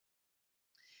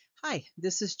Hi,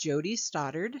 this is Jodi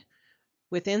Stoddard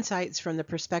with insights from the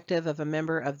perspective of a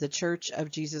member of the Church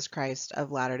of Jesus Christ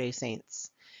of Latter-day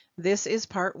Saints. This is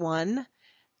part one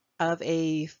of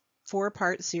a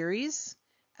four-part series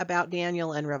about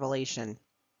Daniel and Revelation.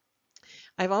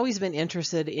 I've always been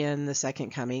interested in the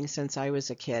second coming since I was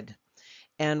a kid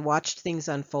and watched things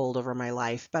unfold over my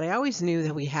life, but I always knew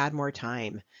that we had more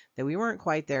time, that we weren't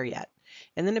quite there yet.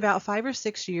 And then about 5 or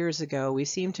 6 years ago, we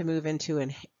seemed to move into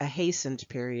a hastened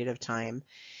period of time.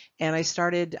 And I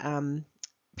started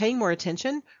paying more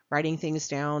attention, writing things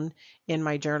down in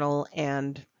my journal,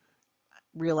 and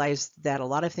realized that a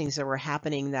lot of things that were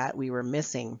happening that we were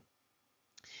missing.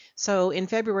 So in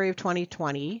February of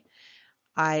 2020,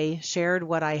 I shared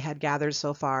what I had gathered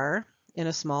so far in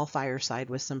a small fireside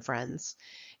with some friends.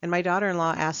 And my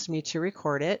daughter-in-law asked me to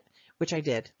record it, which I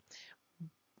did.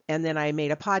 And then I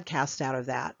made a podcast out of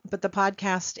that. But the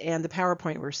podcast and the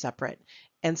PowerPoint were separate.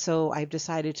 And so I've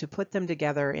decided to put them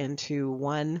together into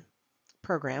one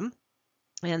program.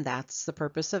 And that's the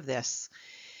purpose of this.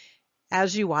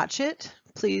 As you watch it,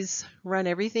 please run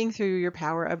everything through your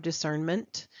power of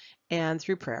discernment and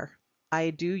through prayer.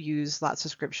 I do use lots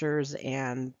of scriptures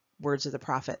and words of the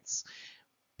prophets.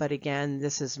 But again,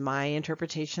 this is my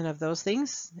interpretation of those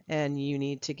things, and you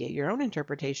need to get your own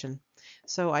interpretation.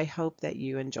 So I hope that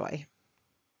you enjoy.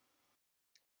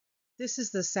 This is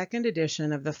the second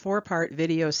edition of the four-part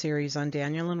video series on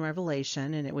Daniel and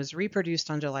Revelation, and it was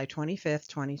reproduced on July 25th,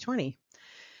 2020.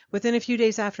 Within a few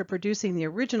days after producing the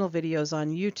original videos on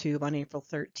YouTube on April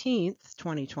 13th,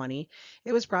 2020,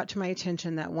 it was brought to my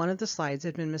attention that one of the slides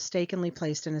had been mistakenly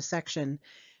placed in a section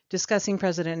discussing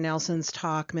President Nelson's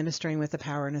talk ministering with the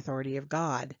power and authority of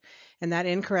God. And that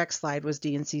incorrect slide was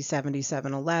D&C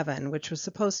 7711, which was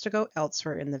supposed to go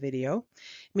elsewhere in the video.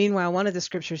 Meanwhile, one of the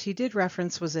scriptures he did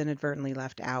reference was inadvertently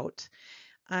left out.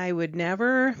 I would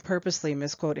never purposely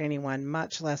misquote anyone,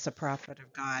 much less a prophet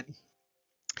of God.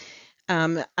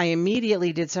 I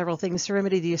immediately did several things to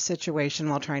remedy the situation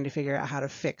while trying to figure out how to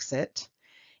fix it.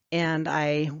 And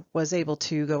I was able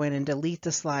to go in and delete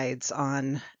the slides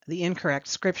on the incorrect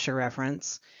scripture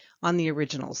reference on the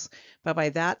originals. But by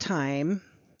that time,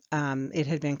 it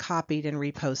had been copied and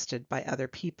reposted by other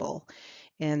people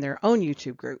in their own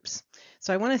YouTube groups.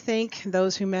 So I want to thank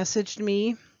those who messaged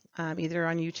me either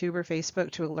on YouTube or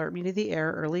Facebook to alert me to the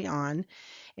error early on.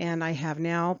 And I have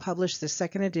now published the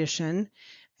second edition.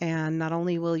 And not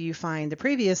only will you find the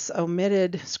previous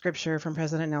omitted scripture from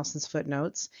President Nelson's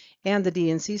footnotes and the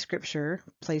D&C scripture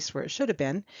placed where it should have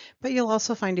been, but you'll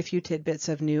also find a few tidbits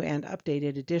of new and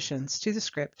updated additions to the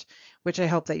script, which I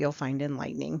hope that you'll find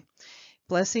enlightening.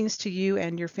 Blessings to you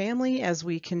and your family as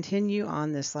we continue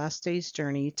on this last day's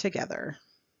journey together.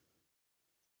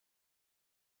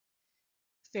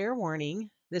 Fair warning,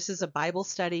 this is a Bible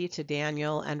study to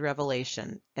Daniel and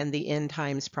Revelation and the end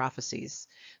times prophecies.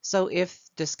 So if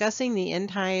discussing the end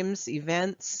times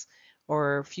events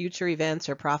or future events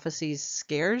or prophecies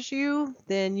scares you,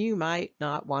 then you might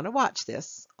not want to watch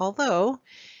this. Although,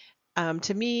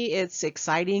 to me, it's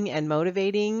exciting and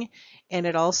motivating, and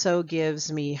it also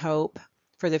gives me hope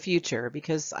for the future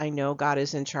because I know God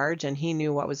is in charge and He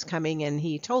knew what was coming and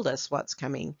He told us what's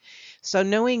coming. So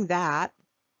knowing that,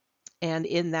 and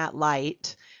in that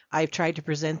light, I've tried to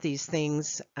present these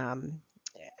things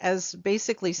as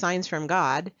basically signs from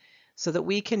God so that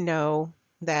we can know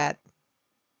that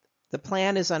the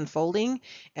plan is unfolding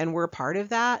and we're part of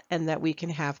that, and that we can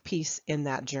have peace in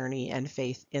that journey and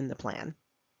faith in the plan.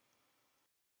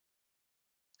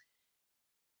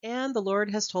 And the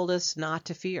Lord has told us not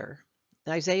to fear.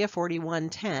 Isaiah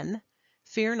 41:10,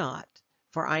 "Fear not,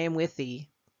 for I am with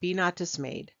thee. Be not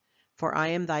dismayed, for I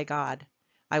am thy God.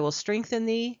 I will strengthen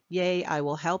thee, yea, I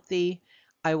will help thee.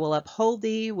 I will uphold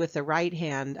thee with the right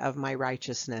hand of my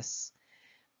righteousness."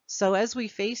 So as we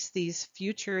face these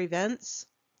future events,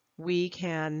 we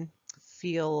can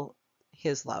feel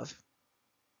His love.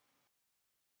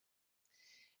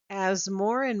 As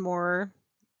more and more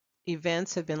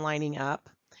events have been lining up,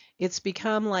 it's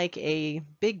become like a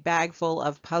big bag full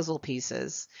of puzzle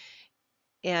pieces,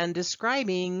 and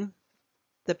describing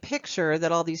the picture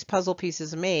that all these puzzle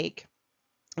pieces make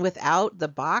without the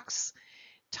box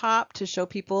top to show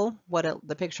people what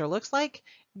the picture looks like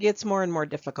gets more and more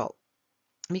difficult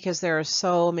because there are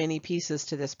so many pieces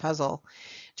to this puzzle.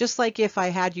 Just like if I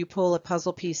had you pull a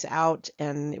puzzle piece out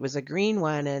and it was a green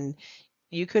one and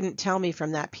you couldn't tell me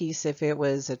from that piece if it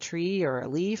was a tree or a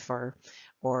leaf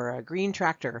or a green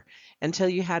tractor until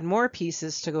you had more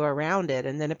pieces to go around it,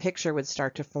 and then a picture would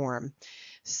start to form.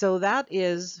 So that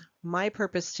is my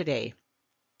purpose today,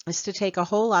 is to take a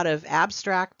whole lot of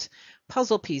abstract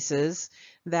puzzle pieces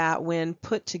that when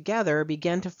put together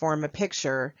begin to form a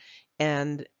picture.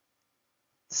 And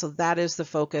so that is the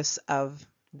focus of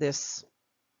this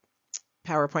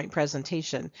PowerPoint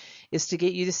presentation, is to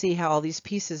get you to see how all these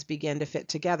pieces begin to fit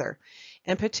together.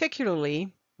 And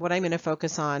particularly what I'm going to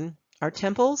focus on are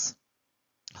temples,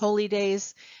 holy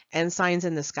days, and signs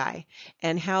in the sky,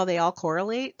 and how they all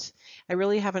correlate. I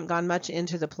really haven't gone much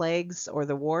into the plagues or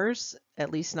the wars,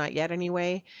 at least not yet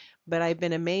anyway, but I've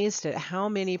been amazed at how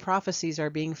many prophecies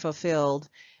are being fulfilled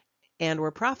and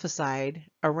were prophesied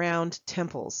around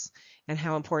temples and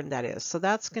how important that is. So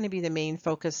that's going to be the main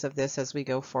focus of this as we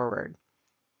go forward.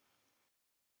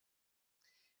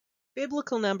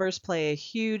 Biblical numbers play a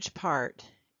huge part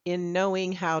in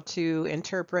knowing how to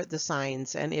interpret the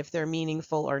signs and if they're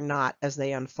meaningful or not as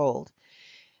they unfold.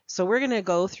 So we're going to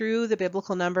go through the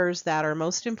biblical numbers that are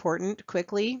most important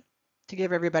quickly to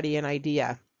give everybody an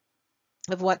idea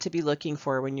of what to be looking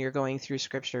for when you're going through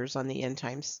scriptures on the end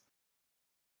times.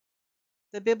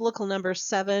 The biblical number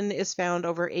 7 is found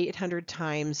over 800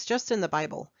 times just in the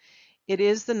Bible. It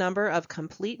is the number of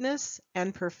completeness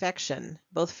and perfection,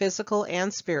 both physical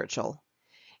and spiritual.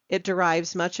 It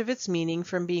derives much of its meaning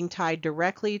from being tied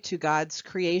directly to God's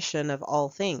creation of all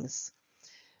things.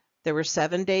 There were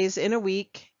 7 days in a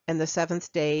week, and the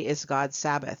seventh day is God's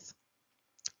Sabbath.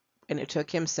 And it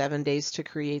took him 7 days to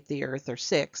create the earth, or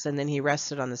 6, and then he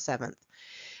rested on the seventh.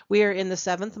 We are in the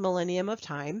 7th millennium of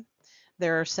time.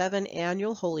 There are 7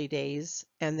 annual holy days,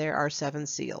 and there are 7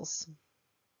 seals.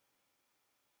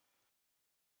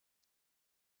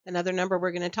 Another number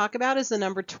we're going to talk about is the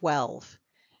number 12,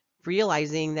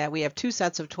 realizing that we have 2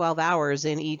 sets of 12 hours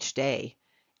in each day,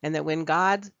 and that when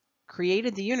God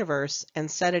created the universe and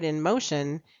set it in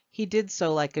motion, he did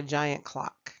so like a giant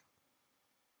clock.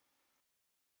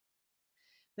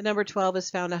 The number 12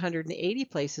 is found 180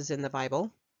 places in the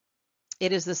Bible.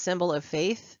 It is the symbol of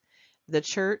faith, the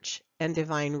church, and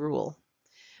divine rule.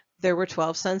 There were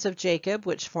 12 sons of Jacob,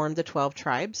 which formed the 12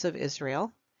 tribes of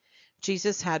Israel.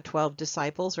 Jesus had 12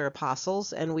 disciples or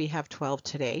apostles, and we have 12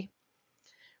 today.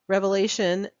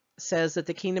 Revelation says that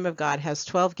the kingdom of God has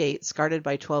 12 gates guarded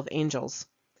by 12 angels.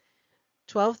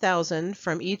 12,000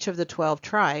 from each of the 12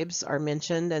 tribes are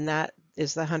mentioned, and that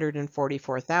is the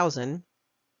 144,000.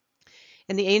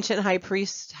 And the ancient high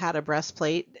priest had a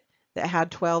breastplate that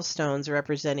had 12 stones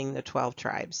representing the 12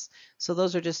 tribes. So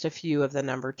those are just a few of the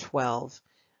number 12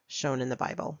 shown in the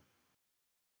Bible.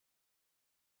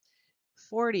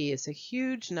 40 is a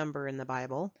huge number in the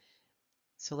Bible.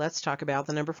 So let's talk about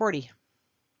the number 40.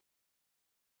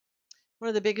 One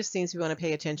of the biggest things we want to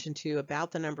pay attention to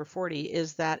about the number 40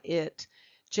 is that it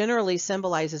generally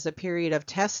symbolizes a period of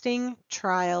testing,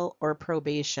 trial, or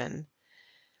probation.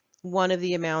 One of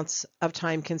the amounts of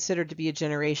time considered to be a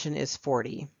generation is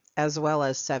 40, as well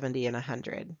as 70 and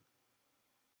 100.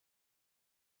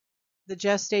 The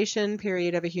gestation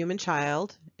period of a human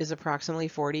child is approximately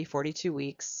 42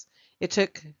 weeks. It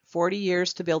took 40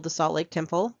 years to build the Salt Lake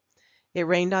Temple. It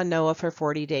rained on Noah for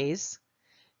 40 days.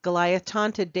 Goliath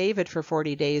taunted David for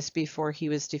 40 days before he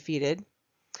was defeated.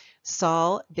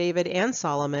 Saul, David, and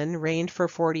Solomon reigned for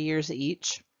 40 years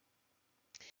each.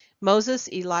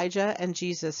 Moses, Elijah, and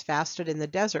Jesus fasted in the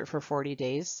desert for 40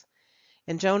 days.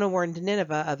 And Jonah warned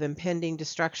Nineveh of impending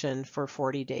destruction for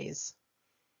 40 days.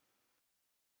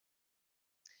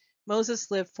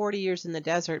 Moses lived 40 years in the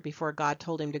desert before God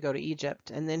told him to go to Egypt,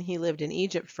 and then he lived in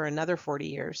Egypt for another 40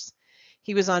 years.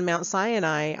 He was on Mount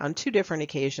Sinai on 2 different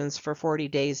occasions for 40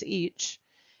 days each,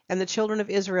 and the children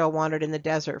of Israel wandered in the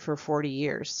desert for 40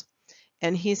 years.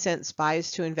 And he sent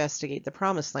spies to investigate the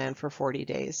Promised Land for 40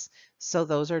 days. So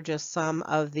those are just some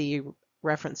of the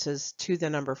references to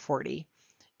the number 40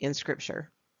 in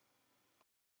Scripture.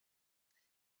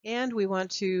 And we want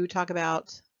to talk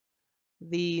about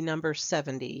the number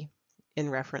 70 in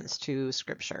reference to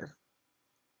Scripture.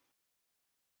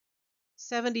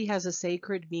 70 has a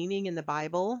sacred meaning in the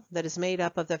Bible that is made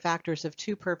up of the factors of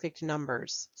 2 perfect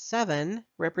numbers, 7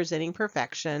 representing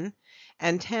perfection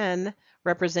and 10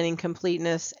 representing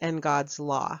completeness and God's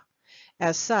law.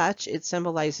 As such, it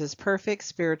symbolizes perfect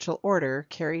spiritual order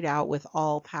carried out with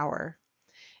all power.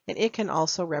 And it can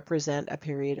also represent a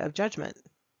period of judgment.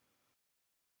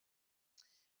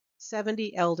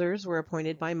 70 elders were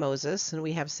appointed by Moses, and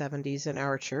we have 70s in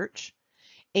our church.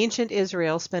 Ancient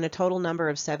Israel spent a total number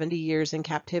of 70 years in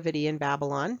captivity in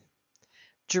Babylon.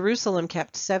 Jerusalem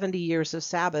kept 70 years of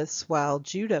Sabbaths while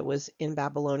Judah was in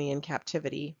Babylonian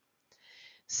captivity.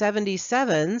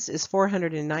 77s is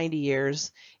 490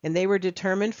 years, and they were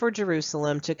determined for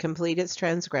Jerusalem to complete its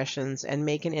transgressions and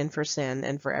make an end for sin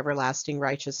and for everlasting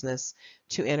righteousness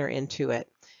to enter into it.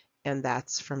 And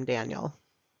that's from Daniel.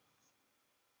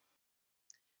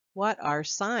 What are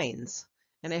signs?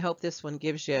 And I hope this one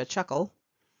gives you a chuckle.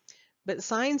 But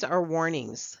signs are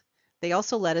warnings. They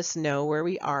also let us know where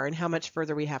we are and how much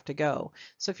further we have to go.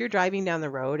 So if you're driving down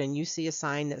the road and you see a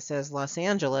sign that says Los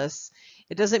Angeles,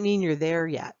 it doesn't mean you're there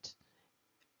yet.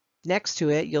 Next to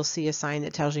it, you'll see a sign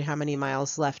that tells you how many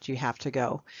miles left you have to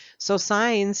go. So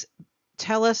signs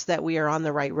tell us that we are on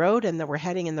the right road and that we're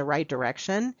heading in the right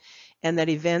direction and that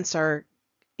events are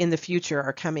in the future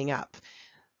are coming up.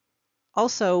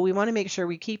 Also, we want to make sure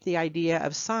we keep the idea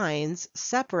of signs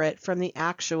separate from the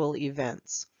actual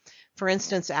events. For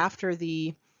instance, after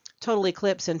the total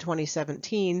eclipse in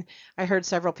 2017, I heard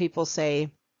several people say,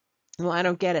 well, I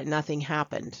don't get it, nothing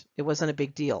happened. It wasn't a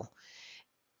big deal.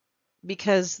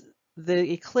 Because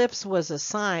the eclipse was a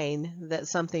sign that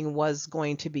something was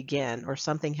going to begin or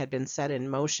something had been set in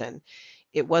motion.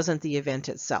 It wasn't the event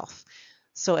itself.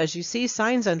 So as you see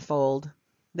signs unfold,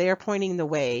 they are pointing the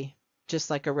way, just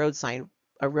like a road sign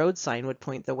would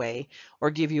point the way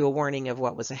or give you a warning of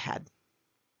what was ahead.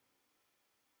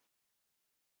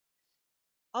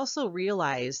 Also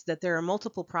realize that there are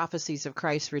multiple prophecies of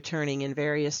Christ returning in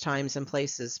various times and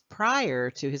places prior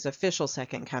to his official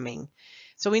second coming.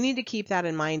 So we need to keep that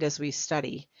in mind as we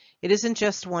study. It isn't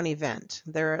just one event.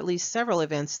 There are at least several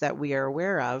events that we are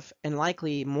aware of, and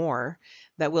likely more,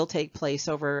 that will take place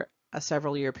over a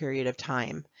several-year period of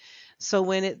time. So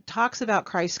when it talks about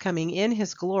Christ coming in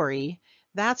his glory,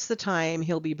 that's the time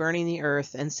he'll be burning the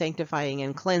earth and sanctifying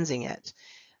and cleansing it.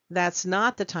 That's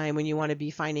not the time when you want to be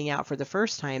finding out for the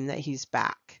first time that he's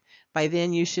back. By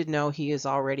then you should know he is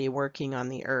already working on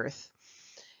the earth.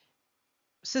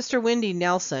 Sister Wendy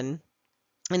Nelson,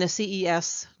 in a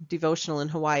CES devotional in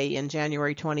Hawaii in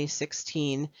January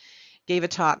 2016, gave a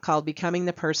talk called Becoming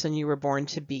the Person You Were Born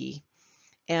to Be.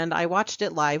 And I watched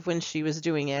it live when she was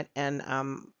doing it, and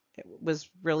it was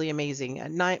really amazing.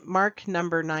 Mark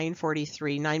number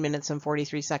 943, 9 minutes and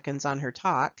 43 seconds on her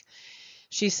talk.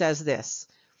 She says this: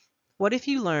 what if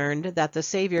you learned that the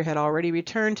Savior had already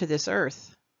returned to this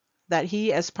earth? That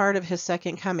he, as part of his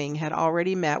second coming, had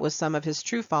already met with some of his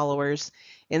true followers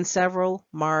in several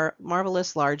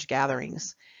marvelous large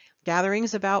gatherings.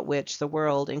 Gatherings about which the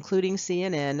world, including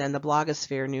CNN and the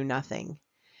blogosphere, knew nothing.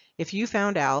 If you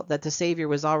found out that the Savior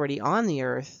was already on the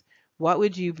earth, what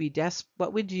would you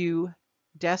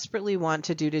desperately want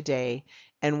to do today,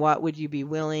 and what would you be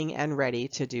willing and ready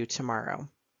to do tomorrow?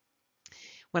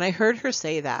 When I heard her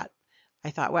say that,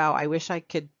 I thought, wow, I wish I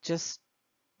could just,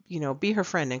 be her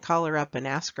friend and call her up and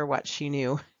ask her what she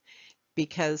knew,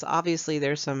 because obviously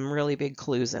there's some really big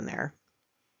clues in there.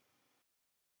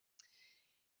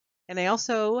 And I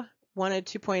also wanted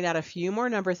to point out a few more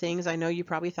number things. I know you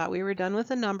probably thought we were done with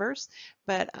the numbers,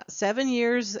 but 7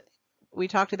 years, we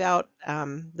talked about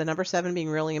the number 7 being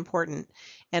really important.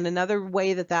 And another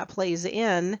way that that plays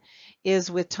in is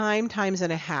with time times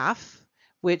and a half,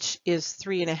 which is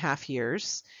 3.5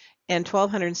 years, and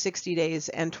 1,260 days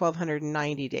and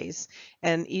 1,290 days.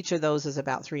 And each of those is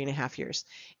about 3.5 years.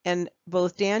 And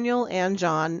both Daniel and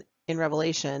John in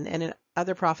Revelation and in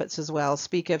other prophets as well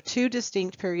speak of 2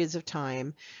 distinct periods of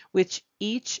time, which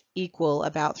each equal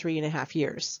about 3.5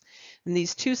 years. And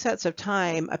these 2 sets of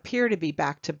time appear to be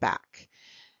back to back.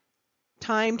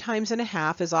 Time times and a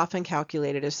half is often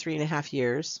calculated as 3.5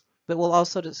 years, but we'll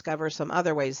also discover some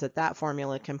other ways that that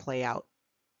formula can play out.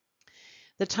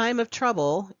 The time of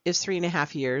trouble is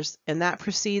 3.5 years, and that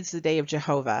precedes the day of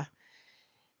Jehovah.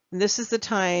 And this is the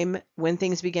time when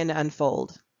things begin to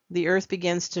unfold. The earth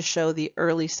begins to show the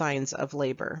early signs of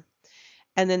labor.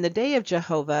 And then the day of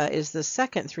Jehovah is the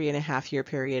second 3.5-year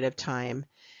period of time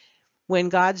when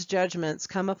God's judgments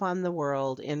come upon the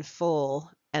world in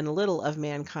full and little of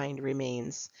mankind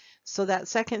remains. So that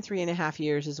second 3.5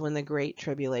 years is when the great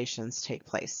tribulations take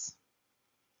place.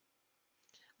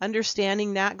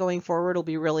 Understanding that going forward will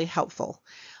be really helpful.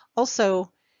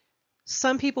 Also,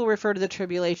 some people refer to the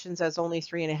tribulations as only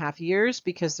 3.5 years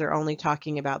because they're only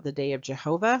talking about the day of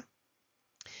Jehovah.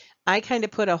 I kind of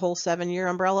put a whole 7-year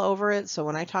umbrella over it. So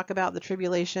when I talk about the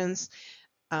tribulations,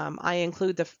 I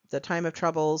include the time of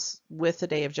troubles with the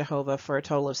day of Jehovah for a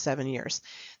total of 7 years.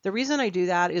 The reason I do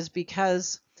that is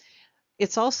because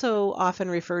it's also often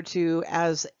referred to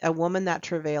as a woman that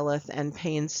travaileth and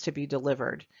pains to be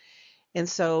delivered. And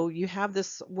so you have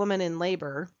this woman in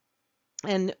labor,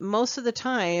 and most of the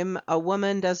time a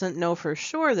woman doesn't know for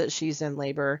sure that she's in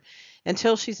labor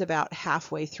until she's about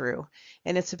halfway through.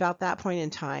 And it's about that point in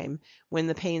time when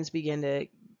the pains begin to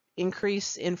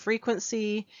increase in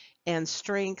frequency and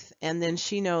strength, and then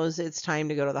she knows it's time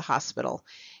to go to the hospital.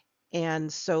 And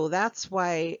so that's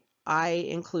why I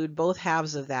include both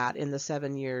halves of that in the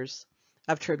 7 years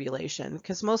of tribulation,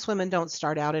 because most women don't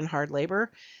start out in hard labor.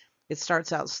 It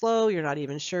starts out slow, you're not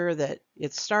even sure that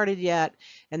it's started yet,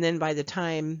 and then by the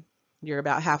time you're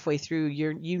about halfway through,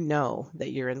 you know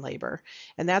that you're in labor.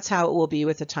 And that's how it will be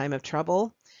with the time of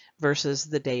trouble versus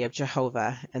the day of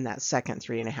Jehovah and that second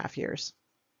 3.5 years.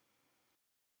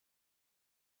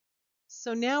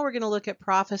 So now we're going to look at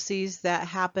prophecies that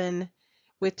happen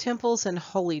with temples and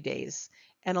holy days.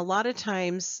 And a lot of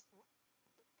times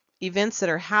events that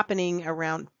are happening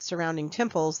around surrounding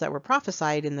temples that were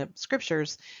prophesied in the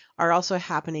scriptures are also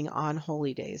happening on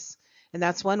holy days. And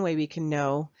that's one way we can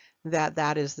know that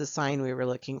that is the sign we were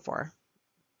looking for.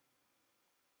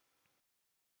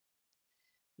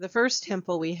 The first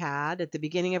temple we had at the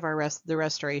beginning of the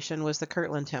restoration was the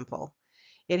Kirtland Temple.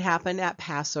 It happened at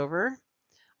Passover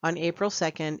on April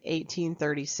 2nd,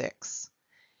 1836.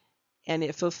 And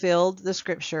it fulfilled the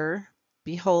scripture,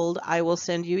 "Behold, I will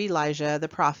send you Elijah the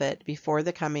prophet before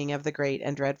the coming of the great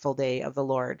and dreadful day of the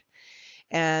Lord."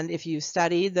 And if you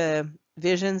study the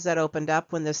visions that opened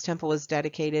up when this temple was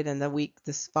dedicated and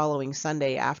this following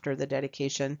Sunday after the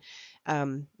dedication,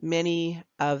 many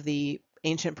of the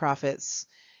ancient prophets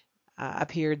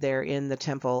appeared there in the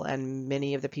temple, and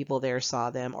many of the people there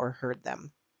saw them or heard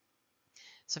them.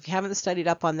 So if you haven't studied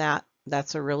up on that,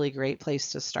 that's a really great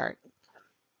place to start.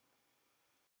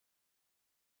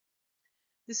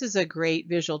 This is a great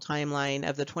visual timeline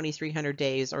of the 2300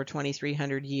 days or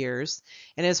 2300 years.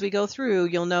 And as we go through,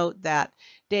 you'll note that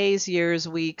days, years,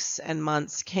 weeks, and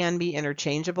months can be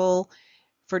interchangeable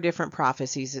for different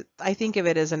prophecies. I think of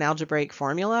it as an algebraic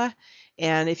formula.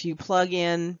 And if you plug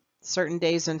in certain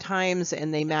days and times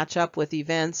and they match up with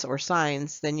events or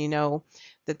signs, then you know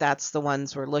that that's the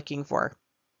ones we're looking for.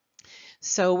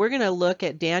 So we're going to look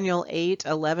at Daniel 8,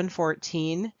 11,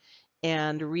 14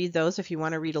 and read those if you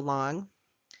want to read along.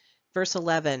 Verse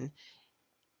 11,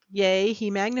 "Yea,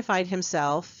 he magnified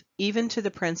himself even to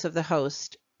the prince of the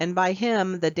host, and by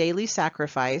him the daily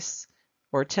sacrifice,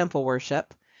 or temple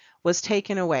worship, was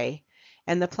taken away,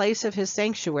 and the place of his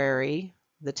sanctuary,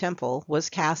 the temple, was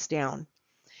cast down.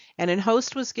 And an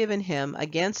host was given him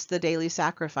against the daily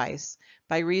sacrifice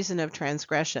by reason of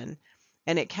transgression,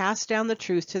 and it cast down the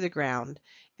truth to the ground,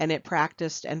 and it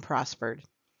practiced and prospered."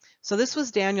 So this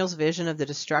was Daniel's vision of the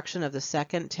destruction of the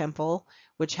second temple,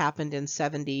 which happened in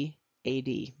 70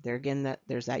 AD. There again,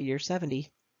 there's that year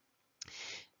 70.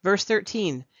 Verse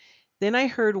 13, "Then I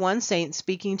heard one saint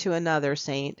speaking to another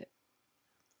saint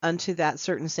unto that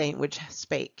certain saint which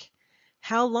spake,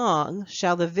 How long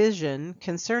shall the vision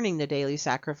concerning the daily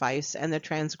sacrifice and the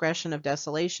transgression of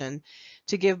desolation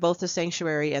to give both the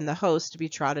sanctuary and the host to be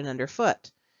trodden under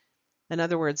foot?" In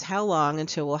other words, how long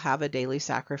until we'll have a daily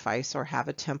sacrifice or have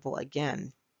a temple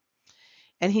again?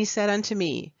 "And he said unto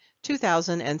me,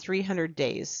 2,300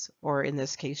 days, or in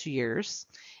this case years,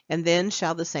 and then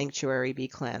shall the sanctuary be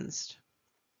cleansed."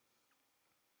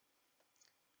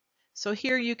 So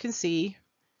here you can see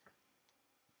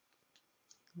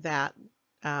that,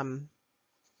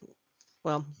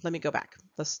 well, let me go back.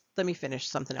 Let me finish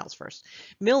something else first.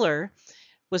 Miller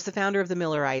was the founder of the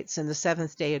Millerites and the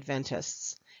Seventh-day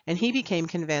Adventists. And he became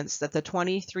convinced that the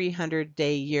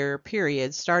 2300-day year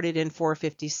period started in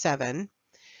 457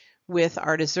 with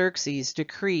Artaxerxes'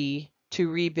 decree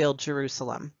to rebuild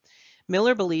Jerusalem.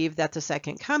 Miller believed that the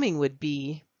second coming would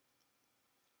be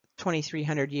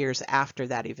 2300 years after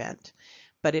that event,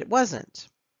 but it wasn't.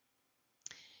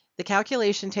 The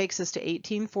calculation takes us to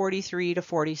 1843 to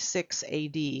 46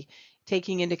 AD,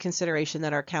 taking into consideration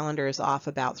that our calendar is off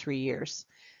about 3 years.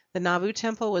 The Nauvoo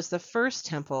Temple was the first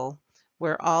temple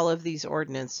where all of these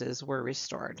ordinances were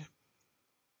restored.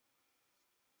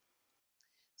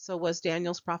 So was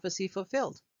Daniel's prophecy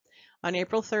fulfilled? On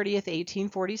April 30th,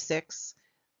 1846,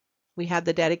 we had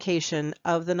the dedication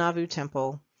of the Nauvoo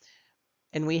Temple,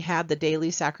 and we had the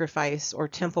daily sacrifice or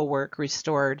temple work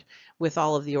restored with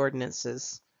all of the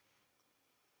ordinances.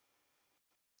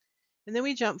 And then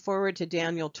we jump forward to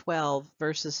Daniel 12,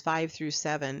 verses 5 through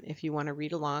 7, if you want to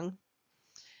read along.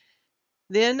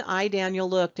 "Then I, Daniel,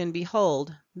 looked, and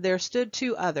behold, there stood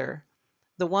two other,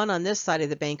 the one on this side of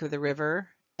the bank of the river,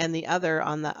 and the other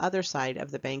on the other side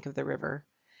of the bank of the river.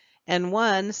 And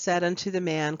one said unto the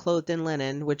man clothed in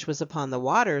linen, which was upon the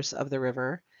waters of the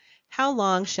river, How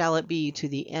long shall it be to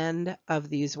the end of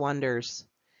these wonders?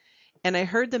 And I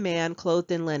heard the man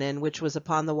clothed in linen, which was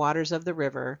upon the waters of the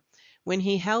river, when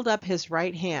he held up his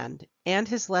right hand and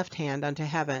his left hand unto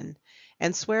heaven,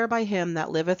 and sware by him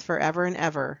that liveth for ever and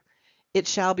ever, It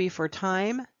shall be for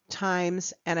time,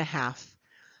 times, and a half.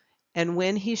 And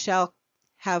when he shall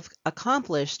have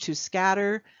accomplished to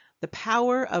scatter the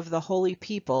power of the holy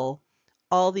people,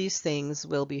 all these things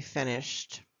will be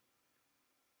finished."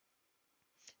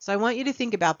 So I want you to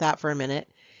think about that for a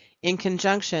minute. in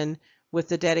conjunction with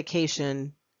the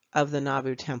dedication of the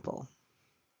Nauvoo temple.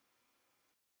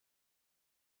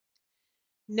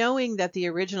 Knowing that the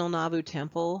original Nauvoo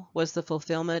temple was the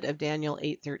fulfillment of Daniel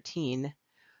 8:13,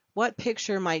 what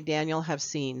picture might Daniel have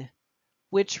seen?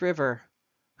 Which river?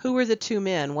 Who were the two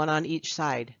men, one on each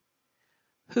side?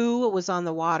 Who was on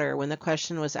the water when the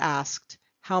question was asked,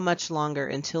 how much longer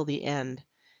until the end,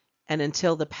 and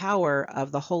until the power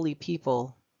of the holy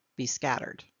people be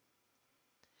scattered?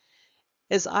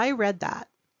 As I read that,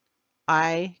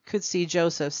 I could see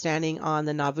Joseph standing on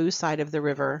the Nauvoo side of the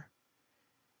river.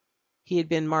 He had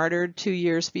been martyred 2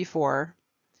 years before,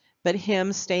 but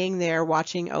him staying there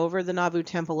watching over the Nauvoo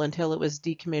temple until it was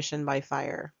decommissioned by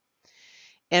fire.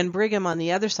 And Brigham on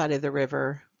the other side of the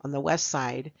river, on the west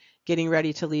side, getting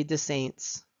ready to lead the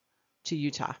saints to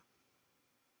Utah.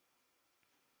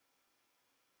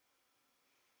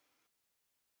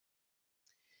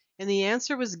 And the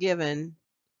answer was given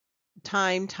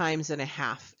times and a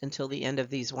half until the end of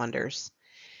these wonders.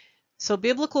 So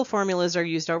biblical formulas are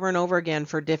used over and over again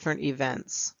for different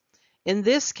events. In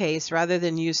this case, rather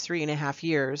than use 3.5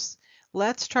 years,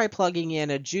 let's try plugging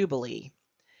in a jubilee.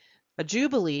 A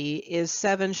jubilee is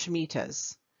 7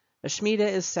 shmitas. A shmita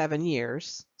is 7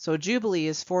 years. So a jubilee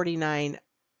is 49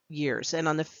 years. And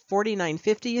on the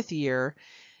 50th year,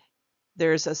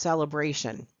 there's a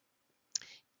celebration.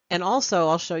 And also,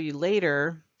 I'll show you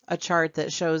later a chart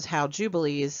that shows how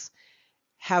jubilees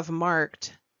have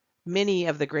marked many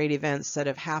of the great events that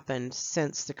have happened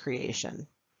since the creation.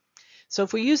 So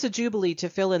if we use a jubilee to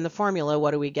fill in the formula,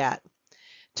 what do we get?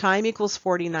 Time equals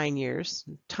 49 years.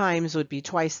 Times would be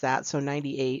twice that, so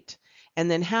 98. And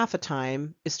then half a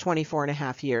time is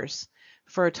 24.5 years,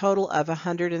 for a total of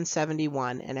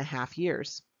 171.5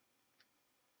 years.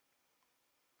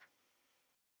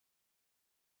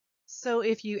 So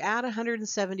if you add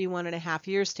 171.5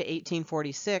 years to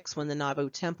 1846, when the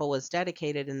Nauvoo temple was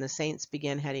dedicated and the saints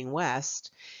began heading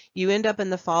west, you end up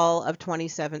in the fall of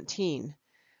 2017.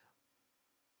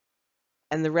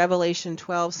 And the Revelation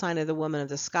 12 sign of the woman of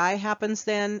the sky happens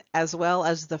then, as well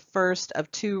as the first of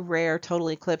 2 rare total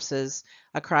eclipses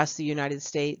across the United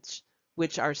States,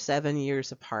 which are 7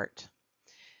 years apart.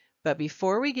 But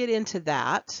before we get into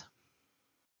that,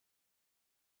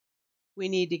 we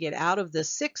need to get out of the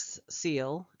 6th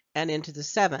seal and into the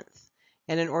 7th.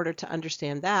 And in order to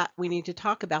understand that, we need to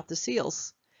talk about the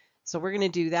seals. So we're going to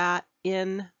do that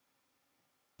in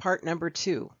part number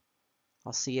 2.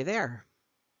 I'll see you there.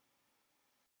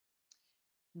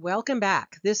 Welcome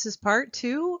back. This is part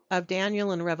 2 of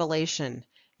Daniel and Revelation,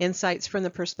 insights from the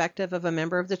perspective of a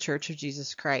member of the Church of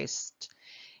Jesus Christ.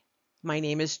 My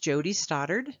name is Jodi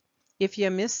Stoddard. If you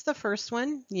missed the first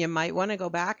one, you might want to go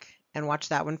back and watch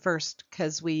that one first,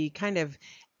 because we kind of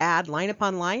add line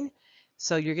upon line.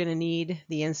 So you're going to need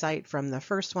the insight from the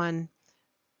first one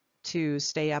to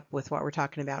stay up with what we're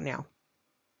talking about now.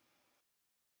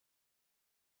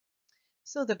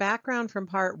 So the background from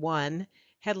part 1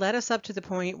 had led us up to the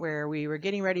point where we were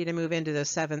getting ready to move into the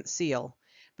 7th seal.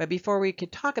 But before we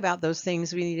could talk about those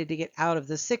things, we needed to get out of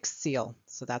the 6th seal.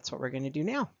 So that's what we're going to do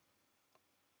now.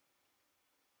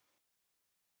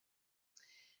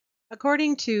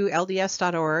 According to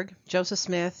LDS.org, Joseph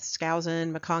Smith,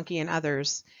 Skousen, McConkie, and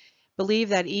others believe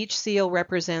that each seal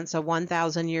represents a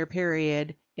 1,000-year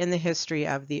period in the history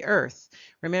of the earth.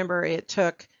 Remember, it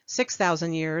took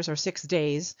 6,000 years or 6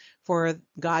 days for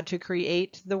God to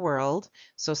create the world.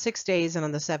 So 6 days, and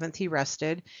on the 7th he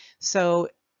rested. So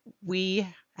we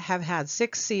have had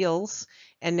 6 seals,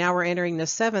 and now we're entering the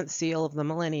 7th seal of the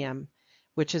millennium,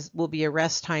 which will be a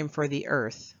rest time for the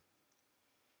earth.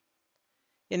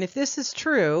 And if this is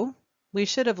true, we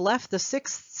should have left the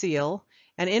 6th seal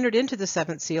and entered into the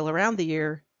 7th seal around the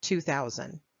year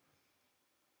 2000.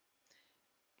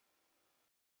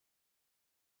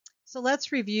 So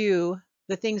let's review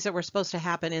the things that were supposed to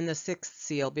happen in the 6th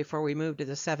seal before we move to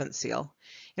the 7th seal.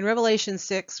 In Revelation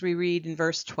 6, we read in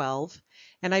verse 12,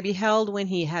 "And I beheld when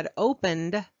he had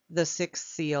opened the 6th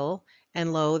seal,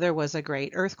 and lo, there was a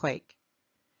great earthquake."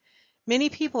 Many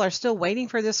people are still waiting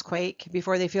for this quake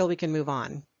before they feel we can move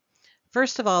on.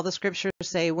 First of all, the scriptures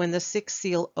say when the 6th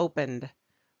seal opened.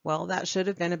 Well, that should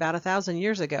have been about 1,000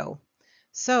 years ago.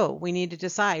 So we need to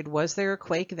decide, was there a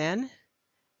quake then?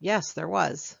 Yes, there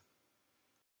was.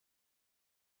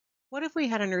 What if we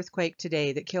had an earthquake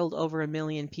today that killed over 1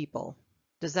 million people?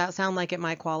 Does that sound like it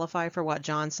might qualify for what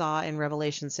John saw in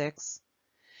Revelation 6?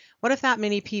 What if that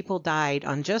many people died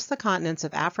on just the continents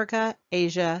of Africa,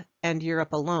 Asia, and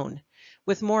Europe alone,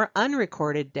 with more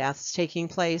unrecorded deaths taking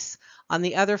place on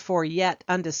the other 4 yet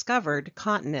undiscovered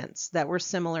continents that were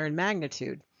similar in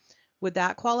magnitude? Would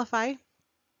that qualify?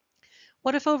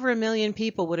 What if over 1 million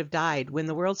people would have died when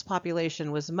the world's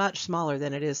population was much smaller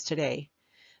than it is today?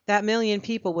 That 1 million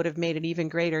people would have made an even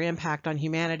greater impact on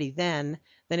humanity then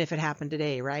than if it happened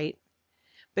today, right?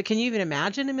 But can you even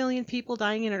imagine 1 million people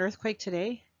dying in an earthquake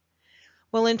today?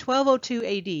 Well, in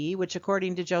 1202 AD, which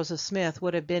according to Joseph Smith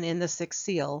would have been in the sixth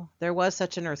seal, there was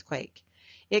such an earthquake.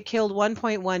 It killed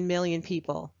 1.1 million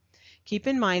people. Keep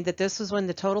in mind that this was when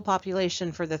the total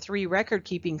population for the 3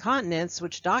 record-keeping continents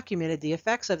which documented the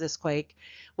effects of this quake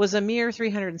was a mere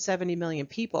 370 million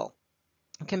people,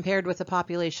 compared with the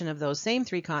population of those same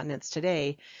 3 continents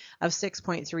today of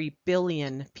 6.3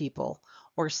 billion people,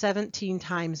 or 17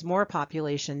 times more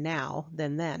population now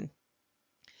than then.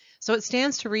 So it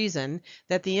stands to reason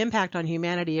that the impact on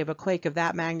humanity of a quake of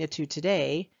that magnitude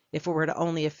today, if it were to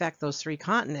only affect those 3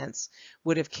 continents,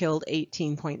 would have killed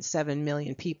 18.7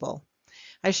 million people.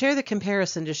 I share the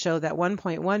comparison to show that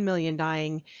 1.1 million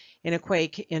dying in a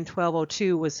quake in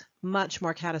 1202 was much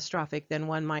more catastrophic than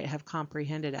one might have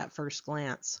comprehended at first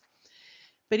glance.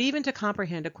 But even to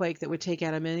comprehend a quake that would take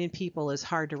out 1 million people is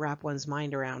hard to wrap one's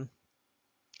mind around.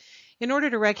 In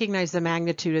order to recognize the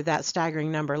magnitude of that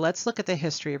staggering number, let's look at the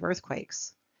history of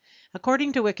earthquakes.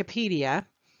 According to Wikipedia,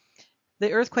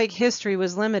 the earthquake history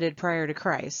was limited prior to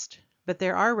Christ, but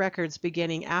there are records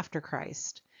beginning after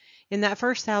Christ. In that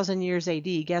first 1,000 years AD,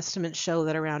 guesstimates show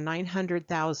that around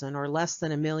 900,000 or less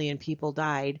than 1 million people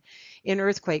died in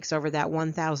earthquakes over that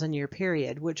 1,000-year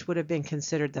period, which would have been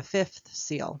considered the 5th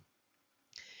seal.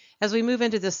 As we move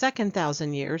into the second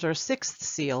 1,000 years, or 6th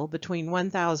seal, between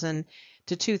 1000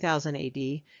 to 2000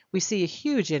 AD, we see a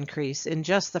huge increase in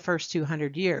just the first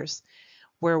 200 years,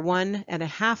 where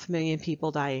 1.5 million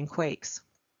people die in quakes.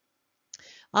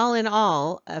 All in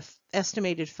all, an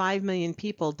estimated 5 million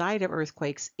people died of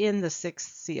earthquakes in the 6th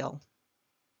seal.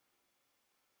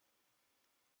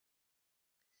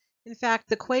 In fact,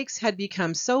 the quakes had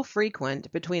become so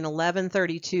frequent between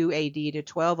 1132 AD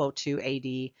to 1202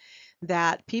 AD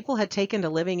that people had taken to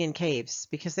living in caves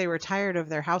because they were tired of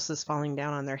their houses falling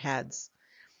down on their heads.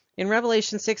 In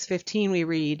Revelation 6:15 we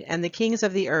read, "And the kings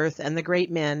of the earth, and the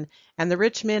great men, and the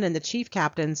rich men, and the chief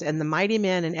captains, and the mighty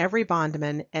men, and every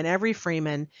bondman, and every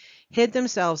freeman, hid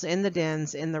themselves in the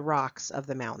dens in the rocks of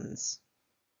the mountains."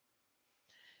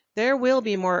 There will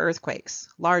be more earthquakes,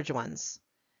 large ones.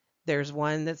 There's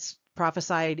one that's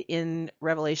prophesied in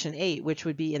Revelation 8, which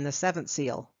would be in the 7th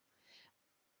seal.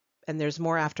 And there's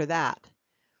more after that.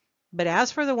 But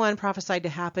as for the one prophesied to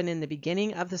happen in the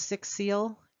beginning of the 6th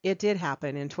seal, it did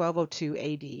happen in 1202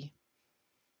 AD.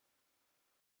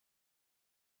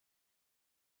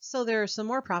 So there are some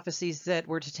more prophecies that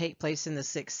were to take place in the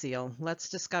 6th seal. Let's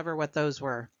discover what those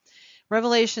were.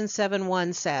 Revelation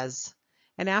 7:1 says,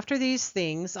 "And after these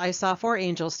things I saw 4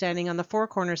 angels standing on the 4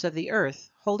 corners of the earth,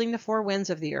 holding the 4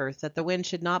 winds of the earth, that the wind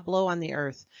should not blow on the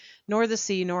earth, nor the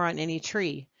sea, nor on any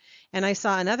tree. And I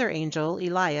saw another angel,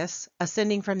 Elias,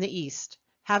 ascending from the east,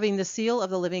 having the seal of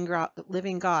the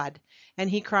living God. And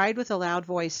he cried with a loud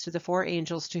voice to the 4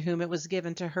 angels to whom it was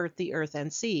given to hurt the earth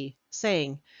and sea,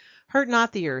 saying, Hurt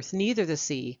not the earth, neither the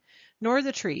sea, nor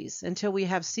the trees, until we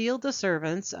have sealed the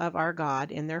servants of our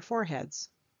God in their foreheads."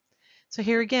 So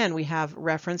here again we have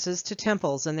references to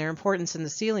temples and their importance in the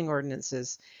sealing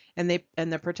ordinances and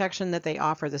the protection that they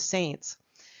offer the saints.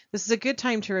 This is a good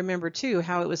time to remember too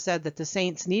how it was said that the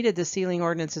saints needed the sealing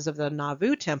ordinances of the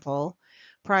Nauvoo temple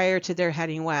prior to their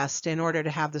heading west in order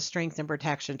to have the strength and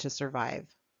protection to survive.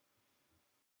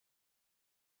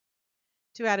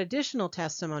 To add additional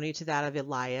testimony to that of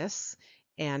Elias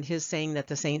and his saying that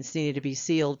the saints needed to be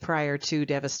sealed prior to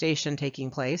devastation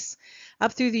taking place,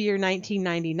 up through the year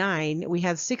 1999, we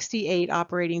had 68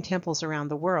 operating temples around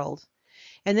the world.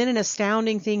 And then an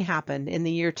astounding thing happened in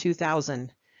the year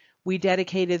 2000. We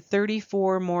dedicated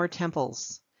 34 more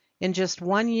temples. In just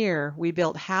 1 year, we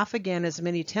built half again as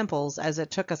many temples as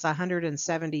it took us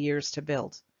 170 years to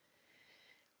build.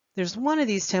 There's one of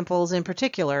these temples in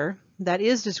particular that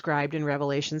is described in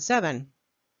Revelation 7.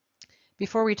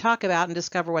 Before we talk about and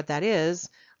discover what that is,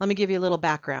 let me give you a little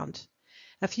background.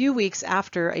 A few weeks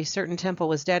after a certain temple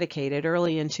was dedicated,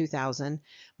 early in 2000,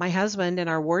 my husband and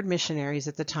our ward missionaries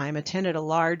at the time attended a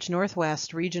large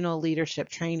Northwest regional leadership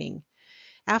training.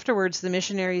 Afterwards, the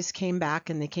missionaries came back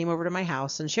and they came over to my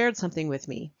house and shared something with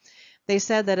me. They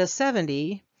said that a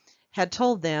 70 had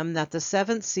told them that the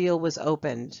 7th seal was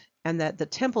opened and that the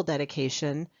temple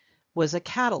dedication was a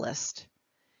catalyst.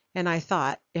 And I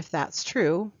thought, if that's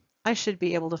true, I should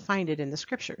be able to find it in the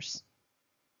scriptures.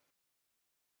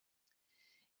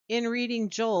 In reading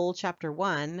Joel chapter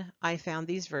 1, I found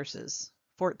these verses.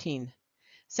 14.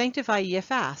 "Sanctify ye a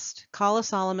fast, call a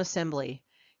solemn assembly,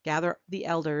 gather the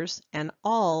elders and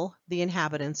all the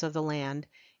inhabitants of the land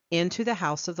into the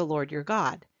house of the Lord your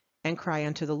God, and cry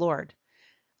unto the Lord.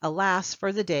 Alas,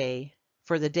 for the day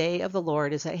of the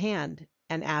Lord is at hand,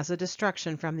 and as a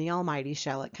destruction from the Almighty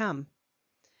shall it come.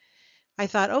 I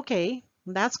thought, okay,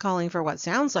 that's calling for what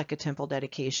sounds like a temple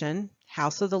dedication,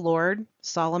 house of the Lord,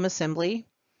 solemn assembly.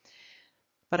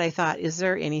 But I thought, is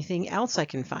there anything else I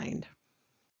can find?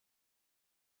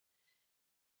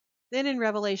 Then in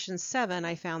Revelation 7,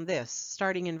 I found this,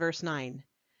 starting in verse 9.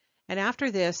 And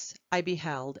after this I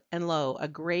beheld, and lo, a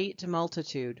great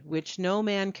multitude, which no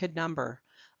man could number,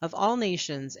 of all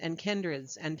nations, and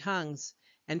kindreds, and tongues,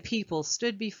 and people,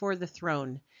 stood before the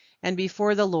throne, and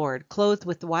before the Lord, clothed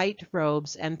with white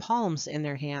robes, and palms in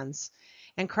their hands,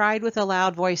 and cried with a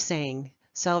loud voice, saying,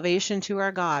 Salvation to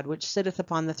our God, which sitteth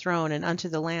upon the throne, and unto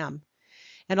the Lamb.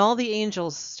 And all the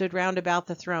angels stood round about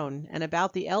the throne, and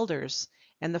about the elders,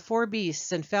 and the four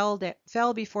beasts, and fell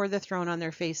before the throne on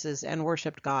their faces, and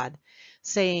worshipped God,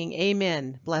 saying,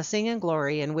 Amen, blessing and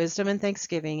glory, and wisdom and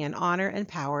thanksgiving, and honor and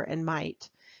power and might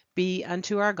be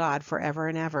unto our God forever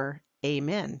and ever.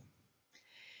 Amen.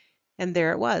 And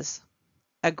there it was,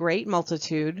 a great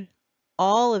multitude,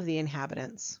 all of the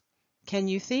inhabitants. Can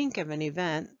you think of an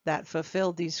event that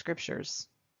fulfilled these scriptures?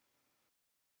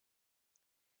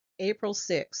 April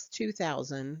 6,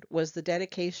 2000 was the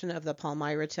dedication of the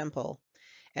Palmyra Temple,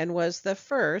 and was the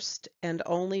first and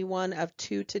only one of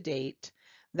two to date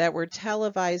that were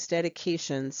televised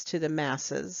dedications to the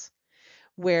masses,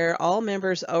 where all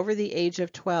members over the age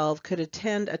of 12 could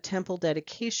attend a temple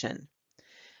dedication.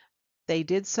 They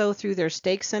did so through their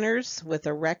stake centers with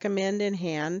a recommend in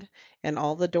hand, and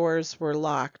all the doors were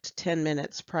locked 10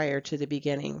 minutes prior to the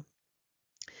beginning.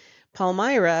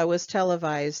 Palmyra was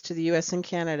televised to the US and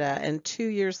Canada, and 2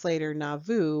 years later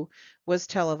Nauvoo was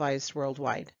televised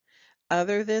worldwide.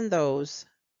 Other than those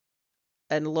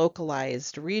and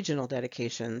localized regional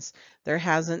dedications, there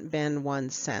hasn't been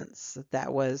one since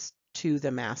that was to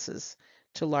the masses,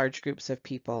 to large groups of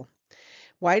people.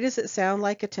 Why does it sound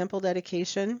like a temple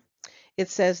dedication? It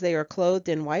says they are clothed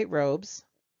in white robes.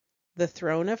 The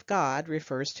throne of God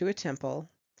refers to a temple.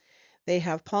 They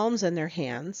have palms in their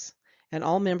hands, and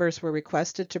all members were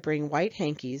requested to bring white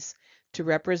hankies to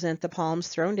represent the palms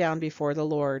thrown down before the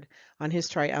Lord on his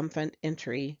triumphant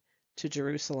entry to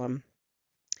Jerusalem.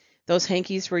 Those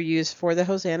hankies were used for the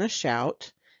Hosanna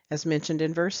shout, as mentioned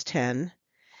in verse 10.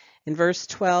 In verse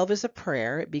 12 is a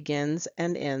prayer. It begins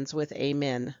and ends with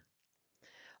Amen.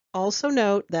 Also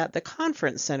note that the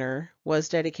conference center was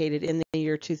dedicated in the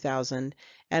year 2000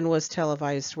 and was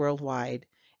televised worldwide,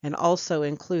 and also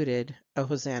included a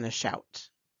Hosanna shout.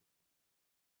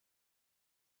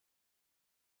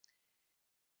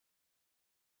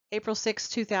 April 6,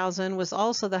 2000 was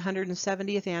also the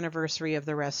 170th anniversary of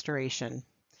the restoration.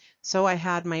 So I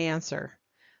had my answer.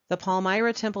 The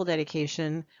Palmyra temple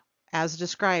dedication, as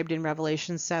described in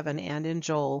Revelation 7 and in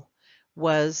Joel,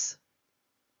 was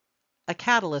a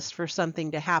catalyst for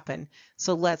something to happen.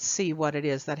 So let's see what it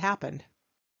is that happened.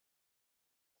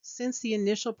 Since the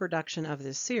initial production of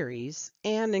this series,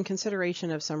 and in consideration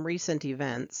of some recent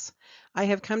events, I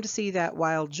have come to see that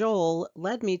while Joel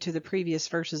led me to the previous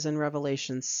verses in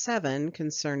Revelation 7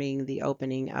 concerning the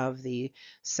opening of the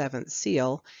seventh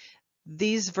seal,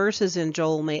 these verses in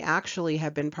Joel may actually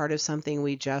have been part of something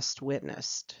we just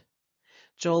witnessed.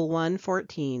 Joel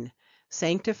 1:14,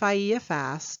 Sanctify ye a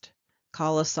fast,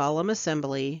 call a solemn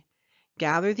assembly,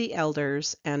 gather the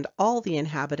elders and all the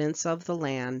inhabitants of the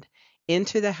land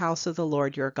into the house of the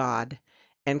Lord your God,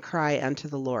 and cry unto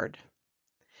the Lord.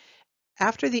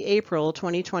 After the April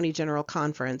 2020 General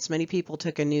Conference, many people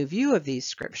took a new view of these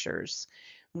scriptures.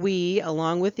 We,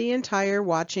 along with the entire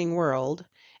watching world,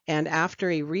 and after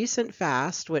a recent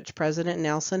fast, which President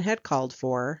Nelson had called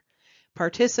for,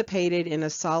 participated in a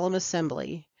solemn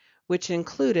assembly, which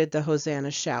included the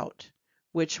Hosanna shout,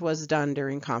 which was done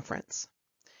during conference.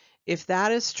 If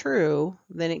that is true,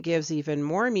 then it gives even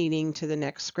more meaning to the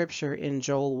next scripture in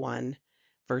Joel 1,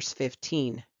 verse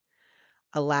 15.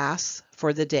 Alas,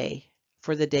 for the day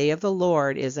of the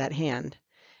Lord is at hand,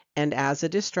 and as a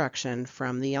destruction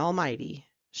from the Almighty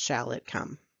shall it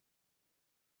come.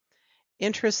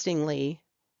 Interestingly,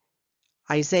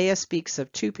 Isaiah speaks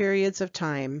of two periods of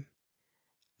time,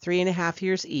 3.5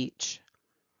 years each.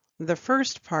 The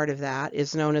first part of that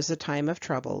is known as the time of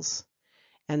troubles,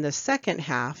 and the second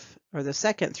half, or the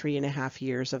second 3.5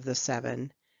 years of the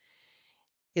 7,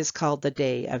 is called the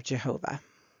day of Jehovah.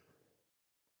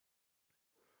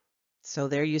 So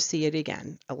there you see it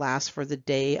again. Alas, for the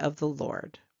day of the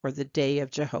Lord, or the day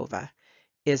of Jehovah,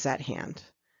 is at hand.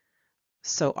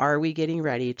 So are we getting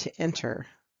ready to enter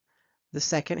the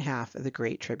second half of the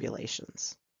Great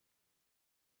Tribulations?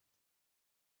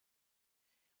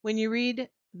 When you read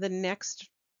the next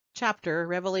chapter,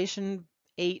 Revelation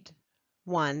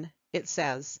 8:1, it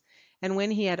says, "And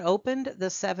when he had opened the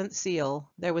seventh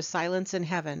seal, there was silence in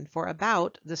heaven for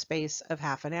about the space of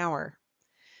half an hour."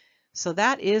 So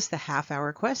that is the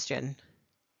half-hour question.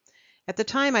 At the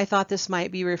time, I thought this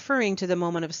might be referring to the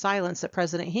moment of silence that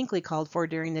President Hinckley called for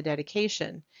during the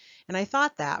dedication. And I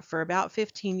thought that for about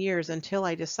 15 years until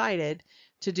I decided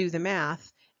to do the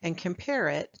math and compare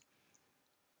it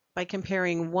by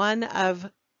comparing one of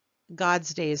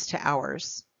God's days to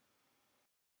ours.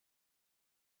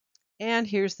 And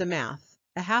here's the math.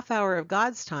 A half hour of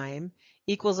God's time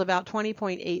equals about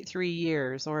 20.83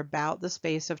 years, or about the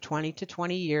space of 20 to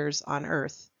 20 years on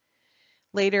Earth.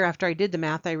 Later, after I did the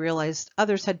math, I realized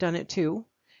others had done it too,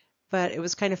 but it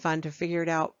was kind of fun to figure it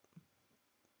out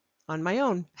on my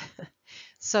own.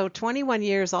 So 21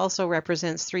 years also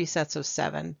represents 3 sets of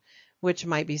 7, which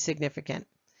might be significant.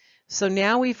 So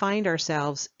now we find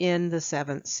ourselves in the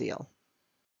 7th seal.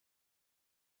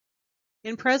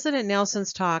 In President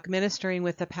Nelson's talk, Ministering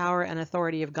with the Power and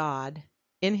Authority of God,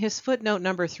 in his footnote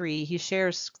number 3, he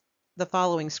shares the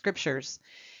following scriptures.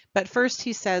 But first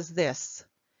he says this: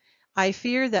 "I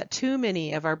fear that too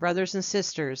many of our brothers and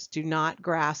sisters do not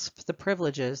grasp the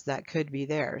privileges that could be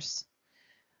theirs."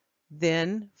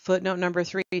 Then footnote number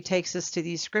 3 takes us to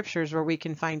these scriptures where we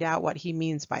can find out what he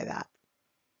means by that.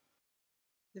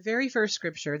 The very first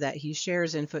scripture that he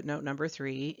shares in footnote number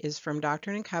 3 is from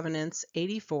Doctrine and Covenants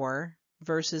 84,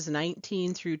 verses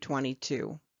 19 through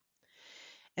 22.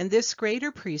 "And this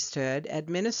greater priesthood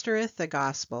administereth the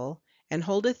gospel, and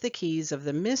holdeth the keys of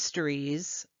the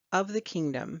mysteries of the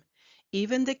kingdom,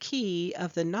 even the key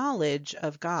of the knowledge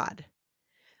of God.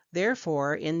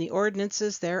 Therefore in the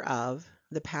ordinances thereof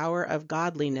the power of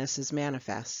godliness is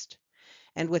manifest.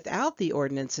 And without the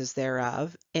ordinances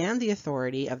thereof and the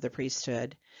authority of the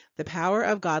priesthood, the power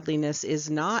of godliness is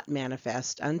not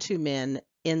manifest unto men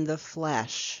in the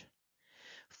flesh.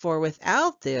 For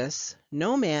without this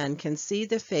no man can see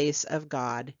the face of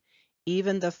God,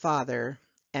 even the Father,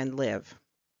 and live."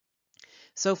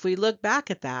 So if we look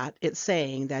back at that, it's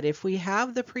saying that if we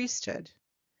have the priesthood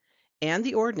and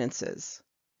the ordinances,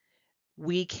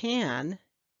 we can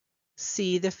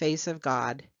see the face of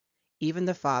God, even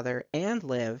the Father, and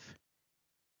live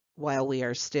while we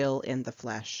are still in the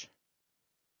flesh.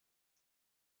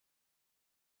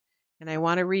 And I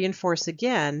want to reinforce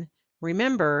again,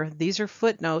 remember, these are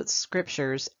footnotes,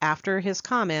 scriptures, after his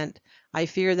comment, "I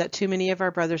fear that too many of our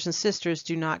brothers and sisters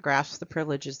do not grasp the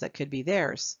privileges that could be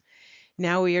theirs."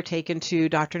 Now we are taken to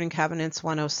Doctrine and Covenants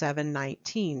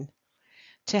 107:19.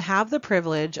 "To have the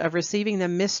privilege of receiving the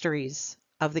mysteries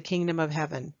of the kingdom of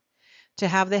heaven, to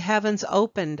have the heavens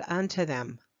opened unto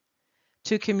them,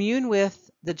 to commune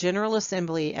with the general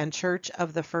assembly and church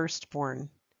of the firstborn,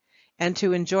 and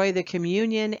to enjoy the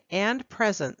communion and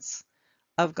presence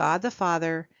of God the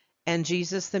Father and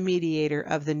Jesus the mediator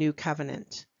of the new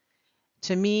covenant."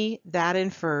 To me, that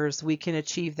infers we can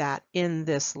achieve that in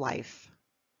this life.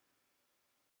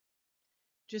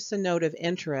 Just a note of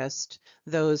interest,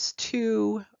 those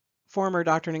two former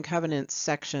Doctrine and Covenants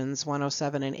sections,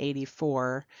 107 and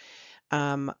 84,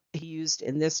 he used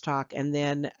in this talk, and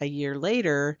then a year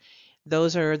later,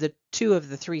 those are the two of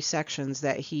the 3 sections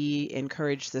that he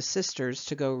encouraged the sisters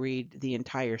to go read the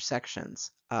entire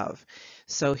sections of.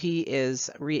 So he is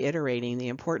reiterating the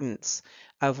importance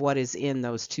of what is in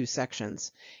those 2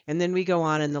 sections. And then we go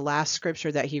on, in the last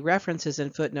scripture that he references in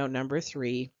footnote number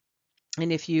 3.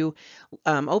 And if you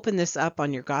open this up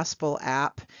on your gospel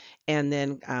app and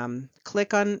then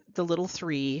click on the little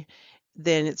 3,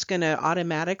 then it's going to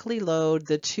automatically load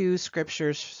the 2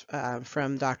 scriptures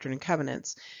from Doctrine and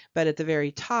Covenants. But at the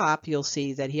very top, you'll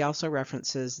see that he also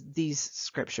references these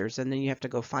scriptures, and then you have to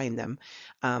go find them.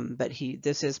 But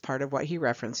this is part of what he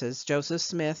references. Joseph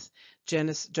Smith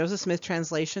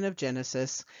translation of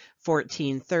Genesis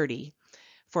 14:30.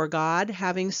 "For God,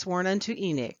 having sworn unto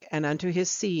Enoch and unto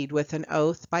his seed with an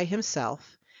oath by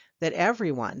himself, that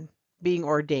everyone, being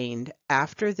ordained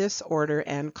after this order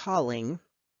and calling,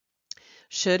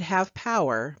 should have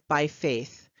power by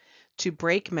faith to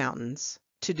break mountains,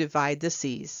 to divide the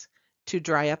seas, to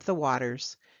dry up the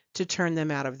waters, to turn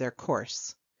them out of their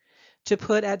course, to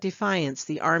put at defiance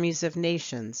the armies of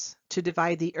nations, to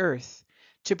divide the earth,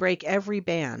 to break every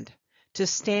band, to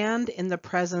stand in the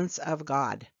presence of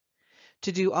God,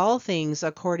 to do all things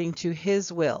according to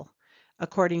his will,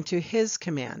 according to his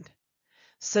command,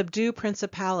 subdue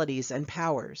principalities and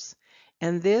powers,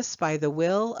 and this by the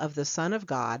will of the Son of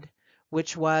God,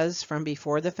 which was from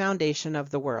before the foundation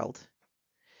of the world."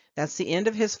 That's the end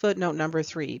of his footnote number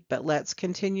 3, but let's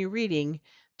continue reading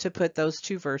to put those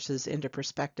 2 verses into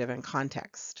perspective and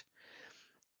context.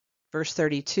 Verse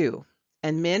 32,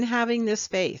 and men having this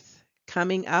faith,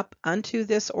 coming up unto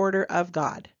this order of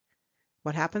God,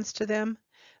 what happens to them?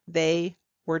 They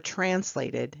were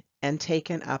translated and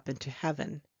taken up into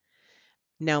heaven.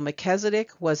 Now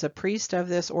Melchizedek was a priest of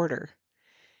this order,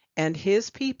 and his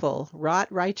people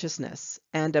wrought righteousness,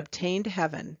 and obtained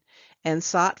heaven, and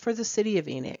sought for the city of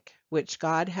Enoch, which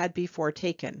God had before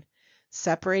taken,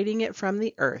 separating it from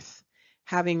the earth,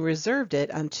 having reserved it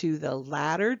unto the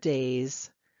latter days,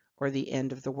 or the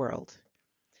end of the world.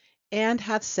 And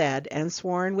hath said and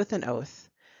sworn with an oath,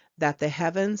 that the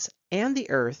heavens and the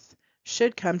earth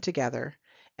should come together,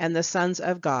 and the sons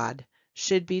of God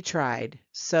should be tried,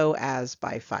 so as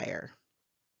by fire.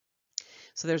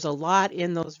 So there's a lot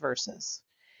in those verses.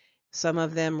 Some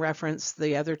of them reference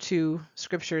the other two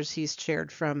scriptures he's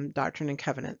shared from Doctrine and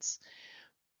Covenants.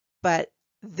 But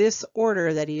this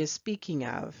order that he is speaking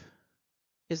of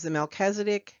is the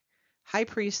Melchizedek high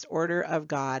priest order of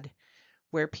God,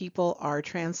 where people are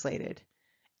translated,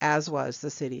 as was the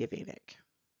city of Enoch.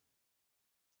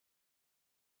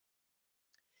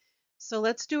 So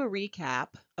let's do a recap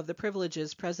of the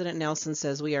privileges President Nelson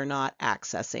says we are not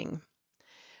accessing.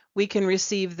 We can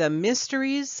receive the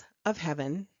mysteries of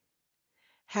heaven,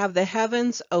 have the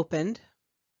heavens opened,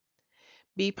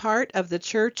 be part of the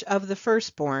church of the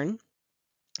firstborn,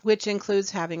 which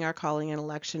includes having our calling and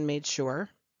election made sure,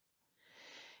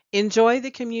 enjoy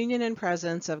the communion and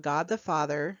presence of God the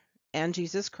Father and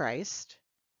Jesus Christ,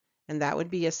 and that would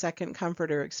be a second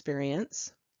comforter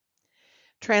experience,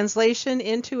 translation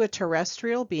into a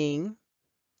terrestrial being,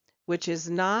 which is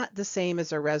not the same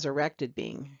as a resurrected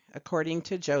being. According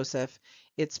to Joseph,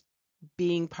 it's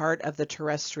being part of the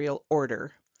terrestrial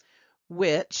order,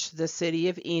 which the city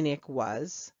of Enoch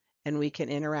was, and we can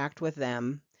interact with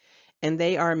them, and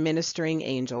they are ministering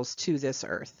angels to this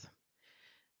earth.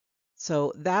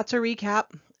 So that's a recap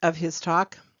of his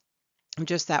talk,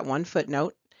 just that one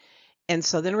footnote. And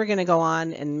so then we're going to go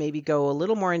on and maybe go a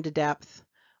little more into depth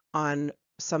on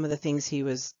some of the things he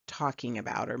was talking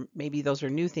about, or maybe those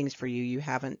are new things for you. You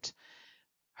haven't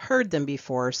heard them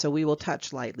before, so we will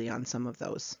touch lightly on some of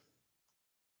those.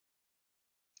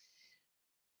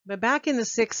 But back in the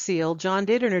sixth seal, John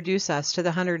did introduce us to the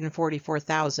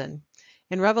 144,000.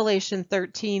 In Revelation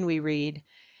 13 we read,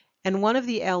 and one of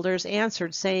the elders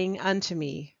answered, saying unto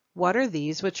me, what are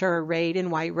these which are arrayed in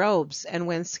white robes, and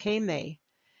whence came they?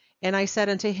 And I said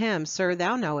unto him, Sir,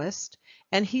 thou knowest.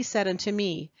 And he said unto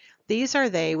me, these are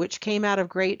they which came out of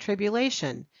great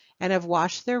tribulation, and have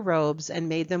washed their robes, and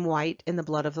made them white in the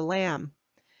blood of the Lamb.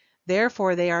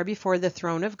 Therefore they are before the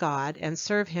throne of God, and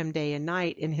serve him day and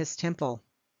night in his temple.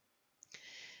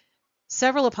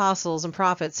 Several apostles and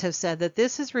prophets have said that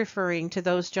this is referring to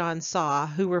those John saw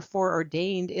who were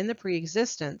foreordained in the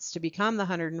pre-existence to become the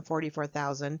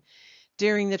 144,000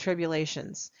 during the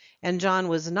tribulations. And John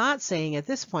was not saying at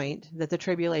this point that the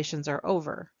tribulations are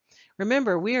over.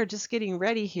 Remember, we are just getting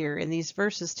ready here in these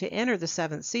verses to enter the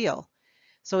seventh seal.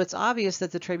 So it's obvious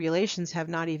that the tribulations have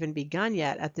not even begun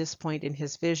yet at this point in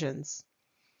his visions.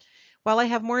 While I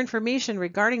have more information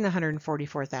regarding the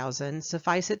 144,000,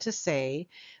 suffice it to say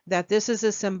that this is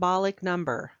a symbolic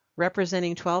number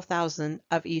representing 12,000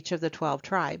 of each of the 12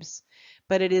 tribes,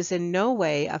 but it is in no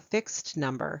way a fixed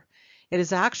number. It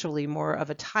is actually more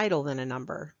of a title than a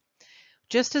number.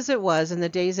 Just as it was in the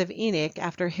days of Enoch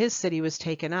after his city was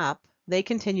taken up, they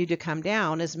continued to come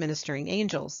down as ministering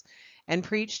angels and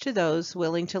preach to those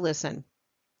willing to listen.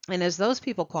 And as those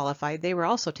people qualified, they were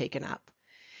also taken up.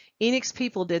 Enoch's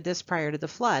people did this prior to the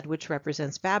flood, which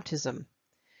represents baptism.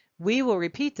 We will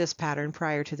repeat this pattern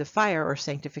prior to the fire or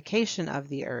sanctification of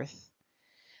the earth.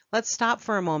 Let's stop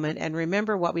for a moment and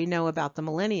remember what we know about the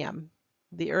millennium.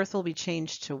 The earth will be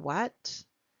changed to what?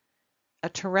 A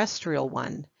terrestrial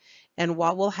one. And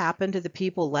what will happen to the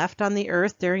people left on the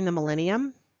earth during the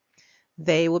millennium?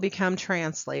 They will become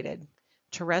translated,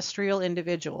 terrestrial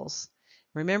individuals.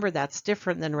 Remember, that's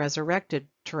different than resurrected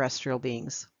terrestrial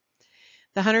beings.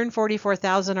 The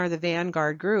 144,000 are the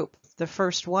vanguard group, the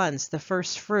first ones, the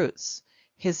first fruits,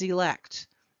 his elect,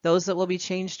 those that will be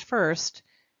changed first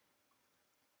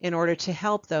in order to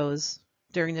help those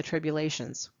during the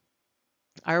tribulations.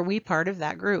 Are we part of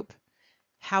that group?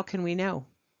 How can we know?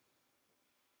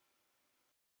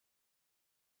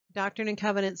 Doctrine and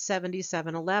Covenants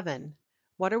 77:11.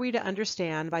 What are we to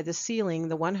understand by the sealing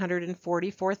the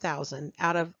 144,000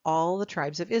 out of all the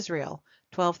tribes of Israel,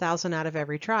 12,000 out of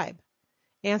every tribe?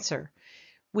 Answer.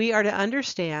 We are to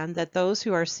understand that those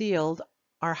who are sealed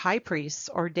are high priests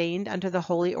ordained unto the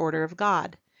holy order of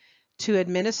God, to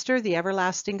administer the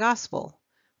everlasting gospel,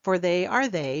 for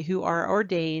they who are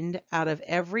ordained out of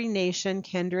every nation,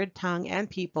 kindred, tongue, and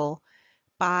people,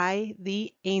 by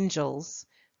the angels,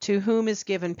 to whom is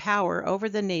given power over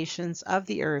the nations of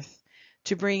the earth,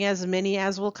 to bring as many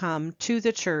as will come to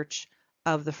the church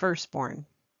of the firstborn.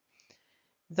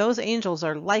 Those angels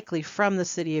are likely from the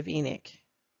city of Enoch,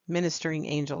 ministering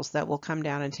angels that will come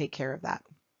down and take care of that.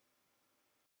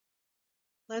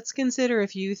 Let's consider a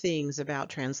few things about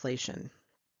translation.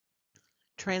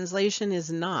 Translation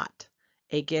is not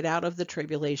a get out of the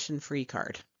tribulation free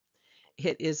card.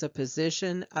 It is a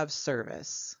position of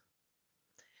service.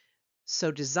 So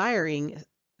desiring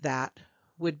that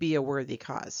would be a worthy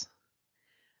cause.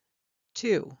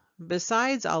 2,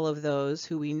 besides all of those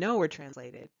who we know are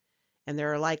translated, and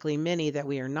there are likely many that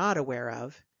we are not aware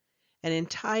of, an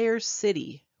entire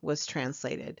city was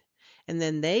translated, and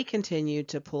then they continued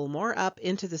to pull more up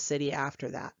into the city after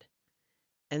that,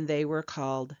 and they were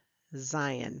called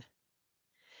Zion.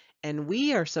 And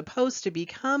we are supposed to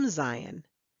become Zion.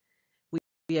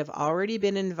 We have already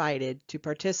been invited to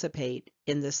participate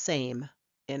in the same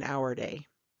in our day.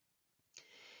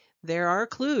 There are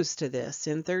clues to this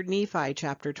in 3 Nephi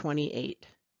chapter 28.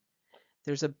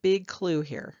 There's a big clue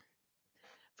here.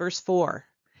 Verse 4,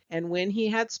 and when he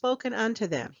had spoken unto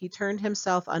them, he turned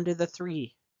himself unto the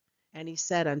three, and he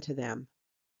said unto them,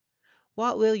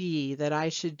 what will ye that I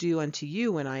should do unto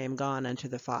you when I am gone unto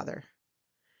the Father?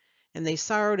 And they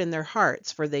sorrowed in their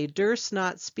hearts, for they durst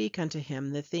not speak unto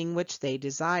him the thing which they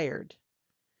desired.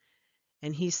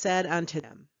 And he said unto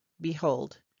them,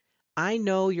 behold, I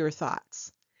know your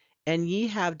thoughts, and ye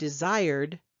have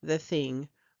desired the thing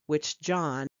which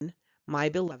John, my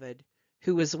beloved,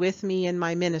 who was with me in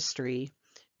my ministry,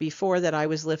 before that I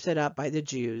was lifted up by the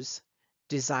Jews,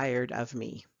 desired of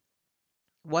me.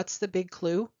 What's the big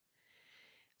clue?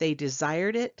 They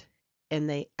desired it, and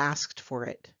they asked for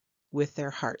it with their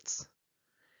hearts.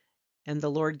 And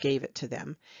the Lord gave it to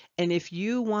them. And if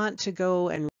you want to go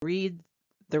and read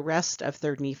the rest of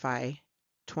 3 Nephi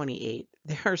 28,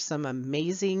 there are some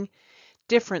amazing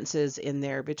differences in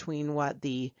there between what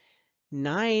the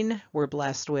 9 were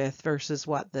blessed with versus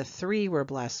what the 3 were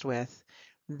blessed with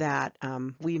that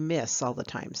we miss all the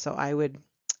time. So I would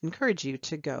encourage you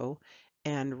to go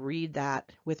and read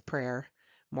that with prayer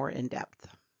more in depth.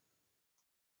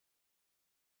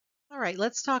 All right,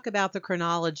 let's talk about the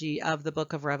chronology of the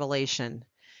book of Revelation.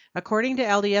 According to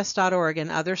LDS.org and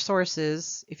other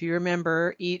sources, if you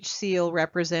remember, each seal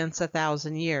represents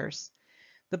 1,000 years.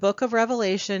 The book of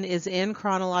Revelation is in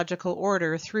chronological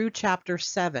order through chapter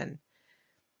 7.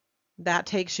 That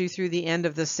takes you through the end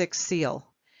of the 6th seal.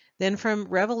 Then from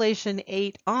Revelation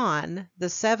 8 on, the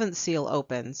 7th seal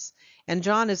opens, and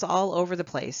John is all over the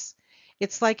place.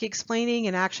 It's like explaining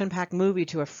an action-packed movie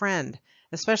to a friend,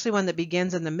 especially one that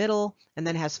begins in the middle and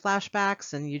then has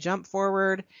flashbacks and you jump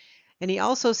forward. And he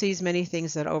also sees many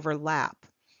things that overlap.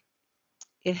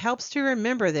 It helps to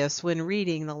remember this when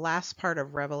reading the last part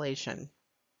of Revelation.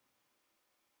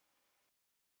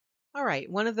 All right,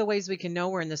 one of the ways we can know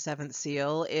we're in the 7th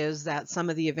seal is that some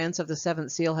of the events of the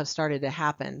 7th seal have started to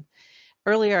happen.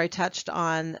 Earlier I touched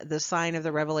on the sign of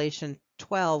the Revelation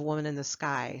 12, woman in the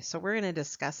sky. So we're going to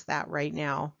discuss that right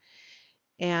now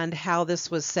and how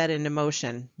this was set into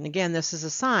motion. And again, this is a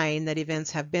sign that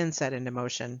events have been set into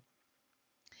motion.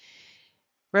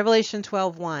 Revelation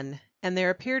 12:1, and there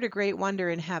appeared a great wonder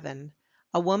in heaven,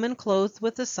 a woman clothed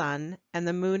with the sun, and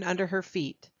the moon under her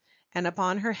feet, and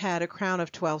upon her head a crown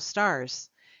of 12 stars.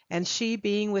 And she,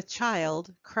 being with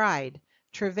child, cried,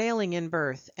 travailing in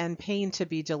birth, and pain to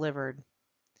be delivered.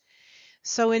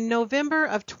 So in November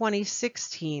of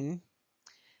 2016,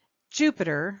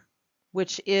 Jupiter,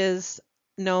 which is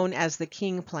known as the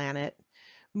king planet,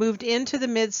 moved into the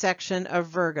midsection of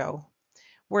Virgo,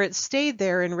 where it stayed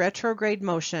there in retrograde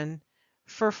motion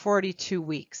for 42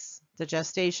 weeks, the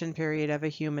gestation period of a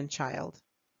human child.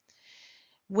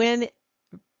 When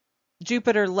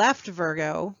Jupiter left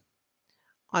Virgo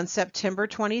on September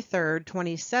 23rd,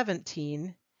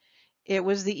 2017, it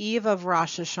was the eve of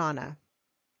Rosh Hashanah.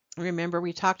 Remember,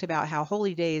 we talked about how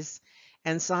holy days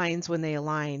and signs, when they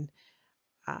align,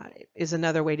 is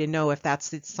another way to know if that's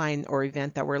the sign or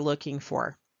event that we're looking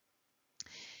for.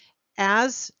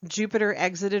 As Jupiter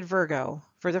exited Virgo,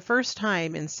 for the first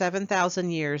time in 7,000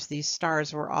 years, these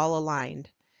stars were all aligned.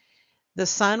 The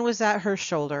sun was at her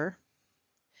shoulder,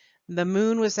 the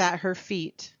moon was at her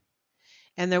feet,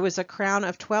 and there was a crown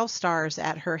of 12 stars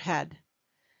at her head.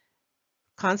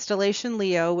 Constellation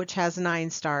Leo, which has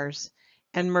 9 stars,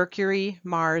 and Mercury,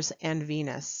 Mars, and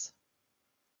Venus.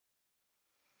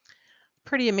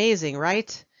 Pretty amazing,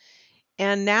 right?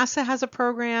 And NASA has a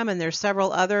program, and there's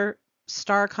several other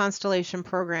star constellation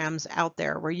programs out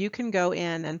there where you can go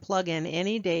in and plug in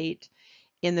any date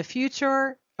in the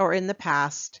future or in the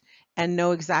past and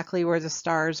know exactly where the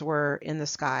stars were in the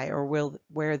sky or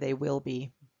where they will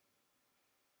be.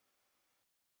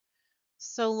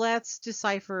 So let's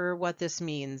decipher what this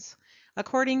means.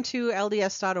 According to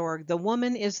LDS.org, the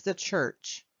woman is the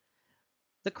church.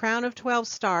 The crown of 12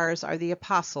 stars are the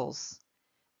apostles.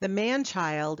 The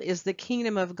man-child is the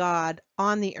kingdom of God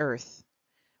on the earth,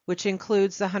 which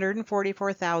includes the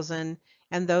 144,000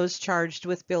 and those charged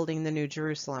with building the New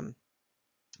Jerusalem.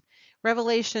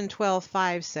 Revelation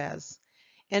 12:5 says,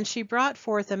 "And she brought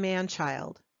forth a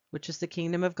man-child, which is the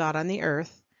kingdom of God on the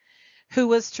earth, who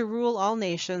was to rule all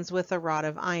nations with a rod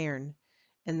of iron."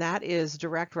 And that is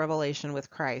direct revelation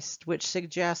with Christ, which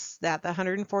suggests that the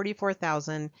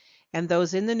 144,000 and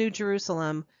those in the New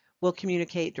Jerusalem will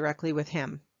communicate directly with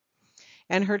him.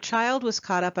 And her child was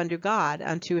caught up unto God,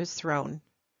 unto his throne.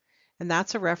 And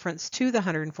that's a reference to the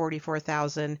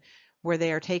 144,000, where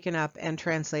they are taken up and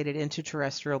translated into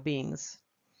terrestrial beings.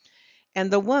 And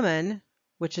the woman,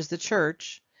 which is the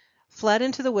church, fled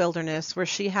into the wilderness, where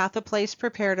she hath a place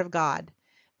prepared of God,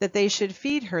 that they should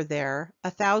feed her there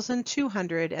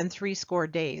 1,260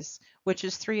 days, which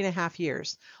is 3.5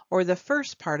 years, or the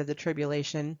first part of the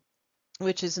tribulation,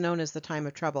 which is known as the time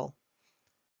of trouble.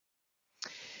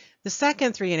 The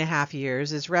second 3.5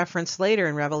 years is referenced later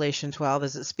in Revelation 12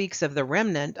 as it speaks of the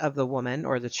remnant of the woman,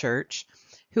 or the church,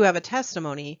 who have a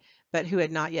testimony, but who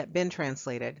had not yet been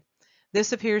translated.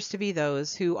 This appears to be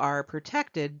those who are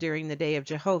protected during the day of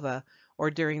Jehovah, or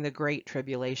during the Great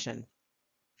Tribulation.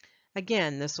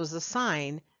 Again, this was a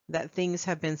sign that things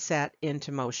have been set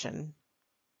into motion.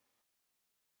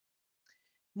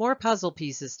 More puzzle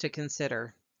pieces to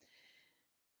consider.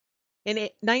 In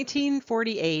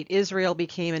 1948, Israel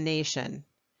became a nation.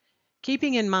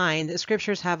 Keeping in mind that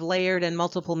scriptures have layered and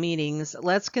multiple meanings,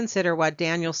 let's consider what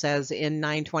Daniel says in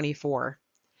 9:24.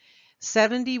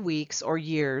 70 weeks or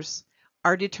years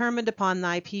are determined upon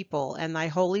thy people and thy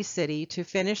holy city to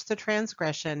finish the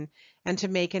transgression and to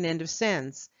make an end of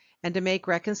sins and to make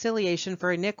reconciliation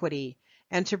for iniquity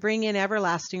and to bring in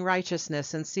everlasting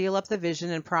righteousness and seal up the vision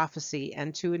and prophecy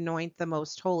and to anoint the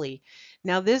most holy.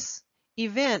 Now this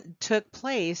event took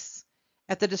place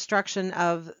at the destruction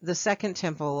of the second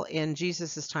temple in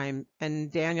Jesus' time,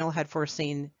 and Daniel had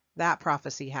foreseen that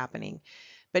prophecy happening.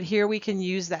 But here we can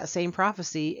use that same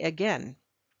prophecy again.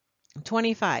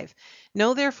 25.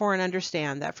 Know therefore and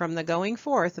understand that from the going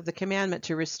forth of the commandment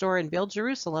to restore and build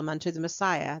Jerusalem unto the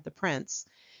Messiah, the Prince,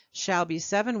 shall be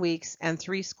 7 weeks and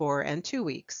 62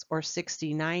 weeks, or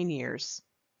 69 years.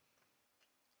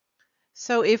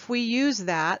 So if we use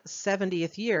that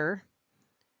 70th year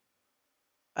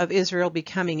of Israel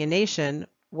becoming a nation,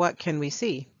 what can we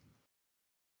see?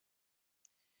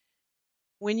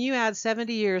 When you add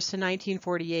 70 years to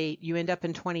 1948, you end up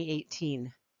in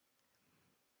 2018.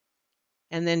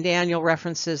 And then Daniel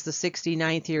references the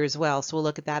 69th year as well, so we'll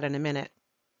look at that in a minute.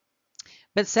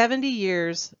 But 70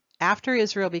 years after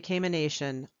Israel became a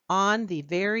nation, on the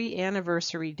very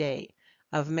anniversary day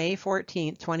of May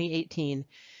 14, 2018,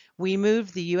 we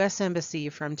moved the U.S. Embassy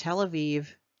from Tel Aviv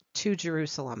to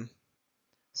Jerusalem.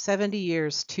 70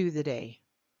 years to the day.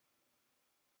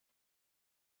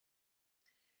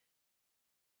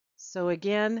 So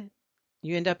again,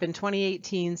 you end up in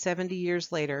 2018, 70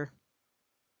 years later.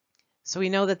 So we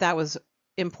know that that was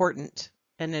important,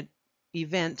 an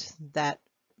event that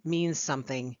means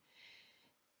something.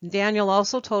 Daniel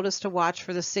also told us to watch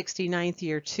for the 69th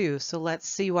year too, so let's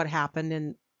see what happened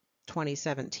in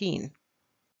 2017.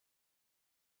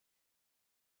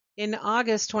 In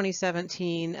August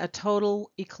 2017, a total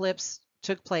eclipse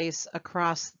took place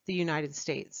across the United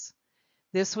States.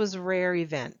 This was a rare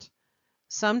event.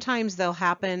 Sometimes they'll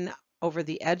happen over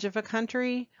the edge of a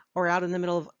country or out in the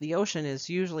middle of the ocean is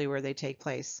usually where they take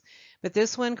place. But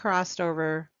this one crossed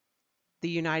over the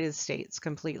United States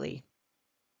completely.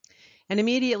 And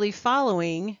immediately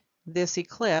following this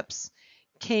eclipse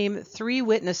came 3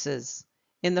 witnesses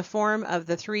in the form of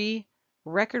the 3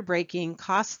 record-breaking,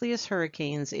 costliest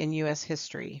hurricanes in U.S.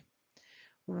 history.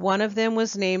 One of them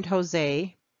was named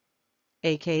Jose,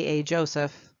 aka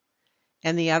Joseph,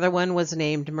 and the other one was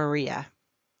named Maria,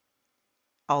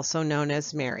 also known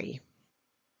as Mary.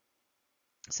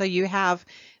 So you have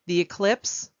the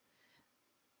eclipse,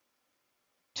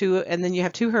 and then you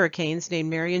have 2 hurricanes named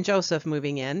Mary and Joseph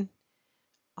moving in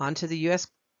onto the U.S.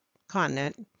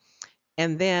 continent,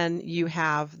 and then you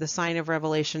have the sign of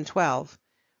Revelation 12,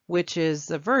 which is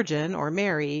the Virgin, or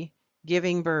Mary,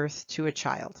 giving birth to a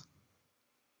child.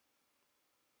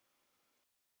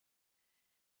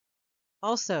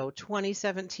 Also,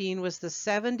 2017 was the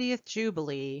 70th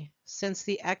Jubilee since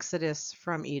the Exodus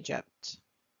from Egypt.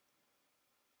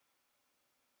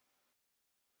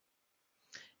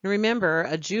 And remember,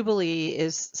 a jubilee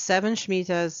is 7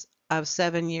 shmitas of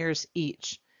 7 years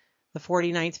each, the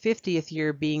 49th, 50th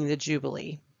year being the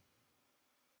jubilee.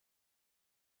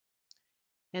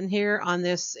 And here on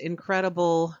this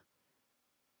incredible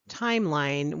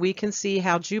timeline, we can see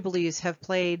how jubilees have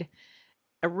played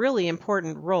a really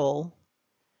important role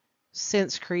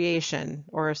since creation,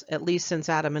 or at least since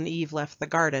Adam and Eve left the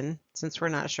garden, since we're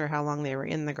not sure how long they were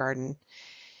in the garden.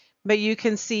 But you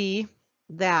can see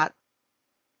that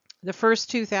the first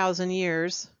 2,000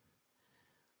 years,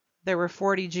 there were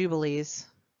 40 jubilees.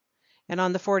 And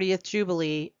on the 40th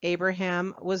jubilee,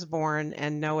 Abraham was born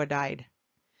and Noah died.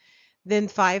 Then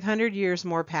 500 years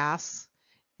more pass,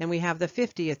 and we have the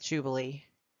 50th jubilee.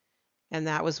 And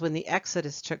that was when the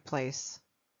Exodus took place.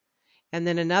 And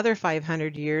then another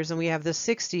 500 years, and we have the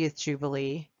 60th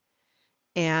jubilee,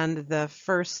 and the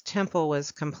first temple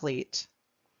was complete.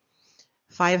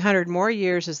 500 more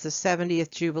years is the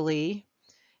 70th jubilee,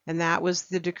 and that was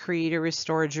the decree to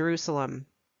restore Jerusalem.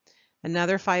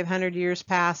 Another 500 years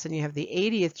pass, and you have the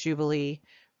 80th jubilee,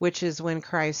 which is when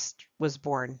Christ was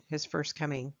born, his first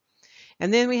coming.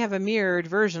 And then we have a mirrored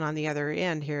version on the other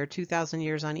end here, 2,000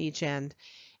 years on each end.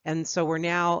 And so we're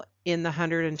now in the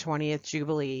 120th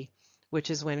jubilee, which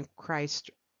is when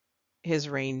Christ, his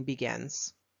reign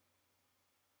begins.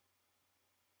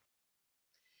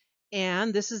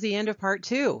 And this is the end of part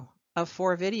 2 of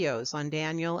 4 videos on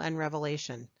Daniel and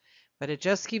Revelation. But it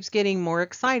just keeps getting more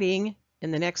exciting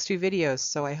in the next 2 videos,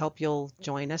 so I hope you'll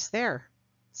join us there.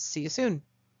 See you soon.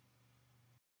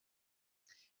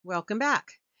 Welcome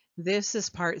back. This is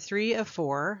part 3 of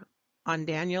 4 on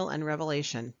Daniel and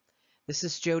Revelation. This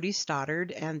is Jodi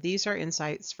Stoddard, and these are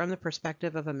insights from the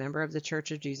perspective of a member of the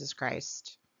Church of Jesus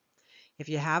Christ. If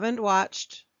you haven't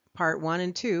watched part 1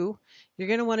 and 2, you're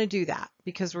going to want to do that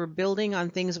because we're building on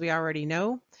things we already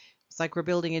know. It's like we're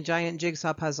building a giant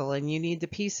jigsaw puzzle, and you need the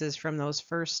pieces from those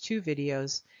first 2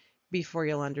 videos before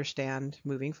you'll understand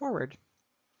moving forward.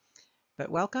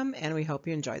 But welcome, and we hope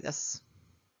you enjoy this.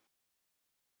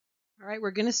 All right,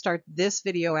 we're going to start this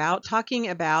video out talking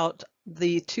about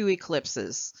the 2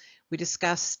 eclipses. We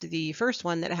discussed the first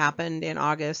one that happened in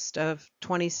August of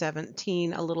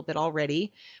 2017 a little bit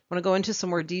already. I want to go into some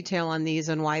more detail on these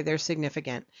and why they're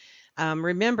significant.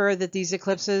 Remember that these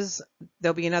eclipses,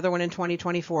 there'll be another one in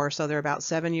 2024, so they're about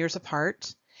 7 years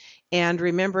apart. And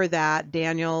remember that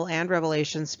Daniel and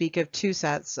Revelation speak of 2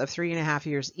 sets of 3.5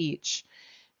 years each,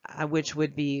 which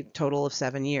would be a total of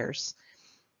 7 years.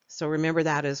 So remember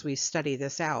that as we study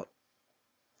this out.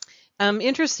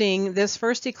 Interesting, this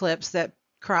first eclipse that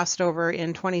crossed over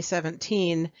in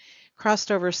 2017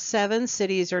 crossed over 7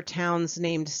 cities or towns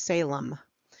named Salem.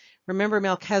 Remember,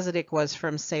 Melchizedek was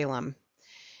from Salem.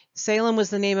 Salem was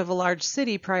the name of a large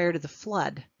city prior to the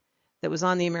flood that was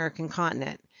on the American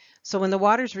continent. So when the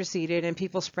waters receded and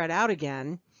people spread out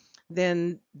again,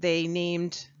 then they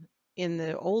named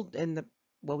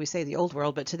well, we say the old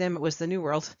world, but to them it was the new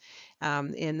world.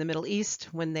 In the Middle East,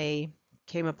 when they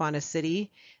came upon a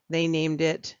city, they named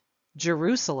it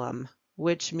Jerusalem,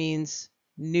 which means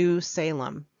New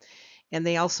Salem. And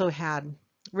they also had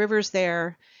rivers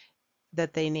there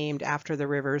that they named after the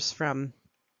rivers from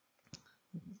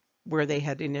where they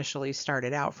had initially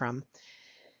started out from.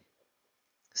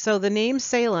 So the name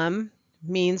Salem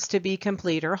means to be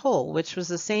complete or whole, which was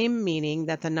the same meaning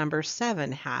that the number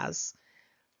 7 has.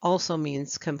 Also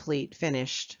means complete,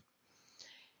 finished.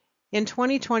 In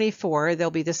 2024,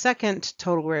 there'll be the second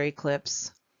total rare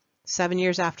eclipse, 7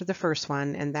 years after the first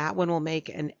one, and that one will make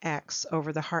an X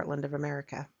over the heartland of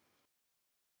America.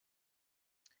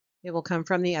 It will come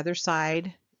from the other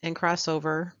side and cross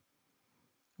over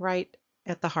right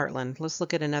at the heartland. Let's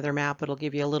look at another map. It'll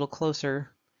give you a little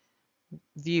closer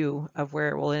view of where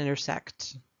it will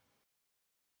intersect.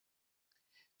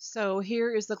 So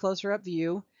here is the closer up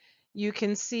view. You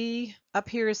can see up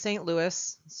here is St.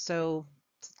 Louis, so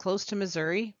it's close to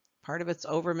Missouri. Part of it's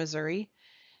over Missouri.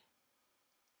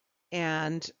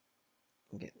 And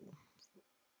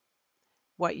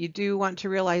what you do want to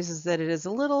realize is that it is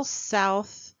a little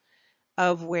south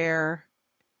of where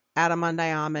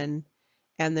Adam-on-Diamond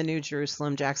and the New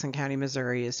Jerusalem, Jackson County,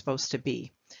 Missouri is supposed to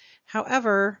be.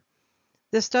 However,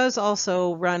 this does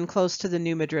also run close to the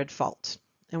New Madrid Fault,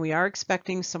 and we are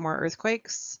expecting some more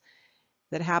earthquakes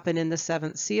that happen in the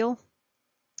 7th seal.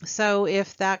 So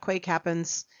if that quake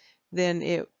happens,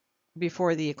 then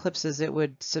before the eclipses, it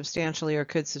would substantially or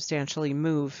could substantially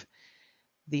move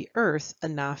the Earth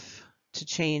enough to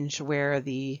change where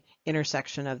the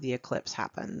intersection of the eclipse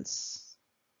happens.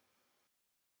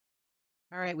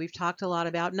 All right, we've talked a lot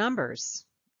about numbers,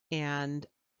 and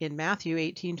in Matthew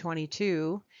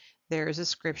 18:22, there is a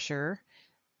scripture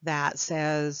that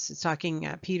says, it's talking,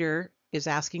 Peter is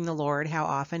asking the Lord how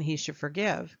often he should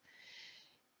forgive.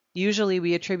 Usually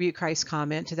we attribute Christ's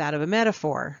comment to that of a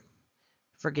metaphor.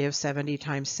 Forgive 70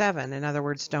 times 7. In other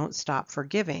words, don't stop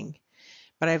forgiving.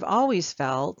 But I've always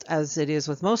felt, as it is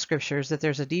with most scriptures, that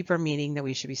there's a deeper meaning that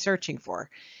we should be searching for.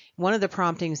 One of the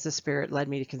promptings the Spirit led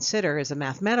me to consider is a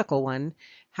mathematical one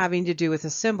having to do with the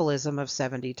symbolism of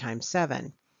 70 times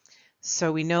 7.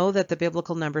 So we know that the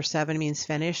biblical number 7 means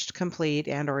finished, complete,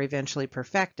 and or eventually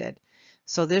perfected.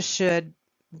 So this should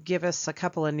give us a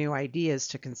couple of new ideas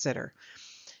to consider.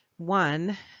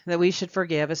 One, that we should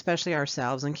forgive, especially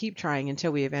ourselves, and keep trying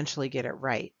until we eventually get it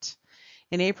right.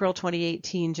 In April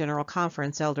 2018 General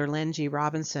Conference, Elder Len G.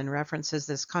 Robinson references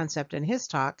this concept in his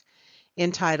talk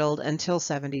entitled Until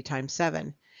 70 times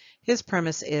 7. His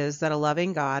premise is that a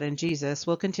loving God and Jesus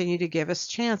will continue to give us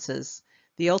chances,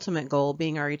 the ultimate goal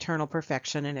being our eternal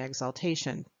perfection and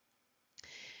exaltation.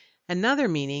 Another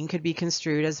meaning could be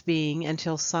construed as being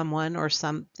until someone or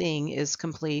something is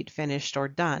complete, finished, or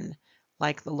done,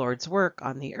 like the Lord's work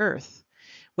on the earth.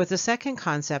 With the second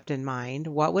concept in mind,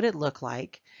 what would it look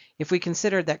like if we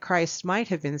considered that Christ might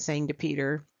have been saying to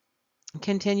Peter,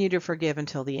 continue to forgive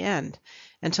until the end,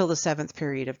 until the 7th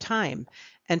period of time,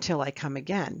 until I come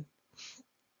again?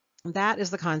 That is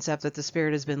the concept that the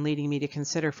Spirit has been leading me to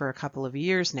consider for a couple of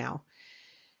years now.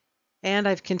 And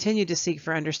I've continued to seek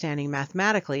for understanding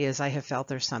mathematically as I have felt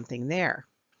there's something there.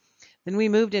 Then we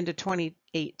moved into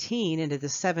 2018, into the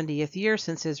 70th year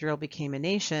since Israel became a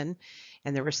nation,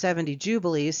 and there were 70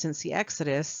 Jubilees since the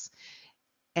Exodus.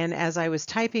 And as I was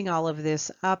typing all of this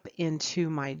up into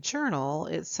my journal,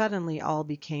 it suddenly all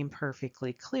became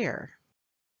perfectly clear.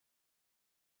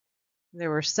 There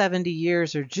were 70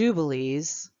 years or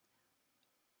Jubilees,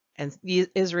 and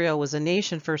Israel was a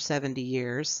nation for 70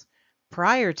 years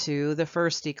prior to the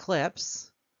first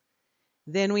eclipse.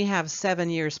 Then we have 7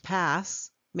 years pass,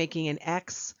 making an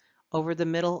X over the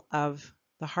middle of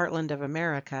the heartland of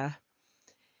America.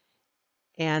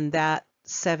 And that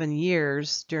 7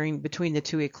 years between the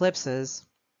two eclipses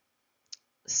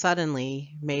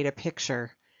suddenly made a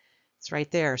picture. It's right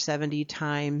there, 70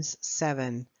 times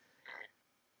 7.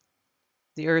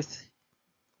 The earth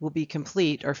will be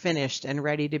complete or finished and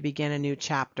ready to begin a new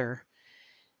chapter.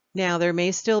 Now, there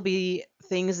may still be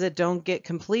things that don't get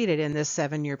completed in this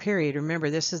 7-year period. Remember,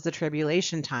 this is the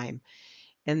tribulation time.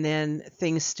 And then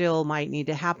things still might need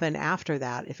to happen after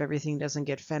that if everything doesn't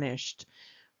get finished.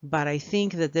 But I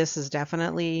think that this is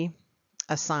definitely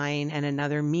a sign and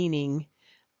another meaning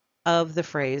of the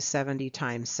phrase 70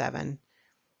 times 7.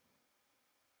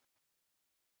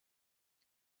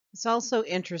 It's also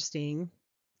interesting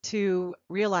to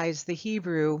realize the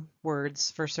Hebrew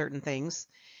words for certain things.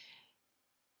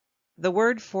 The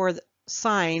word for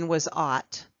sign was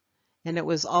ot, and it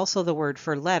was also the word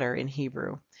for letter in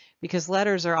Hebrew, because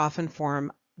letters are often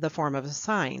the form of a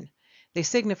sign. They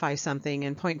signify something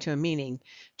and point to a meaning,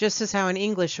 just as how in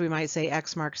English we might say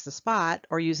X marks the spot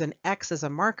or use an X as a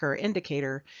marker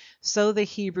indicator, so the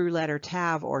Hebrew letter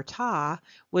tav or ta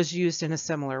was used in a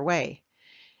similar way.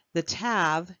 The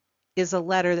tav is a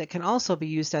letter that can also be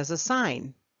used as a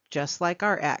sign, just like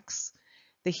our X.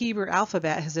 The Hebrew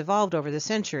alphabet has evolved over the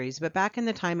centuries, but back in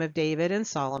the time of David and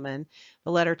Solomon,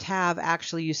 the letter tav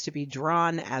actually used to be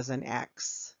drawn as an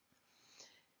X.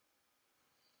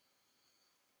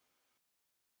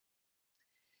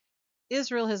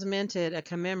 Israel has minted a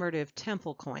commemorative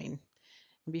temple coin.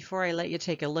 Before I let you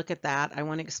take a look at that, I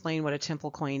want to explain what a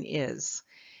temple coin is.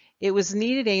 It was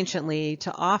needed anciently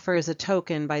to offer as a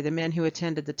token by the men who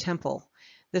attended the temple.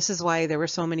 This is why there were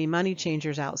so many money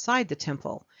changers outside the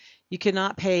temple. You could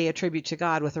not pay a tribute to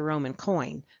God with a Roman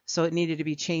coin, so it needed to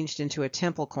be changed into a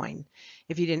temple coin.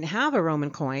 If you didn't have a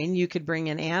Roman coin, you could bring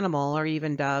an animal or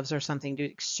even doves or something to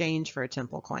exchange for a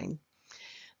temple coin.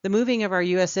 The moving of our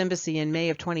U.S. Embassy in May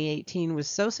of 2018 was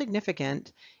so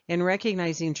significant in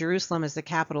recognizing Jerusalem as the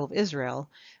capital of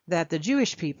Israel that the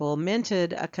Jewish people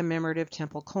minted a commemorative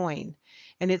temple coin,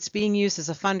 and it's being used as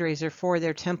a fundraiser for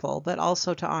their temple, but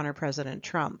also to honor President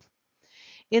Trump.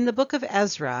 In the book of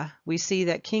Ezra, we see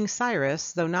that King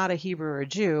Cyrus, though not a Hebrew or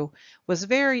Jew, was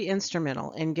very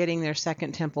instrumental in getting their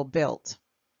second temple built.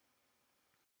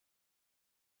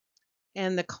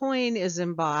 And the coin is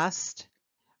embossed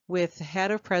with the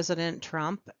head of President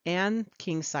Trump and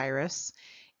King Cyrus,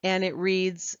 and it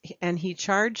reads, and he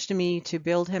charged me to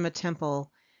build him a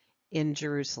temple in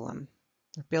Jerusalem,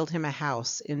 or build him a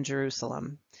house in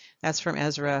Jerusalem. That's from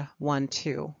Ezra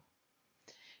 1:2.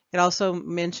 It also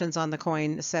mentions on the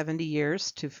coin 70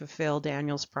 years to fulfill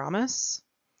Daniel's promise.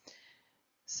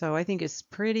 So I think it's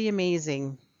pretty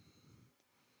amazing.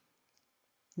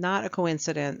 Not a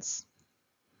coincidence.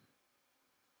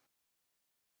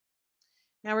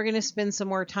 Now we're going to spend some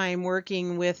more time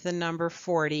working with the number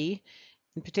 40,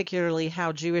 and particularly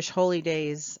how Jewish holy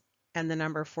days and the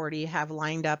number 40 have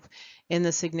lined up in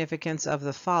the significance of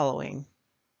the following.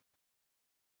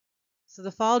 So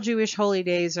the fall Jewish holy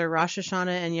days are Rosh Hashanah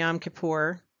and Yom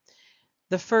Kippur.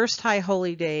 The first high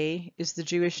holy day is the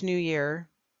Jewish New Year,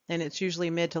 and it's usually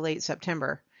mid to late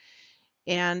September.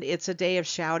 And it's a day of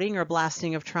shouting or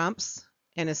blasting of trumps,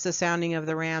 and it's the sounding of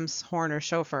the ram's horn or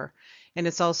shofar. And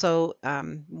it's also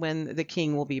when the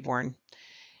king will be born.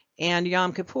 And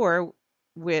Yom Kippur,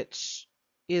 which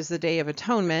is the Day of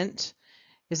Atonement,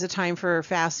 is a time for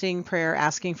fasting, prayer,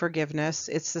 asking forgiveness.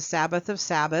 It's the Sabbath of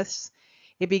Sabbaths.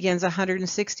 It begins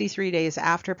 163 days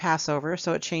after Passover,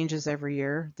 so it changes every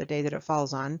year, the day that it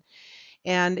falls on.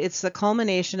 And it's the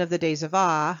culmination of the days of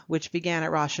awe, which began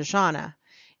at Rosh Hashanah,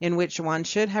 in which one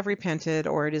should have repented,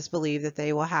 or it is believed that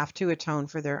they will have to atone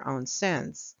for their own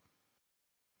sins.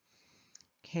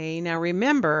 Okay, now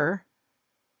remember,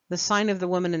 the sign of the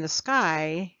woman in the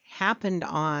sky happened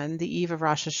on the eve of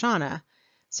Rosh Hashanah,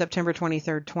 September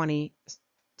 23rd,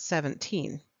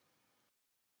 2017.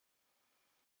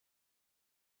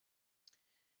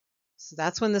 So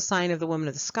that's when the sign of the woman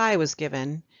of the sky was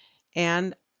given.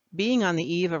 And being on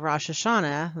the eve of Rosh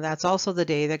Hashanah, that's also the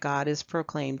day that God is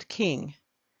proclaimed king.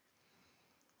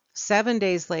 7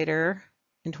 days later,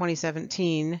 in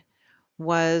 2017,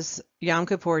 was Yom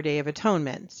Kippur, Day of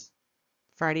Atonement,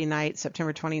 Friday night,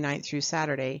 September 29th through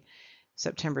Saturday,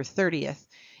 September 30th.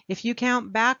 If you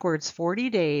count backwards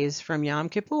 40 days from Yom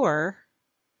Kippur,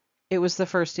 it was the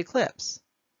first eclipse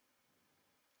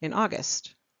in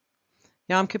August.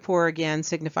 Yom Kippur again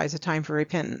signifies a time for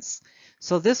repentance.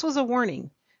 So this was a warning.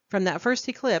 From that first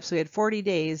eclipse, we had 40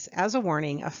 days as a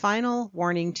warning, a final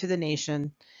warning to the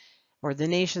nation, or the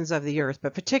nations of the earth,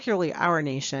 but particularly our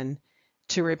nation,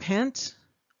 to repent,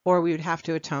 or we would have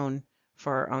to atone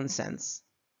for our own sins.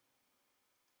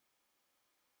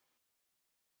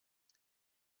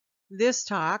 This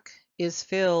talk is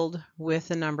filled with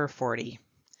the number 40,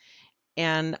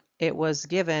 and it was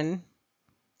given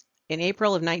in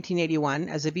April of 1981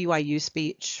 as a BYU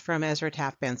speech from Ezra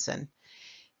Taft Benson.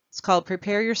 It's called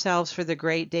Prepare Yourselves for the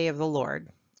Great Day of the Lord.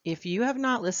 If you have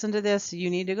not listened to this, you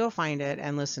need to go find it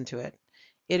and listen to it.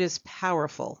 It is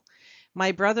powerful.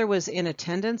 My brother was in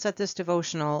attendance at this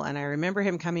devotional, and I remember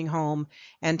him coming home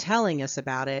and telling us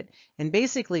about it, and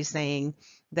basically saying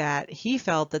that he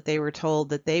felt that they were told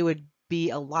that they would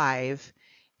be alive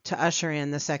to usher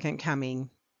in the second coming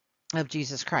of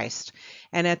Jesus Christ.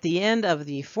 And at the end of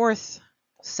the fourth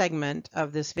segment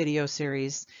of this video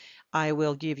series, I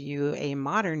will give you a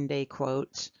modern day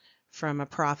quote from a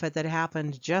prophet that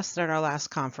happened just at our last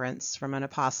conference from an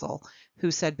apostle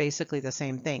who said basically the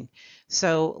same thing.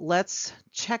 So let's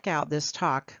check out this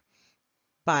talk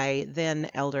by then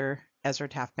Elder Ezra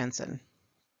Taft Benson.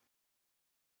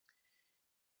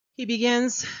 He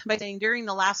begins by saying, during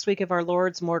the last week of our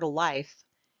Lord's mortal life,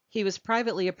 he was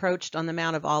privately approached on the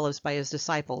Mount of Olives by his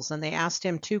disciples, and they asked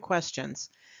him 2 questions.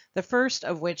 The first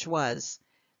of which was,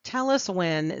 tell us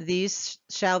when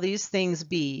shall these things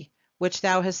be, which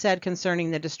thou hast said concerning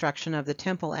the destruction of the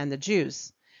temple and the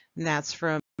Jews. And that's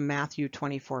from Matthew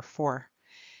 24:4.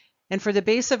 And for the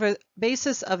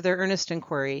basis of their earnest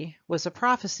inquiry was a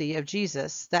prophecy of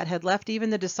Jesus that had left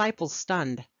even the disciples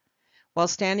stunned. While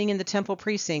standing in the temple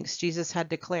precincts, Jesus had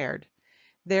declared,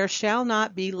 there shall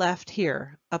not be left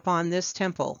here upon this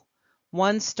temple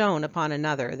one stone upon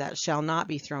another that shall not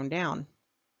be thrown down.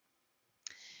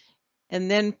 And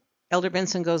then Elder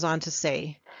Benson goes on to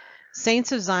say,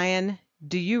 Saints of Zion,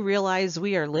 do you realize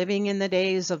we are living in the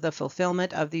days of the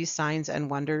fulfillment of these signs and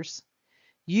wonders?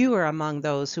 You are among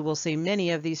those who will see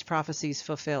many of these prophecies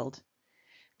fulfilled.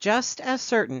 Just as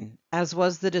certain as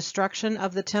was the destruction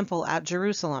of the temple at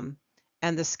Jerusalem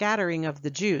and the scattering of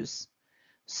the Jews,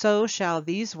 so shall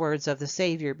these words of the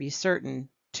Savior be certain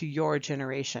to your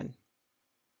generation.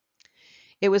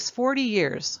 It was 40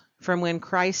 years from when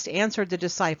Christ answered the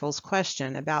disciples'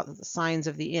 question about the signs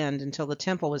of the end until the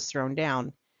temple was thrown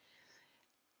down,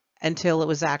 until it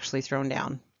was actually thrown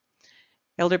down.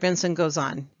 Elder Benson goes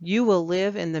on, you will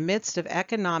live in the midst of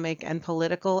economic and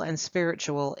political and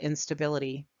spiritual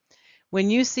instability. When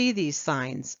you see these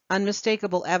signs,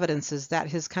 unmistakable evidences that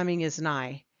his coming is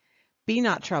nigh, be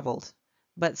not troubled,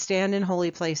 but stand in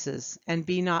holy places, and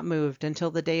be not moved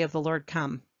until the day of the Lord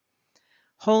come.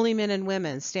 Holy men and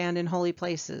women stand in holy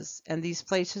places, and these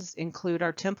places include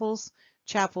our temples,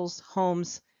 chapels,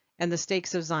 homes, and the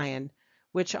stakes of Zion,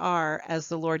 which are, as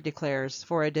the Lord declares,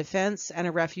 for a defense and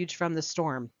a refuge from the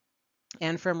storm,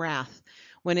 and from wrath,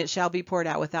 when it shall be poured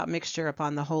out without mixture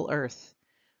upon the whole earth.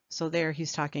 So there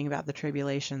he's talking about the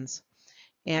tribulations.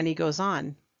 And he goes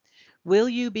on, Will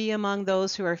you be among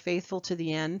those who are faithful to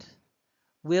the end?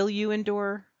 Will you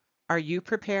endure? Are you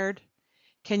prepared?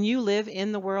 Can you live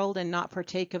in the world and not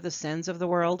partake of the sins of the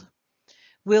world?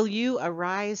 Will you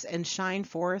arise and shine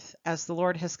forth as the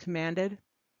Lord has commanded?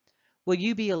 Will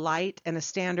you be a light and a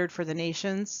standard for the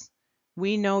nations?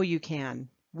 We know you can.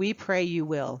 We pray you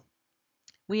will.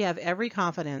 We have every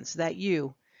confidence that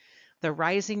you, the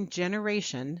rising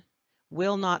generation,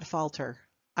 will not falter.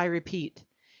 I repeat,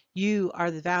 you are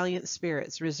the valiant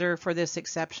spirits reserved for this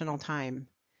exceptional time.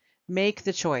 Make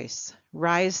the choice.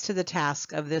 Rise to the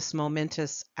task of this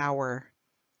momentous hour.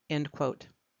 End quote.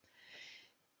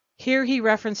 Here he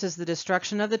references the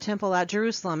destruction of the temple at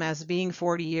Jerusalem as being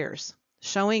 40 years,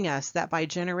 showing us that by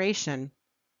generation,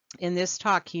 in this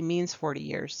talk he means 40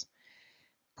 years.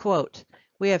 Quote,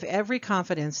 we have every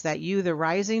confidence that you, the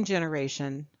rising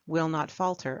generation, will not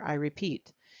falter. I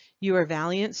repeat, you are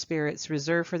valiant spirits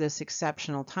reserved for this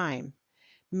exceptional time.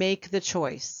 Make the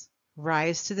choice.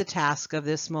 Rise to the task of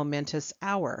this momentous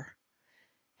hour.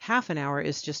 Half an hour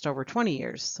is just over 20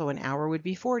 years, so an hour would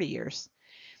be 40 years.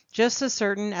 Just as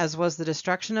certain as was the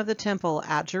destruction of the temple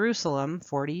at Jerusalem,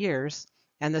 40 years,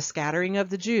 and the scattering of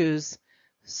the Jews,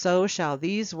 so shall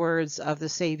these words of the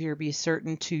Savior be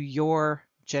certain to your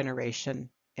generation.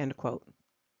 End quote.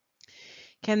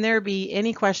 Can there be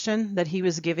any question that he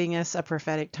was giving us a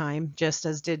prophetic time, just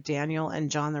as did Daniel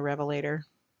and John the Revelator?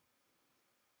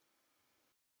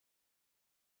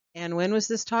 And when was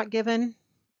this talk given?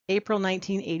 April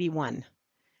 1981.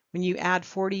 When you add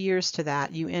 40 years to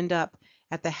that, you end up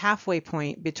at the halfway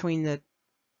point between the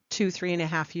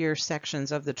 3.5 year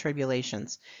sections of the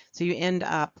tribulations. So you end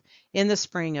up in the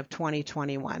spring of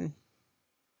 2021.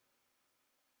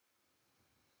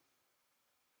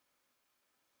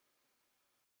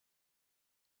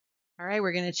 All right,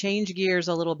 we're going to change gears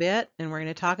a little bit, and we're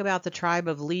going to talk about the tribe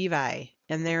of Levi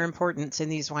and their importance in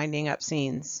these winding up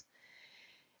scenes.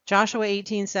 Joshua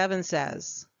 18:7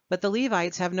 says, but the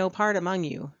Levites have no part among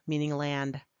you, meaning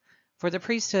land, for the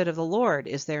priesthood of the Lord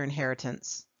is their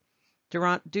inheritance.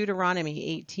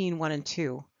 Deuteronomy 18:1 and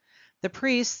 2. The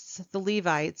priests, the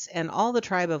Levites, and all the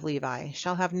tribe of Levi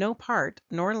shall have no part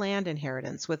nor land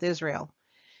inheritance with Israel.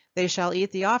 They shall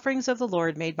eat the offerings of the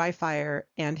Lord made by fire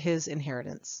and his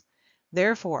inheritance.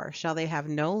 Therefore shall they have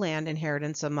no land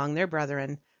inheritance among their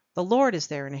brethren. The Lord is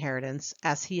their inheritance,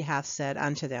 as he hath said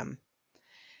unto them.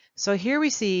 So here we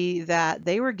see that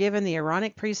they were given the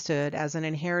Aaronic priesthood as an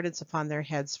inheritance upon their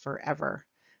heads forever.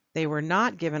 They were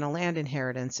not given a land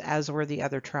inheritance, as were the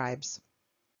other tribes.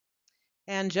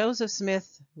 And Joseph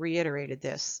Smith reiterated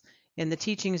this in the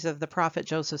teachings of the prophet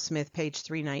Joseph Smith, page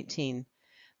 319.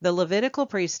 The Levitical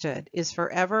priesthood is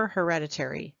forever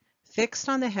hereditary, fixed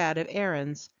on the head of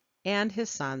Aaron's and his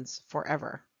sons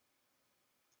forever.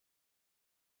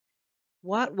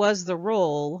 What was the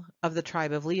role of the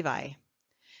tribe of Levi?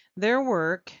 Their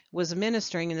work was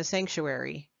ministering in the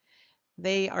sanctuary.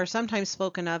 They are sometimes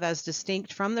spoken of as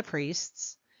distinct from the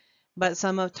priests, but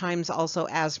sometimes also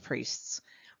as priests.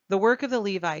 The work of the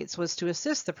Levites was to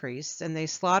assist the priests, and they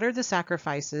slaughtered the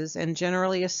sacrifices and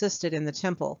generally assisted in the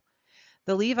temple.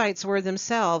 The Levites were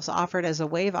themselves offered as a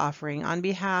wave offering on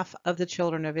behalf of the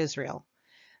children of Israel.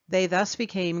 They thus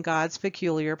became God's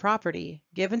peculiar property,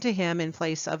 given to him in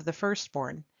place of the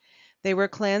firstborn. They were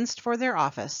cleansed for their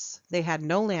office. They had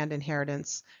no land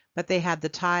inheritance, but they had the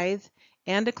tithe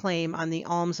and a claim on the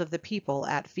alms of the people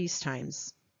at feast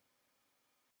times.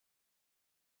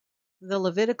 The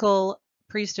Levitical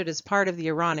priesthood is part of the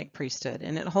Aaronic priesthood,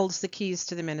 and it holds the keys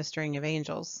to the ministering of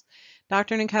angels.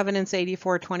 Doctrine and Covenants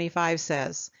 84:25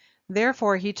 says,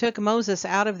 therefore he took Moses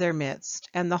out of their midst,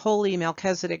 and the holy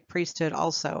Melchizedek priesthood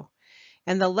also.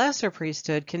 And the lesser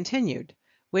priesthood continued,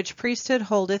 which priesthood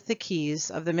holdeth the keys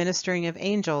of the ministering of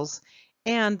angels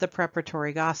and the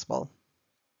preparatory gospel.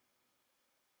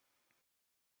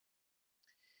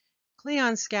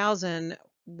 Cleon Skousen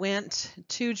went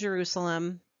to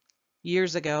Jerusalem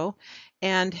years ago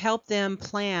and helped them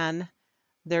plan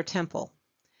their temple.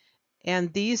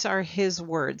 And these are his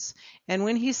words. And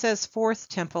when he says fourth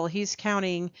temple, he's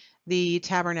counting the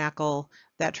tabernacle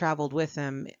that traveled with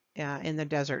them in the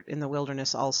desert, in the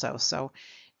wilderness also. So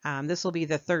this will be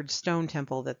the third stone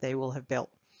temple that they will have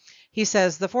built. He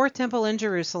says, the fourth temple in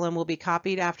Jerusalem will be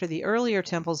copied after the earlier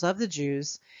temples of the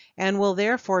Jews and will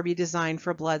therefore be designed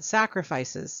for blood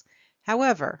sacrifices.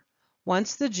 However,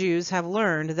 once the Jews have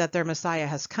learned that their Messiah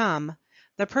has come,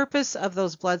 the purpose of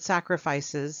those blood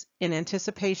sacrifices, in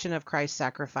anticipation of Christ's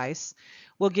sacrifice,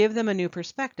 will give them a new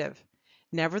perspective.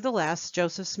 Nevertheless,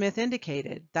 Joseph Smith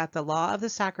indicated that the law of the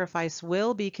sacrifice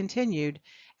will be continued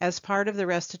as part of the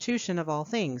restitution of all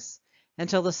things,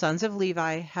 until the sons of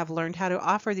Levi have learned how to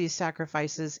offer these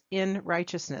sacrifices in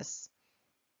righteousness.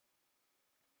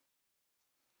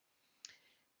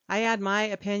 I add my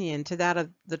opinion to that of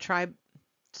the tribe,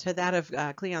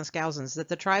 Cleon Scousens, that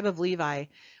the tribe of Levi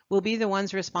will be the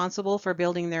ones responsible for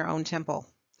building their own temple.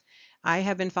 I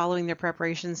have been following their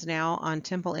preparations now on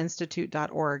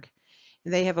templeinstitute.org.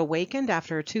 They have awakened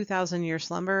after a 2,000-year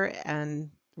slumber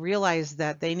and realized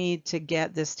that they need to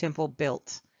get this temple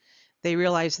built. They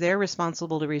realize they're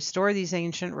responsible to restore these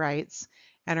ancient rites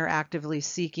and are actively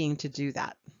seeking to do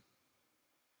that.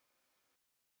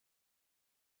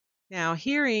 Now,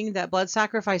 hearing that blood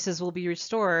sacrifices will be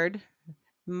restored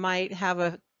might have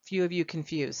a few of you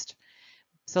confused.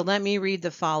 So let me read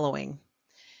the following.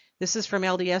 This is from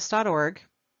LDS.org.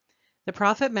 The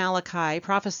prophet Malachi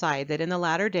prophesied that in the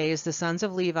latter days the sons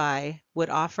of Levi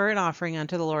would offer an offering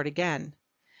unto the Lord again.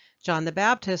 John the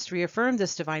Baptist reaffirmed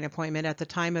this divine appointment at the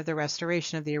time of the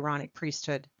restoration of the Aaronic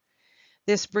priesthood.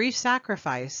 This brief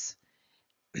sacrifice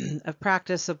of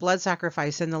practice of blood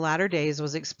sacrifice in the latter days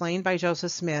was explained by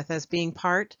Joseph Smith as being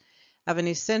part of an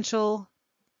essential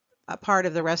part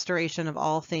of the restoration of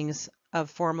all things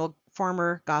of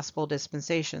former gospel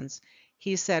dispensations.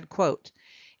 He said, quote,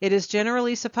 "It is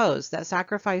generally supposed that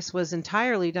sacrifice was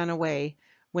entirely done away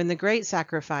when the great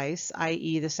sacrifice,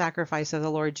 i.e. the sacrifice of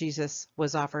the Lord Jesus,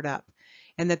 was offered up,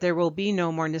 and that there will be no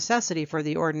more necessity for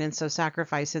the ordinance of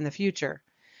sacrifice in the future.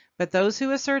 But those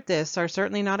who assert this are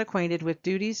certainly not acquainted with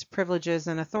duties, privileges,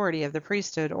 and authority of the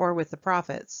priesthood or with the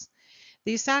prophets.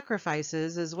 These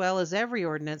sacrifices, as well as every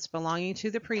ordinance belonging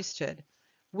to the priesthood,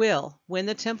 will, when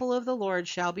the temple of the Lord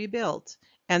shall be built,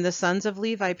 and the sons of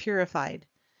Levi purified,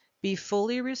 be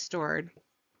fully restored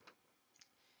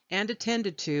and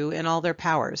attended to in all their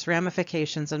powers,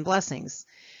 ramifications, and blessings.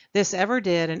 This ever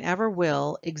did and ever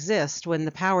will exist when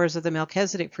the powers of the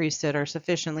Melchizedek priesthood are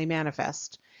sufficiently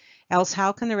manifest. Else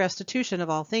how can the restitution of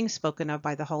all things spoken of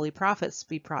by the holy prophets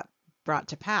be brought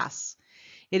to pass?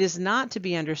 It is not to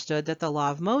be understood that the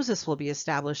law of Moses will be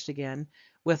established again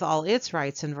with all its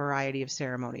rites and variety of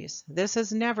ceremonies. This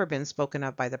has never been spoken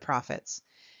of by the prophets.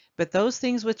 But those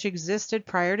things which existed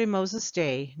prior to Moses'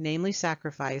 day, namely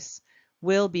sacrifice,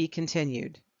 will be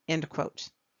continued." End quote.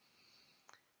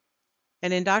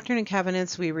 And in Doctrine and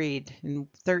Covenants we read in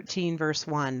 13 verse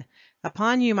 1,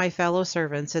 "Upon you, my fellow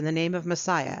servants, in the name of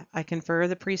Messiah, I confer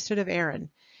the priesthood of Aaron,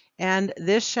 and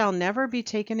this shall never be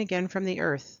taken again from the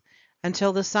earth,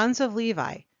 until the sons of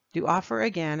Levi do offer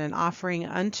again an offering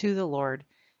unto the Lord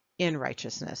in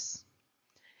righteousness."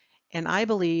 And I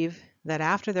believe that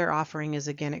after their offering is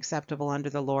again acceptable unto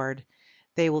the Lord,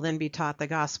 they will then be taught the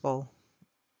gospel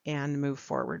and move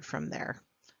forward from there.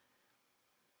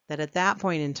 That at that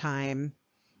point in time,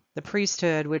 the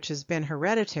priesthood, which has been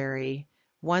hereditary,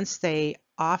 once they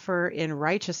offer in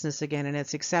righteousness again and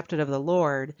it's accepted of the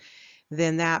Lord,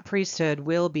 then that priesthood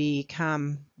will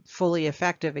become fully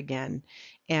effective again.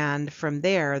 And from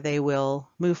there, they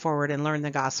will move forward and learn the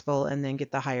gospel and then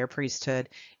get the higher priesthood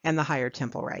and the higher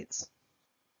temple rights.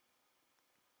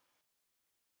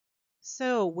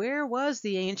 So where was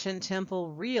the ancient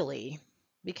temple really?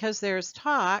 Because there's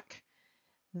talk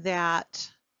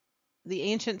that the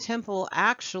ancient temple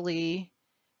actually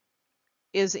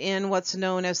is in what's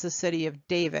known as the city of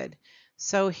David.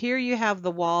 So here you have the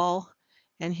wall,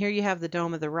 and here you have the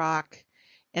Dome of the Rock,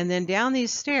 and then down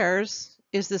these stairs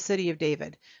is the city of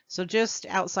David, so just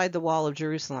outside the wall of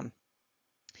Jerusalem.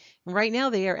 And right now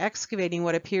they are excavating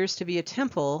what appears to be a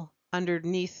temple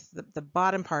underneath the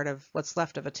bottom part of what's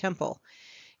left of a temple,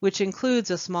 which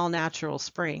includes a small natural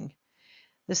spring.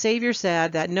 The Savior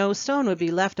said that no stone would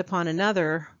be left upon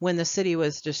another when the city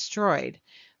was destroyed.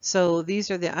 So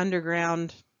these are the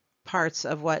underground parts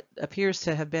of what appears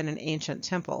to have been an ancient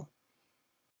temple.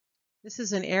 This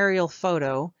is an aerial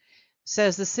photo. It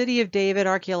says the city of David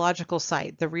archaeological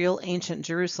site, the real ancient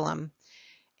Jerusalem.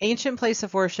 Ancient place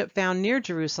of worship found near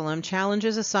Jerusalem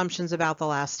challenges assumptions about the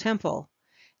last temple.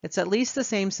 It's at least the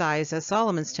same size as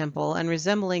Solomon's temple and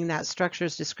resembling that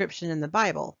structure's description in the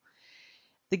Bible.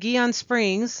 The Gihon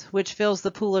Springs, which fills the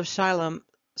pool of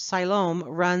Siloam,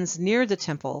 runs near the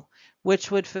temple, which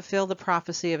would fulfill the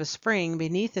prophecy of a spring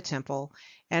beneath the temple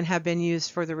and have been used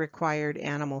for the required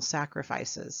animal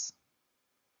sacrifices.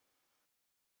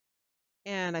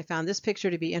 And I found this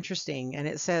picture to be interesting, and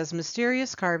it says,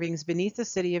 "Mysterious carvings beneath the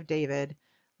city of David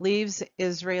leaves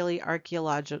Israeli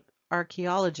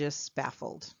archaeologists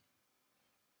baffled."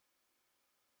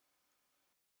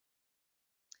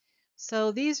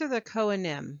 So these are the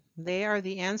Kohanim. They are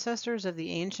the ancestors of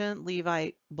the ancient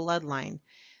Levite bloodline.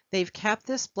 They've kept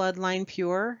this bloodline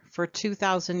pure for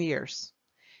 2,000 years.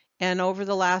 And over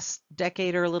the last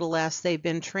decade or a little less, they've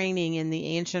been training in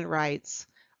the ancient rites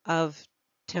of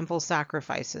temple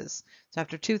sacrifices. So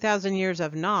after 2,000 years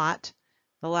of not,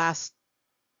 the last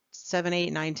 7,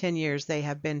 8, 9, 10 years, they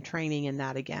have been training in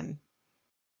that again.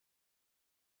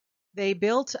 They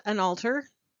built an altar,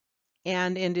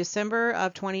 and in December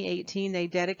of 2018, they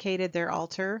dedicated their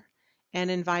altar and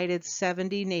invited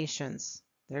 70 nations.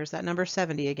 There's that number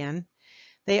 70 again.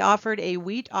 They offered a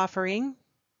wheat offering.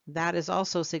 That is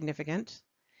also significant.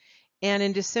 And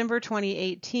in December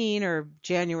 2018 or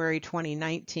January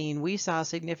 2019, we saw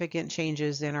significant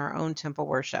changes in our own temple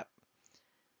worship.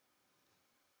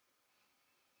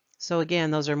 So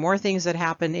again, those are more things that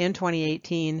happened in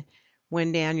 2018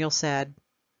 when Daniel said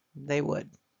they would.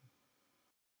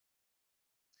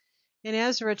 In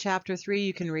Ezra chapter 3,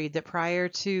 you can read that prior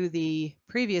to the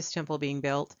previous temple being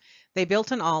built, they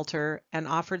built an altar and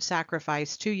offered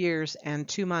sacrifice 2 years and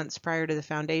 2 months prior to the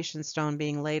foundation stone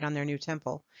being laid on their new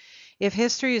temple. If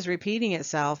history is repeating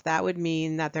itself, that would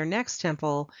mean that their next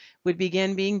temple would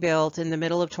begin being built in the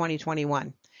middle of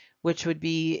 2021, which would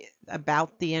be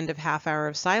about the end of half hour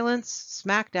of silence,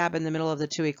 smack dab in the middle of the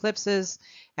 2 eclipses,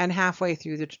 and halfway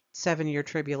through the 7-year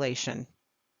tribulation.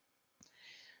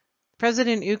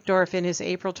 President Uchtdorf, in his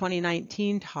April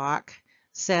 2019 talk,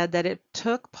 said that it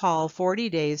took Paul 40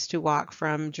 days to walk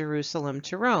from Jerusalem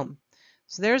to Rome.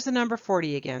 So there's the number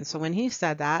 40 again. So when he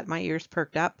said that, my ears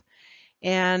perked up.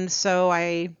 And so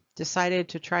I decided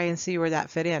to try and see where that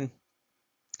fit in.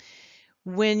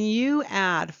 When you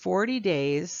add 40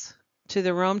 days to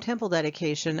the Rome temple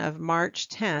dedication of March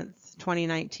 10th,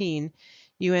 2019,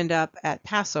 you end up at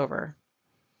Passover,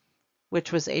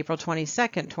 which was April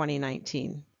 22nd,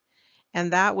 2019.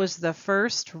 And that was the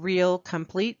first real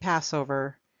complete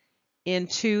Passover in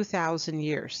 2,000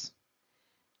 years.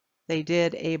 They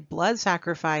did a blood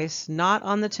sacrifice, not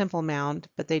on the Temple Mount,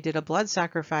 but they did a blood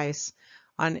sacrifice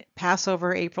on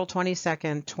Passover, April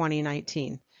 22nd,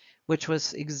 2019, which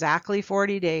was exactly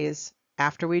 40 days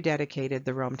after we dedicated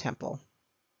the Rome Temple.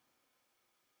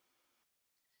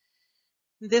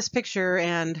 This picture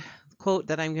and quote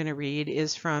that I'm going to read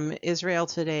is from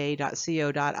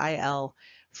israeltoday.co.il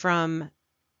from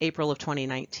April of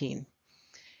 2019.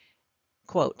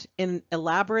 Quote, in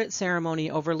elaborate ceremony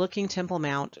overlooking Temple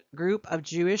Mount, group of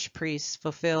Jewish priests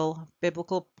fulfill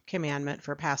biblical commandment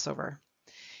for Passover.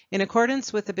 In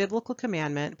accordance with the biblical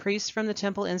commandment, priests from the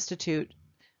Temple Institute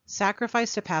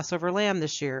sacrificed a Passover lamb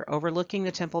this year, overlooking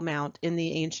the Temple Mount in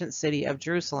the ancient city of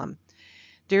Jerusalem.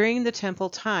 During the temple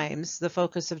times, the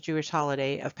focus of Jewish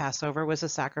holiday of Passover was a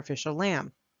sacrificial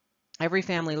lamb. Every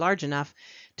family large enough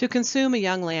to consume a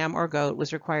young lamb or goat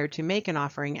was required to make an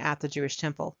offering at the Jewish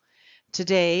temple.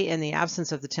 Today, in the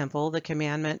absence of the temple, the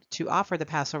commandment to offer the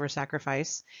Passover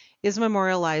sacrifice is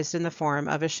memorialized in the form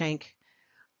of a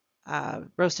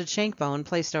roasted shank bone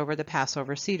placed over the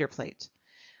Passover cedar plate.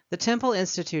 The Temple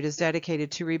Institute is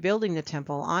dedicated to rebuilding the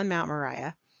temple on Mount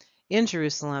Moriah in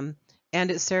Jerusalem and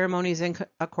its ceremonies in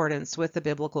accordance with the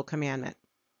biblical commandment.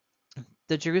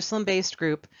 The Jerusalem-based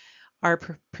group are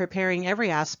preparing every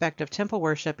aspect of temple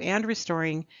worship and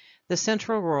restoring the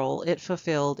central role it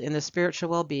fulfilled in the spiritual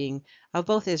well-being of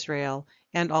both Israel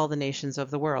and all the nations of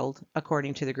the world,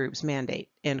 according to the group's mandate,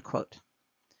 end quote.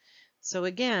 So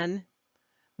again,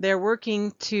 they're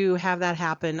working to have that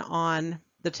happen on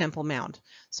the Temple Mount.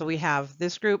 So we have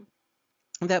this group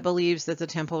that believes that the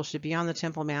temple should be on the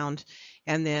Temple Mount,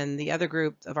 and then the other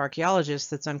group of archaeologists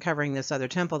that's uncovering this other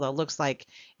temple that looks like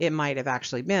it might have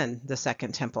actually been the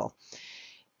second temple.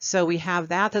 So we have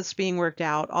that that's being worked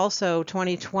out. Also,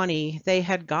 2020, they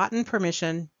had gotten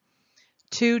permission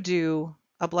to do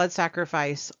a blood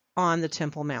sacrifice on the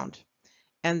Temple Mount,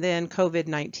 and then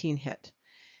COVID-19 hit.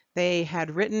 They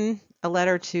had written a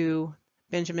letter to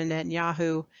Benjamin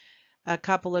Netanyahu a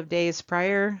couple of days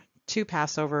prior to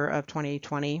Passover of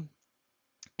 2020,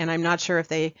 and I'm not sure if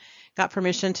they got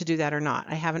permission to do that or not.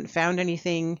 I haven't found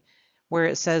anything where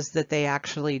it says that they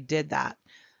actually did that.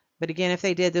 But again, if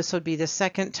they did, this would be the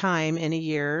second time in a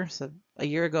year, so a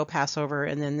year ago Passover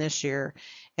and then this year.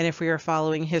 And if we are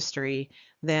following history,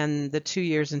 then the 2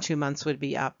 years and 2 months would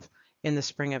be up in the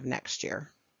spring of next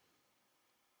year.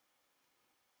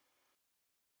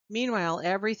 Meanwhile,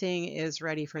 everything is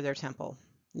ready for their temple.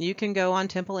 You can go on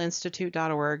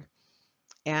templeinstitute.org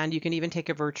and you can even take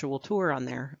a virtual tour on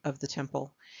there of the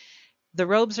temple. The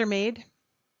robes are made.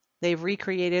 They've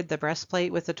recreated the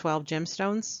breastplate with the 12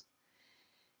 gemstones.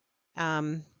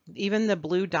 Even the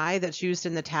blue dye that's used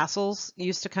in the tassels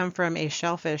used to come from a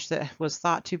shellfish that was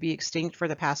thought to be extinct for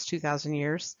the past 2,000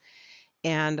 years.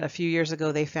 And a few years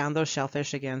ago, they found those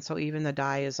shellfish again. So even the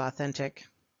dye is authentic.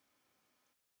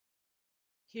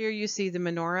 Here you see the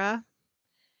menorah.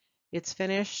 It's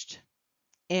finished,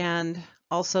 and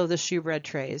also the shewbread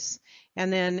trays.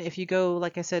 And then if you go,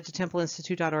 like I said, to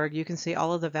templeinstitute.org, you can see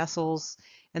all of the vessels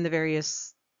and the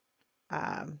various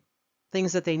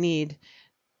things that they need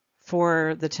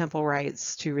for the temple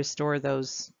rites to restore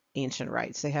those ancient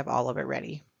rites. They have all of it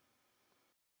ready.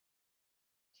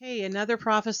 Okay, another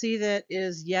prophecy that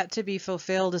is yet to be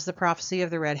fulfilled is the prophecy of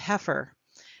the red heifer.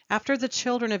 After the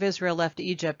children of Israel left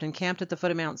Egypt and camped at the foot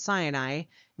of Mount Sinai,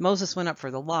 Moses went up for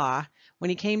the law. When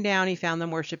he came down, he found them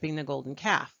worshiping the golden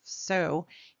calf. So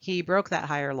he broke that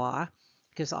higher law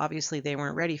because obviously they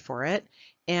weren't ready for it.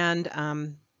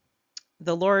 And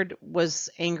the Lord was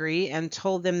angry and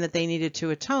told them that they needed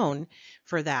to atone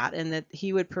for that and that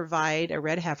he would provide a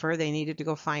red heifer. They needed to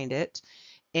go find it,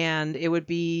 and it would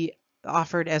be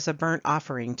offered as a burnt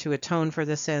offering to atone for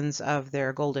the sins of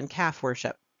their golden calf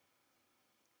worship.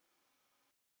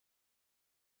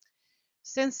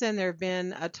 Since then, there have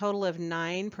been a total of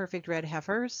 9 perfect red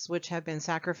heifers, which have been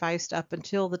sacrificed up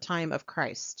until the time of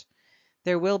Christ.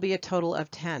 There will be a total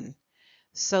of 10.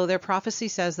 So their prophecy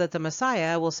says that the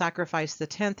Messiah will sacrifice the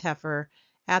 10th heifer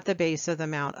at the base of the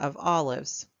Mount of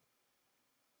Olives.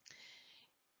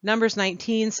 Numbers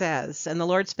 19 says, And the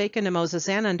Lord spake unto Moses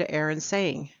and unto Aaron,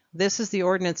 saying, This is the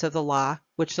ordinance of the law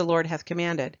which the Lord hath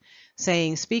commanded,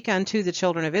 saying, Speak unto the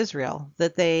children of Israel,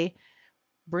 that they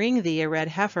bring thee a red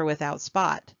heifer without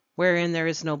spot, wherein there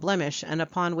is no blemish, and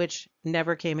upon which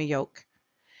never came a yoke.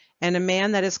 And a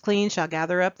man that is clean shall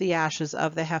gather up the ashes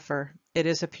of the heifer. It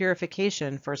is a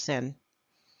purification for sin.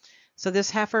 So this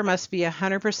heifer must be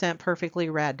 100% perfectly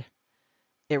red.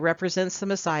 It represents the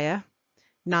Messiah.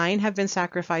 9 have been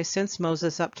sacrificed since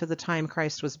Moses up to the time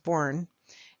Christ was born.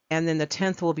 And then the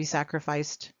 10th will be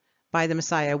sacrificed by the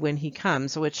Messiah when he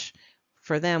comes, which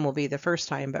for them will be the first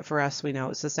time, but for us we know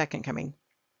it's the second coming.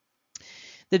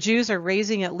 The Jews are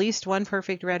raising at least 1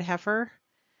 perfect red heifer.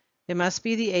 It must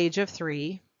be the age of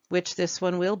 3, which this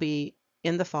one will be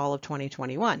in the fall of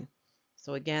 2021.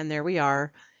 So again, there we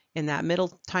are in that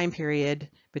middle time period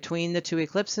between the 2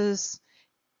 eclipses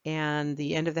and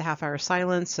the end of the half-hour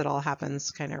silence. It all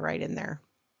happens kind of right in there.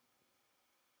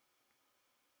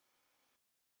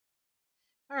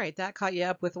 All right, that caught you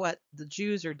up with what the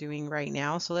Jews are doing right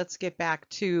now. So let's get back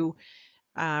to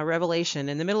Revelation.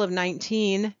 In the middle of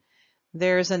 19,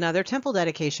 there's another temple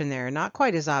dedication there. Not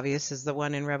quite as obvious as the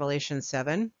one in Revelation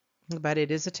 7, but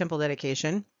it is a temple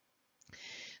dedication.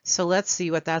 So let's see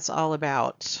what that's all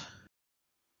about.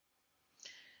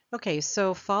 Okay,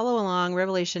 so follow along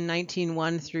Revelation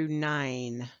 19:1 through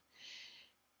 9.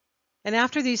 And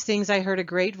after these things I heard a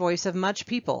great voice of much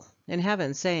people in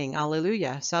heaven saying,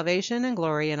 Alleluia, salvation and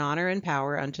glory and honor and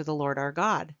power unto the Lord our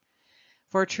God.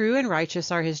 For true and righteous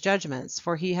are his judgments,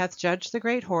 for he hath judged the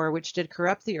great whore which did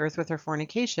corrupt the earth with her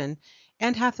fornication,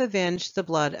 and hath avenged the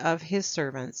blood of his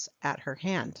servants at her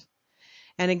hand.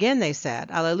 And again they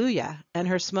said, Alleluia, and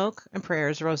her smoke and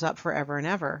prayers rose up forever and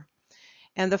ever.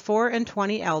 And the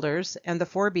 24 elders and the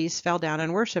 4 beasts fell down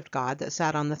and worshipped God that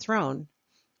sat on the throne,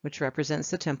 which represents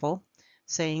the temple,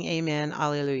 saying, Amen,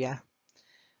 Alleluia.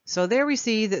 So there we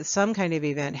see that some kind of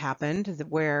event happened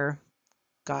where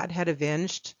God had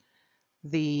avenged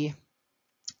the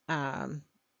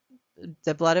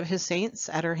blood of his saints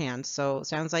at her hand. So it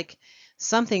sounds like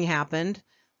something happened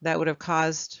that would have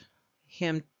caused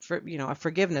him, a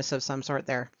forgiveness of some sort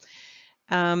there.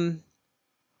 And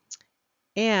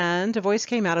a voice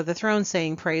came out of the throne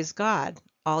saying, Praise God,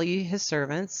 all ye his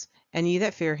servants, and ye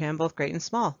that fear him, both great and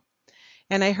small.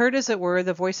 And I heard as it were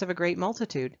the voice of a great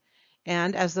multitude,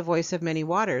 and as the voice of many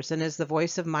waters, and as the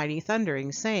voice of mighty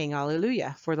thundering, saying,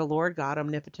 Alleluia, for the Lord God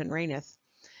omnipotent reigneth.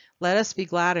 Let us be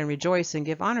glad and rejoice and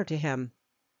give honor to him.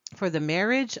 For the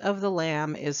marriage of the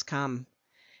Lamb is come,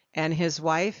 and his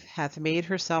wife hath made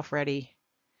herself ready.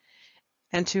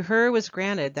 And to her was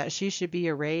granted that she should be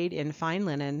arrayed in fine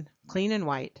linen, clean and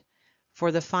white,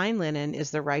 for the fine linen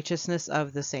is the righteousness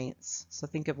of the saints. So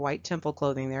think of white temple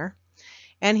clothing there.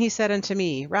 And he said unto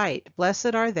me, Right,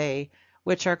 blessed are they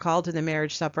which are called to the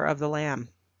marriage supper of the Lamb.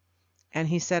 And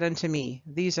he said unto me,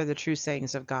 These are the true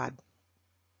sayings of God.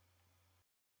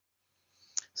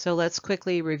 So let's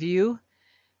quickly review.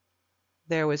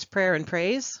 There was prayer and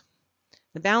praise.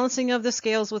 The balancing of the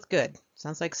scales with good.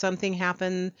 Sounds like something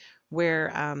happened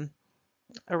where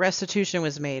a restitution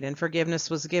was made and forgiveness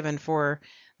was given for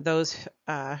those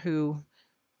who,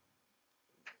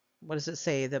 what does it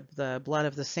say? The blood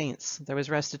of the saints. There was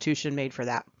restitution made for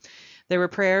that. There were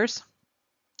prayers,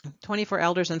 24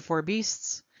 elders and 4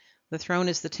 beasts. The throne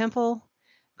is the temple.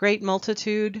 Great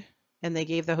multitude, and they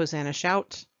gave the Hosanna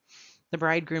shout. The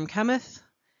bridegroom cometh,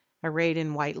 arrayed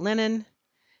in white linen,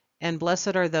 and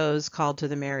blessed are those called to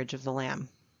the marriage of the Lamb.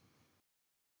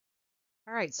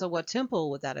 All right, so what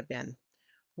temple would that have been?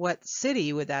 What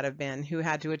city would that have been who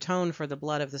had to atone for the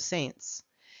blood of the saints?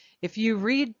 If you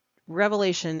read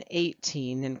Revelation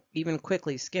 18 and even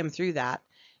quickly skim through that,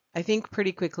 I think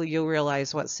pretty quickly you'll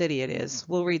realize what city it is.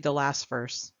 We'll read the last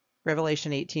verse,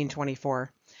 Revelation 18:24.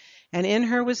 And in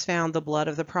her was found the blood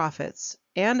of the prophets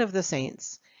and of the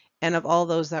saints and of all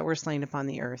those that were slain upon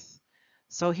the earth.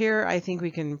 So here I think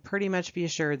we can pretty much be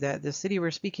assured that the city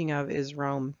we're speaking of is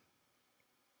Rome.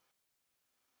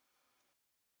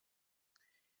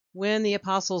 When the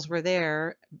apostles were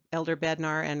there, Elder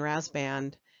Bednar and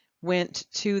Rasband went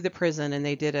to the prison and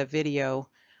they did a video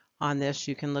on this.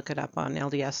 You can look it up on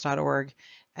lds.org.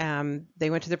 They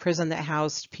went to the prison that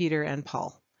housed Peter and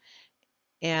Paul.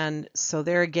 And so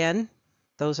there again,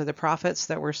 those are the prophets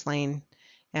that were slain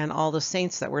and all the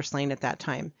saints that were slain at that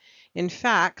time. In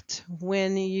fact,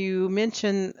 when you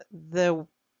mention the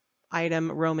item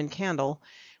Roman candle,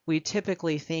 we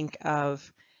typically think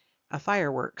of a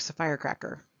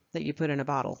firecracker that you put in a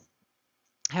bottle.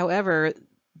 However,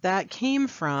 that came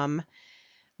from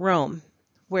Rome,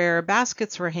 where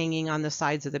baskets were hanging on the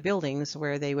sides of the buildings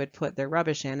where they would put their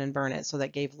rubbish in and burn it. So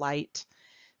that gave light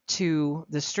to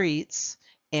the streets,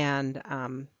 and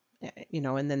and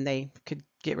then they could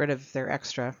get rid of their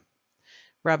extra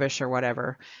rubbish or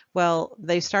whatever. Well,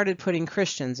 they started putting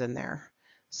Christians in there.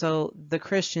 So the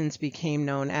Christians became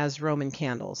known as Roman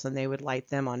candles, and they would light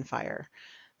them on fire.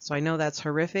 So I know that's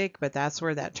horrific, but that's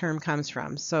where that term comes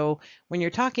from. So when you're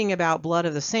talking about blood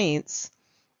of the saints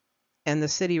and the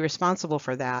city responsible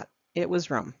for that, it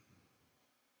was Rome.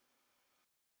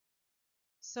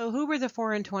 So who were the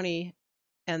 24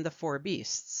 and the 4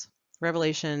 beasts?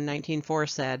 Revelation 19:4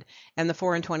 said, and the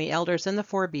 24 elders and the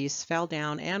 4 beasts fell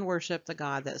down and worshiped the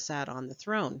God that sat on the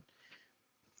throne.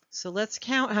 So let's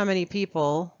count how many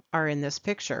people are in this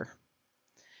picture.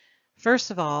 First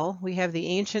of all, we have the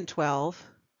ancient 12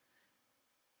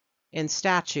 in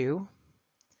statue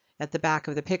at the back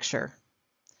of the picture.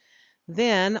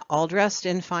 Then, all dressed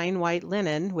in fine white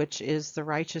linen, which is the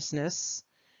righteousness,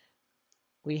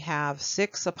 we have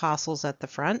 6 apostles at the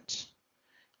front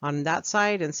on that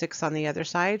side and 6 on the other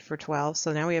side for 12.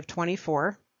 So now we have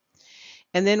 24.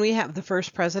 And then we have the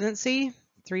first presidency,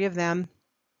 3 of them,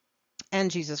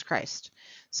 and Jesus Christ.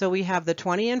 So we have the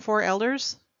 24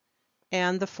 elders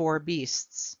and the 4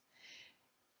 beasts.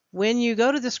 When you go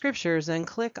to the scriptures and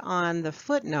click on the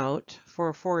footnote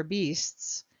for 4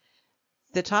 beasts,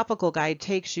 the topical guide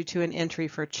takes you to an entry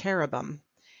for cherubim.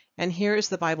 And here is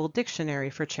the Bible dictionary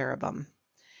for cherubim.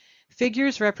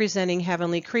 Figures representing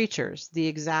heavenly creatures, the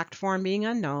exact form being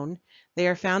unknown. They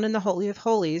are found in the Holy of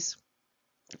Holies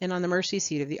and on the mercy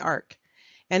seat of the ark,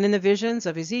 and in the visions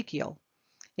of Ezekiel.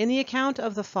 In the account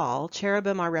of the fall,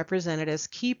 cherubim are represented as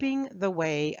keeping the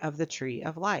way of the tree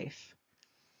of life.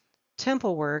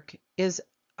 Temple work is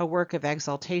a work of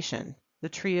exaltation. The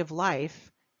tree of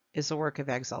life is a work of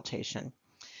exaltation.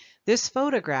 This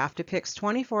photograph depicts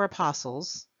 24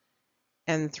 apostles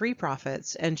and 3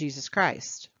 prophets and Jesus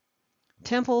Christ.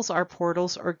 Temples are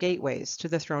portals or gateways to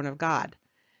the throne of God.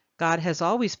 God has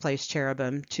always placed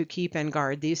cherubim to keep and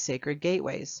guard these sacred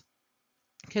gateways.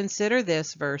 Consider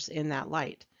this verse in that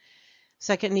light.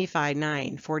 2 Nephi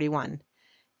 9:41.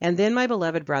 And then, my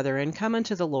beloved brethren, come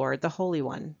unto the Lord, the Holy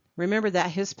One. Remember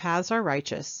that his paths are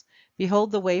righteous.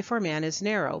 Behold, the way for man is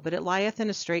narrow, but it lieth in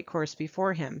a straight course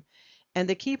before him. And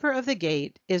the keeper of the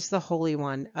gate is the Holy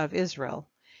One of Israel.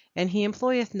 And he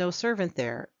employeth no servant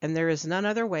there, and there is none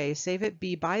other way, save it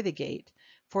be by the gate,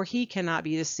 for he cannot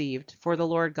be deceived, for the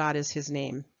Lord God is his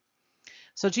name.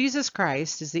 So Jesus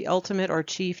Christ is the ultimate or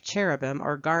chief cherubim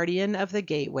or guardian of the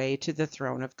gateway to the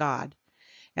throne of God.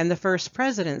 And the first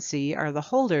presidency are the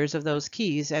holders of those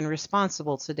keys and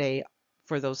responsible today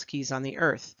for those keys on the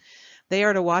earth. They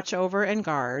are to watch over and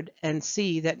guard and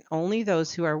see that only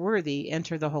those who are worthy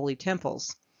enter the holy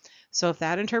temples. So if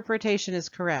that interpretation is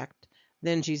correct,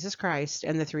 then Jesus Christ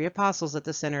and the 3 apostles at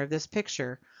the center of this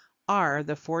picture are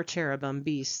the 4 cherubim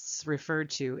beasts referred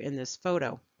to in this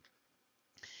photo.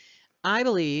 I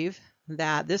believe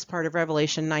that this part of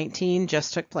Revelation 19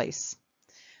 just took place.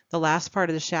 The last part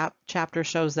of the chapter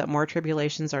shows that more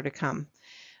tribulations are to come.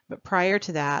 But prior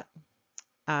to that,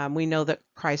 we know that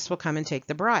Christ will come and take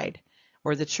the bride,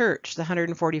 or the church, the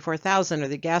 144,000, or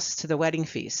the guests to the wedding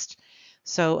feast.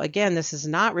 So again, this is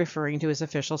not referring to his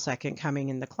official second coming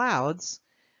in the clouds,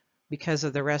 because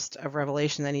of the rest of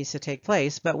Revelation that needs to take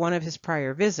place, but one of his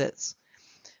prior visits.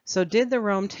 So did the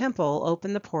Rome temple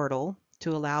open the portal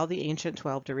to allow the ancient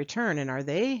 12 to return, and are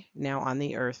they now on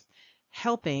the earth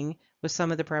helping with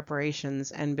some of the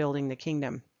preparations and building the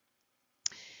kingdom?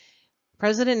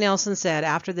 President Nelson said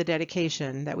after the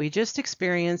dedication that we just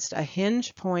experienced a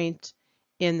hinge point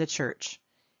in the church.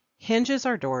 Hinges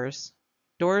are doors,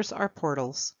 doors are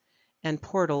portals, and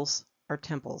portals are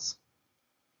temples.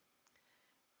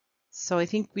 So I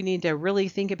think we need to really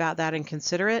think about that and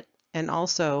consider it, and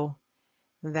also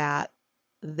that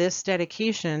this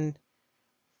dedication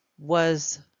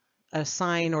was a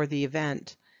sign or the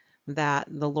event that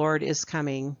the Lord is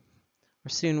coming, or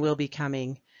soon will be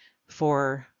coming,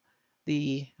 for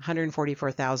the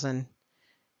 144,000,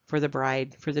 for the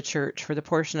bride, for the church, for the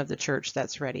portion of the church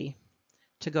that's ready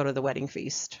to go to the wedding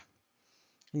feast.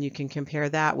 And you can compare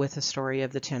that with the story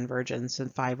of the 10 virgins,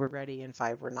 and 5 were ready and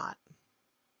 5 were not.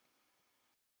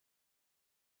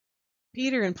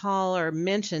 Peter and Paul are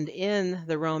mentioned in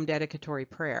the Rome dedicatory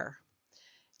prayer.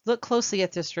 Look closely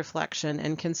at this reflection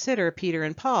and consider Peter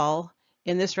and Paul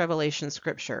in this Revelation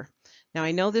scripture. Now,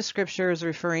 I know this scripture is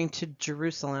referring to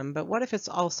Jerusalem, but what if it's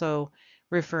also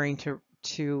referring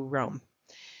to Rome?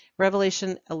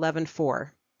 Revelation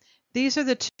 11:4. These are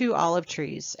the 2 olive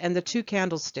trees and the 2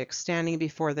 candlesticks standing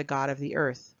before the God of the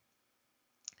earth.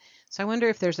 So I wonder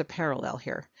if there's a parallel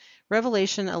here.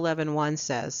 Revelation 11:1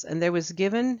 says, "And there was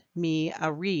given me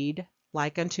a reed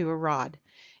like unto a rod.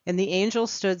 And the angel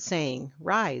stood saying,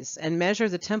 Rise, and measure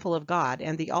the temple of God,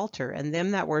 and the altar, and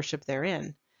them that worship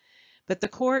therein. But the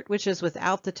court which is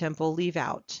without the temple leave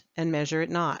out, and measure it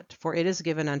not, for it is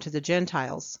given unto the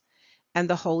Gentiles. And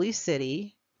the holy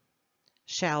city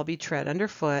shall be tread under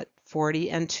foot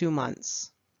 42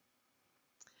 months."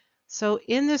 So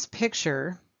in this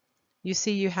picture, you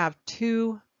see you have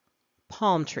 2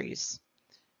 palm trees.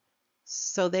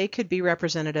 So they could be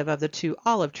representative of the 2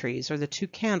 olive trees, or the 2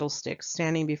 candlesticks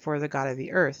standing before the God of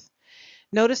the earth.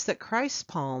 Notice that Christ's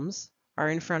palms are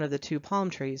in front of the 2 palm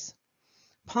trees.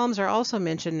 Palms are also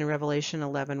mentioned in Revelation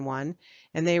 11:1,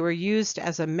 and they were used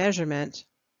as a measurement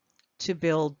to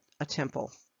build a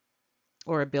temple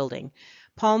or a building.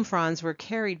 Palm fronds were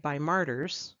carried by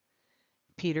martyrs.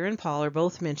 Peter and Paul are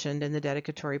both mentioned in the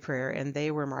dedicatory prayer, and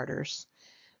they were martyrs.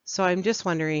 So I'm just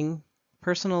wondering,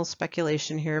 personal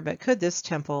speculation here, but could this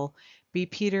temple be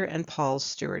Peter and Paul's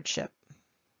stewardship?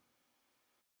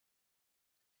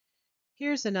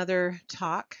 Here's another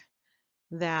talk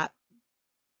that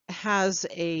has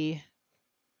a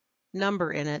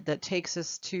number in it that takes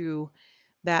us to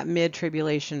that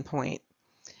mid-tribulation point.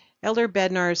 Elder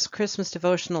Bednar's Christmas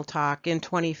devotional talk in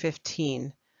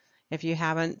 2015. If you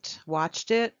haven't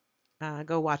watched it,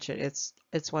 go watch it.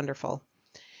 It's wonderful.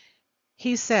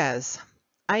 He says,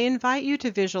 "I invite you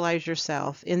to visualize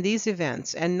yourself in these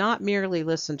events and not merely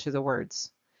listen to the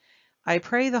words. I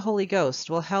pray the Holy Ghost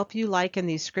will help you liken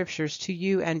these scriptures to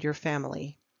you and your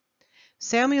family.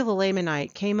 Samuel the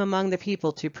Lamanite came among the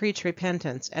people to preach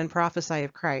repentance and prophesy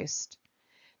of Christ.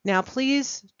 Now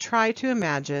please try to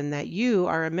imagine that you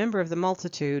are a member of the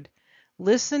multitude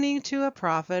listening to a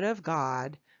prophet of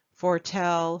God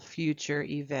foretell future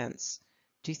events."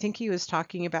 Do you think he was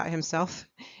talking about himself?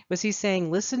 Was he saying,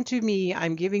 "Listen to me,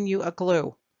 I'm giving you a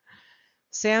clue"?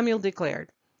 Samuel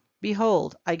declared,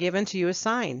 "Behold, I give unto you a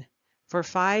sign, for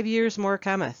 5 years more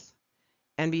cometh.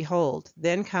 And behold,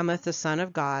 then cometh the Son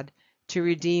of God to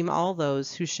redeem all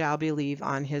those who shall believe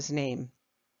on his name."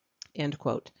 End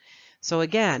quote. So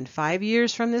again, 5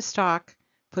 years from this talk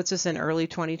puts us in early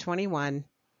 2021,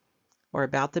 or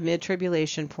about the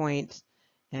mid-tribulation point,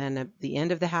 and at the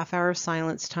end of the half-hour of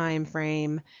silence time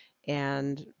frame,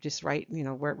 and just right,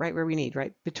 right where we need,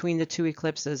 right between the 2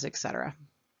 eclipses, etc.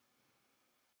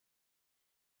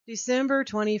 December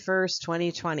 21st,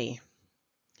 2020.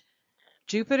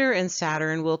 Jupiter and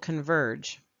Saturn will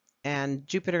converge, and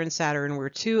Jupiter and Saturn were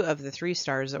 2 of the 3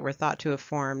 stars that were thought to have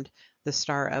formed the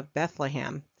Star of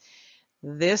Bethlehem.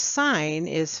 This sign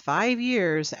is 5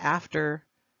 years after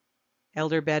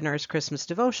Elder Bednar's Christmas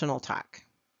devotional talk.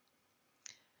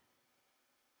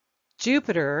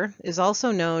 Jupiter is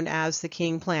also known as the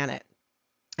king planet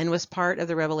and was part of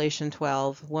the Revelation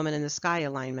 12 Woman in the Sky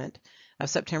alignment of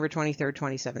September 23,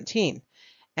 2017.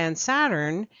 And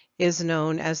Saturn is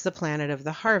known as the planet of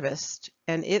the harvest,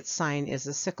 and its sign is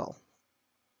a sickle.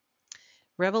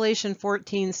 Revelation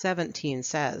 14:17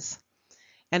 says,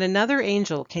 "And another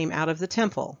angel came out of the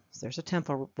temple," there's a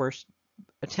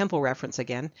temple reference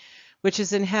again, "which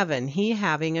is in heaven, he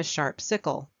having a sharp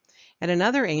sickle. And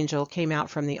another angel came out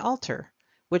from the altar,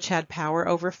 which had power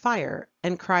over fire,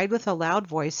 and cried with a loud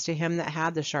voice to him that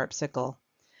had the sharp sickle,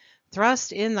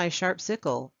 Thrust in thy sharp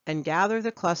sickle, and gather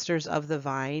the clusters of the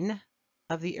vine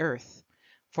of the earth,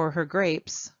 for her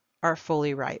grapes are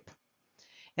fully ripe.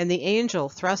 And the angel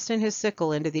thrust in his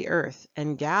sickle into the earth,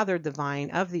 and gathered the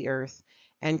vine of the earth,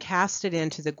 and cast it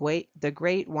into the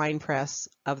great winepress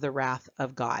of the wrath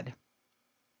of God."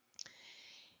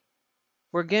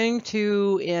 We're going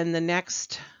to, in the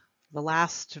next the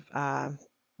last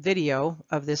video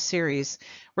of this series,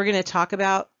 we're going to talk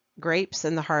about grapes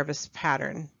and the harvest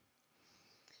pattern.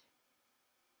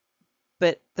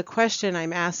 But the question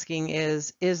I'm asking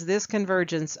is this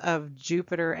convergence of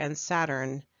Jupiter and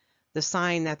Saturn the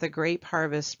sign that the grape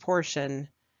harvest portion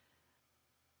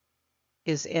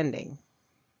is ending?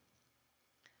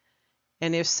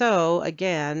 And if so,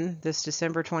 again, this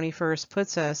December 21st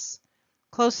puts us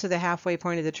close to the halfway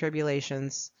point of the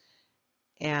tribulations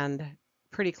and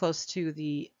pretty close to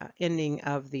the ending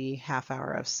of the half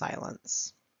hour of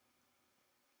silence.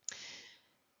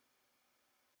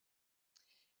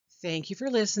 Thank you for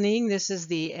listening. This is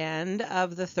the end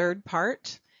of the third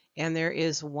part, and there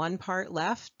is one part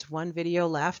left, one video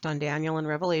left on Daniel and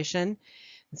Revelation.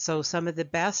 So some of the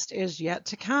best is yet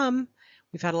to come.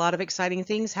 We've had a lot of exciting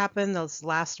things happen this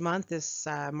last month, this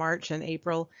March and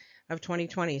April of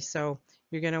 2020. So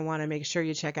you're going to want to make sure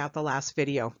you check out the last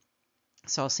video.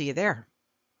 So I'll see you there.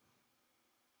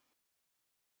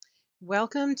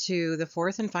 Welcome to the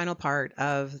fourth and final part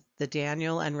of the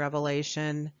Daniel and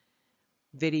Revelation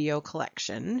video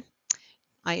collection.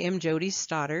 I am Jodi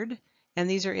Stoddard, and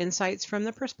these are insights from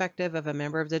the perspective of a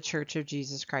member of the Church of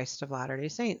Jesus Christ of Latter-day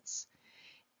Saints.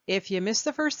 If you missed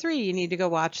the first three, you need to go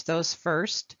watch those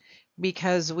first,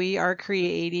 because we are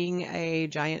creating a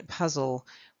giant puzzle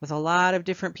with a lot of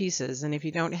different pieces. And if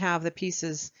you don't have the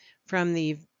pieces from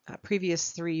the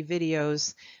previous three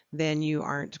videos, then you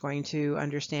aren't going to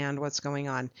understand what's going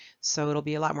on. So it'll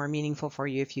be a lot more meaningful for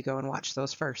you if you go and watch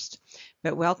those first.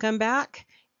 But welcome back,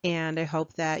 and I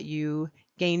hope that you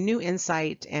gain new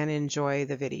insight and enjoy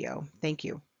the video. Thank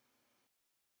you.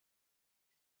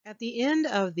 At the end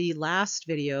of the last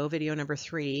video, video number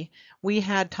 3, we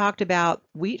had talked about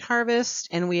wheat harvest,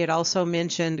 and we had also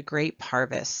mentioned grape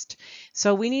harvest.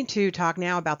 So we need to talk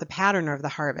now about the pattern of the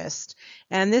harvest.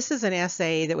 And this is an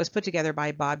essay that was put together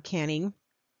by Bob Canning,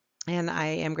 and I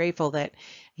am grateful that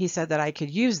he said that I could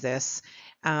use this.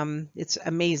 It's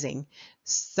amazing.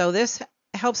 So this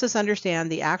helps us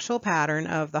understand the actual pattern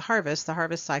of the harvest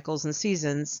cycles and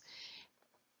seasons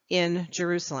in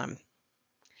Jerusalem.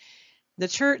 The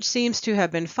church seems to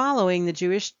have been following the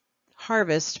Jewish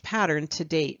harvest pattern to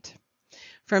date.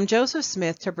 From Joseph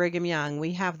Smith to Brigham Young,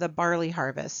 we have the barley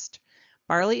harvest.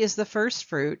 Barley is the first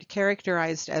fruit,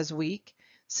 characterized as weak,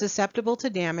 susceptible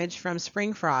to damage from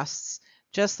spring frosts,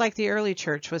 just like the early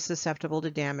church was susceptible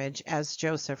to damage as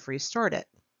Joseph restored it.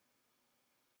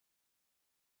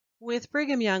 With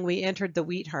Brigham Young, we entered the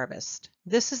wheat harvest.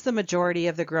 This is the majority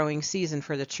of the growing season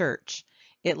for the church.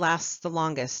 It lasts the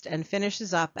longest and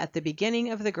finishes up at the beginning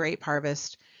of the grape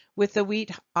harvest with the wheat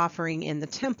offering in the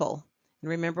temple. And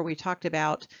remember, we talked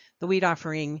about the wheat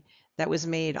offering that was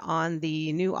made on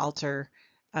the new altar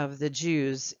of the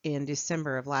Jews in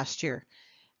December of last year,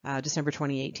 December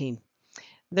 2018.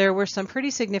 There were some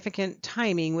pretty significant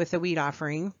timing with the wheat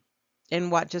offering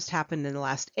and what just happened in the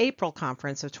last April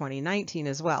conference of 2019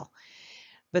 as well.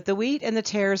 But the wheat and the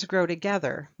tares grow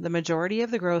together. The majority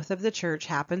of the growth of the church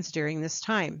happens during this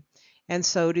time, and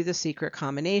so do the secret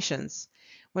combinations.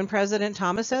 When President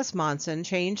Thomas S. Monson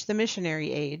changed the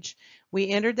missionary age, we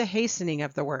entered the hastening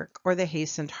of the work, or the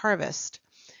hastened harvest.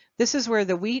 This is where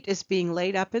the wheat is being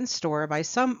laid up in store by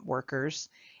some workers,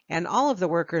 and all of the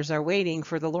workers are waiting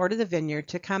for the Lord of the vineyard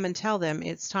to come and tell them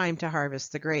it's time to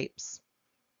harvest the grapes.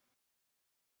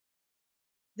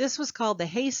 This was called the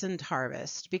hastened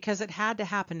harvest because it had to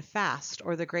happen fast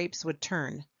or the grapes would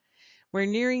turn. We're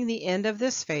nearing the end of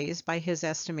this phase by his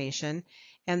estimation,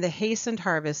 and the hastened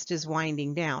harvest is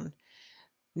winding down.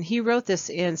 And he wrote this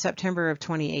in September of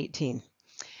 2018.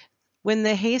 When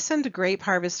the hastened grape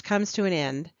harvest comes to an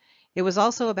end, it was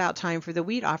also about time for the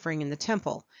wheat offering in the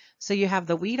temple. So you have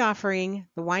the wheat offering,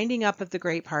 the winding up of the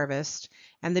grape harvest,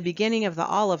 and the beginning of the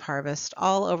olive harvest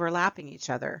all overlapping each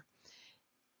other.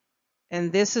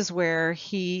 And this is where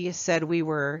he said we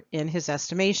were in his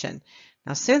estimation.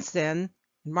 Now, since then,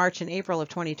 in March and April of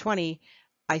 2020,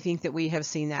 I think that we have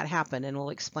seen that happen, and we'll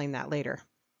explain that later.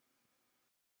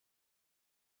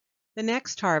 The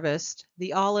next harvest,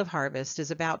 the olive harvest,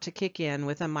 is about to kick in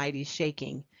with a mighty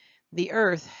shaking. The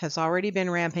earth has already been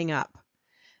ramping up.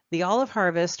 The olive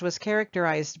harvest was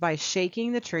characterized by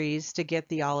shaking the trees to get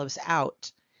the olives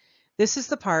out. This is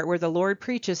the part where the Lord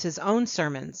preaches his own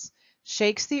sermons,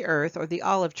 shakes the earth or the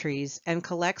olive trees, and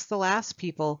collects the last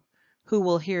people who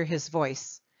will hear his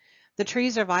voice. The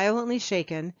trees are violently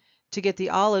shaken to get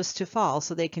the olives to fall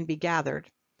so they can be gathered.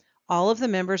 All of the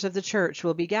members of the church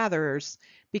will be gatherers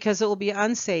because it will be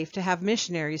unsafe to have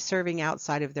missionaries serving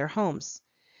outside of their homes.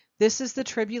 This is the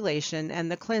tribulation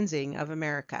and the cleansing of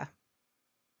America.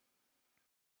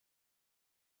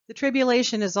 The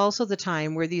tribulation is also the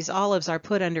time where these olives are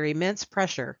put under immense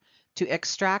pressure to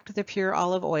extract the pure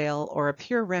olive oil or a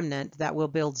pure remnant that will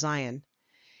build Zion.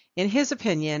 In his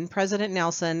opinion, President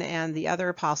Nelson and the other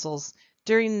apostles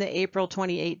during the April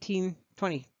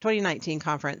 2019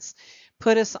 conference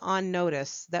put us on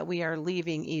notice that we are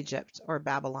leaving Egypt or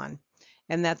Babylon,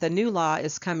 and that the new law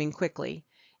is coming quickly,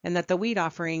 and that the wheat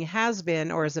offering has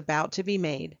been or is about to be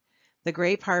made. The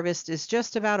grape harvest is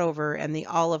just about over, and the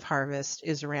olive harvest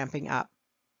is ramping up.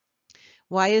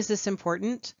 Why is this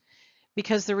important?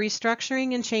 Because the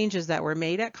restructuring and changes that were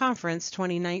made at Conference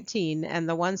 2019 and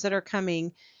the ones that are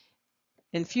coming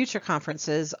in future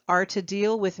conferences are to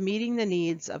deal with meeting the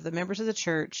needs of the members of the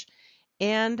church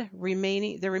and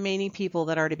the remaining people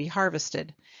that are to be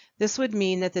harvested. This would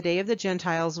mean that the day of the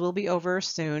Gentiles will be over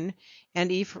soon,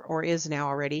 and is now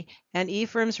already, and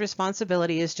Ephraim's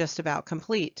responsibility is just about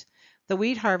complete. The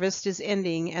wheat harvest is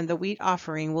ending, and the wheat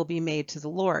offering will be made to the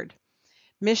Lord.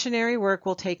 Missionary work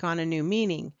will take on a new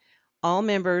meaning. All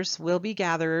members will be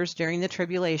gatherers during the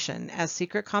tribulation, as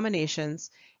secret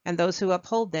combinations, and those who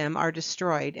uphold them are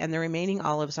destroyed, and the remaining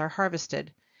olives are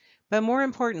harvested. But more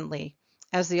importantly,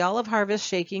 as the olive harvest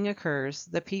shaking occurs,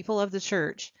 the people of the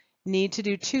church need to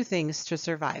do two things to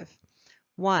survive.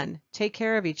 1. Take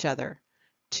care of each other.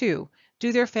 2.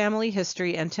 Do their family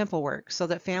history and temple work so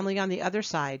that family on the other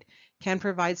side can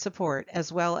provide support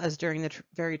as well as during the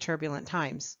very turbulent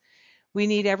times. We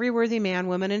need every worthy man,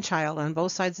 woman, and child on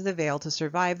both sides of the veil to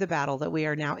survive the battle that we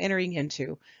are now entering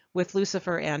into with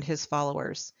Lucifer and his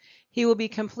followers. He will be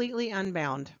completely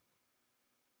unbound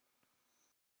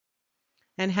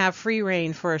and have free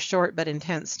reign for a short but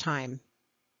intense time.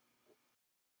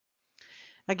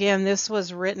 Again, this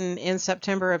was written in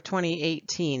September of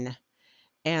 2018,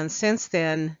 and since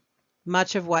then,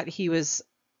 much of what he was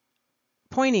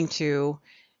pointing to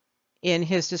in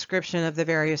his description of the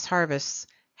various harvests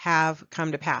have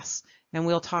come to pass, and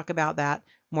we'll talk about that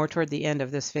more toward the end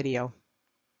of this video.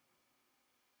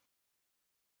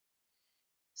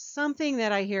 Something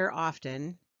that I hear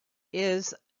often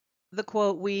is the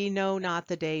quote, "We know not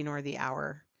the day nor the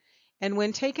hour." And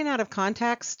when taken out of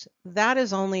context, that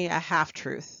is only a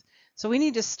half-truth. So we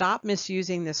need to stop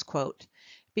misusing this quote,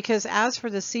 because as for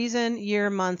the season, year,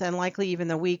 month, and likely even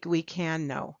the week, we can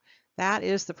know. That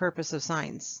is the purpose of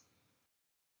signs.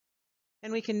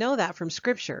 And we can know that from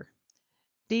Scripture.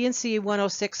 D&C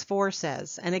 106:4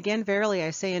 says, "And again verily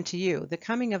I say unto you, the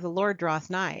coming of the Lord draweth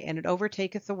nigh, and it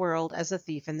overtaketh the world as a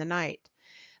thief in the night.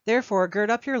 Therefore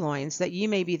gird up your loins, that ye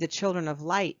may be the children of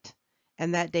light,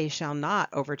 and that day shall not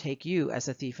overtake you as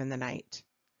a thief in the night."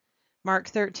 Mark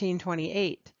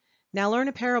 13:28, "Now learn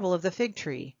a parable of the fig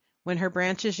tree. When her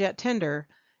branch is yet tender,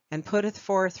 and putteth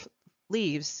forth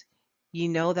leaves, ye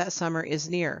know that summer is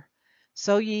near.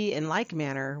 So ye in like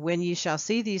manner, when ye shall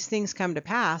see these things come to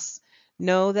pass,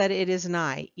 know that it is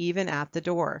nigh, even at the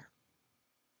door."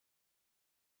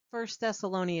 1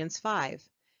 Thessalonians 5,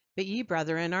 "But ye,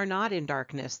 brethren, are not in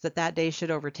darkness, that that day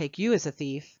should overtake you as a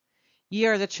thief. Ye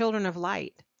are the children of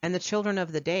light, and the children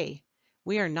of the day.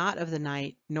 We are not of the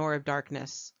night, nor of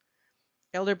darkness."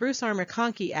 Elder Bruce R.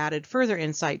 McConkie added further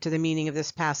insight to the meaning of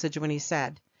this passage when he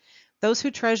said, "Those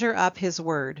who treasure up his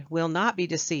word will not be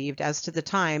deceived as to the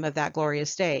time of that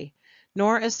glorious day,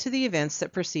 nor as to the events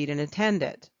that precede and attend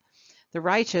it. The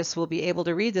righteous will be able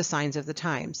to read the signs of the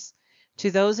times. To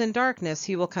those in darkness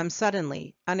he will come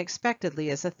suddenly,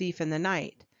 unexpectedly, as a thief in the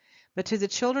night. But to the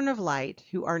children of light,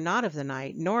 who are not of the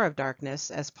night, nor of darkness,"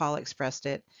 as Paul expressed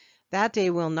it, "that day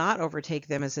will not overtake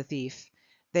them as a thief.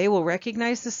 They will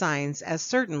recognize the signs as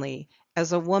certainly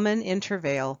as a woman in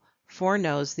travail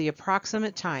foreknows the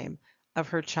approximate time of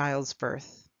her child's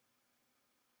birth."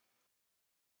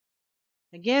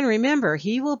 Again, remember,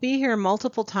 he will be here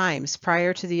multiple times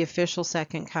prior to the official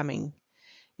second coming.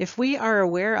 If we are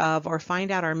aware of or find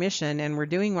out our mission and we're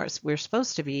doing what we're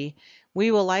supposed to be,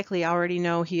 we will likely already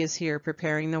know he is here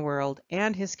preparing the world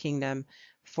and his kingdom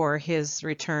for his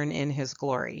return in his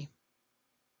glory.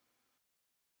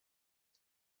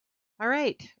 All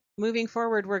right, moving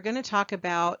forward, we're going to talk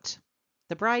about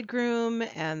the bridegroom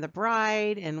and the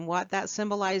bride and what that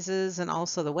symbolizes, and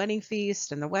also the wedding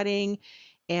feast and the wedding,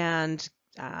 and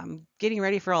getting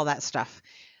ready for all that stuff.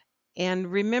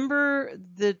 And remember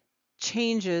the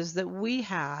changes that we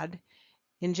had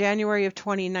in January of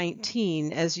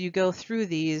 2019 as we go through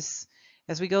these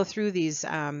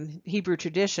Hebrew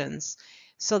traditions,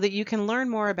 so that you can learn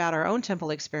more about our own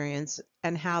temple experience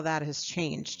and how that has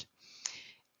changed.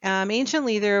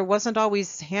 Anciently, there wasn't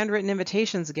always handwritten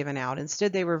invitations given out.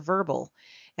 Instead, they were verbal.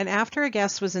 And after a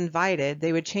guest was invited,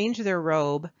 they would change their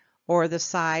robe or the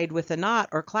side with a knot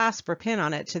or clasp or pin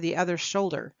on it to the other's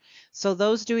shoulder. So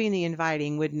those doing the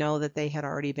inviting would know that they had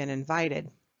already been invited.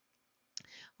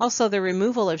 Also, the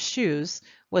removal of shoes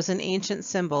was an ancient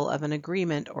symbol of an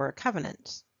agreement or a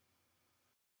covenant.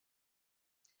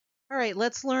 All right,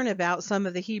 let's learn about some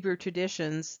of the Hebrew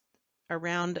traditions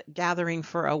around gathering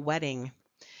for a wedding.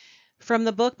 From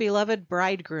the book Beloved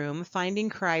Bridegroom, Finding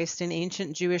Christ in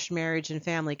Ancient Jewish Marriage and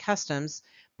Family Customs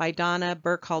by Donna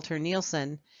Burkhalter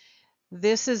Nielsen,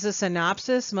 this is a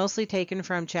synopsis mostly taken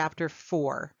from chapter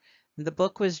 4. The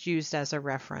book was used as a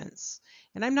reference.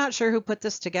 And I'm not sure who put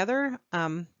this together,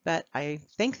 but I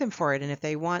thank them for it. And if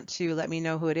they want to let me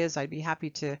know who it is, I'd be happy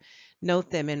to note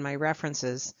them in my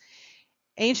references.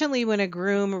 Anciently, when a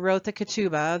groom wrote the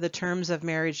ketubah, the terms of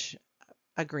marriage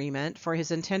agreement, for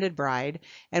his intended bride,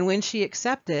 and when she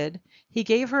accepted, he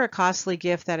gave her a costly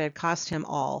gift that had cost him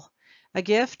all, a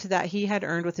gift that he had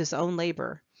earned with his own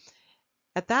labor.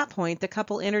 At that point, the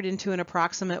couple entered into an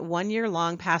approximate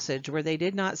 1-year-long passage where they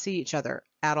did not see each other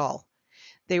at all.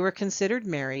 They were considered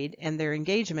married, and their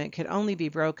engagement could only be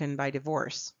broken by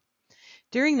divorce.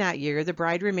 During that year, the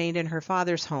bride remained in her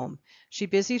father's home. She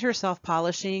busied herself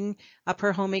polishing up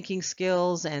her homemaking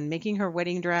skills and making her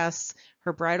wedding dress,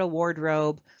 her bridal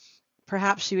wardrobe.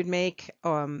 Perhaps she would make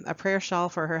a prayer shawl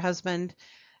for her husband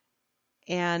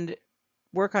and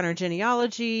work on her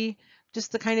genealogy,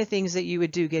 just the kind of things that you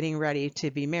would do getting ready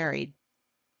to be married.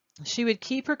 She would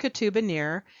keep her ketubah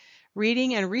near,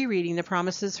 reading and rereading the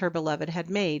promises her beloved had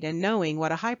made, and knowing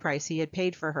what a high price he had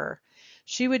paid for her.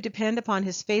 She would depend upon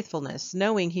his faithfulness,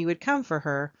 knowing he would come for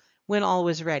her when all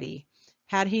was ready.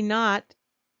 Had he not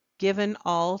given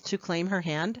all to claim her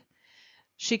hand?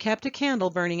 She kept a candle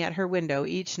burning at her window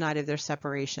each night of their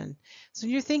separation. So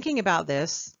when you're thinking about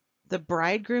this, the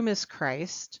bridegroom is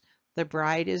Christ, the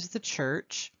bride is the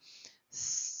church.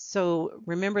 So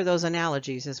remember those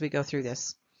analogies as we go through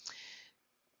this.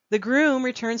 The groom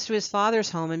returns to his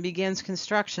father's home and begins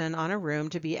construction on a room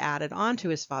to be added onto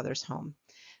his father's home,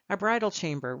 a bridal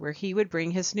chamber where he would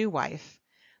bring his new wife.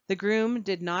 The groom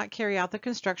did not carry out the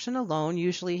construction alone.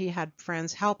 Usually he had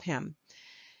friends help him.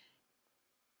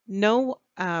 All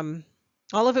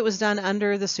of it was done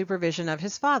under the supervision of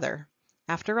his father.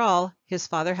 After all, his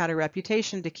father had a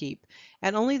reputation to keep,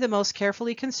 and only the most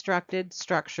carefully constructed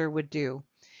structure would do.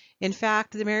 In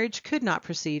fact, the marriage could not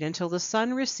proceed until the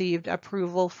son received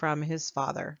approval from his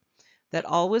father, that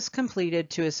all was completed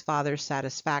to his father's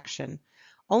satisfaction.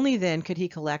 Only then could he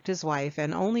collect his wife,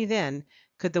 and only then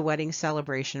could the wedding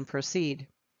celebration proceed.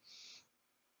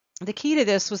 The key to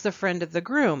this was the friend of the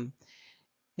groom.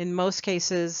 In most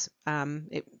cases,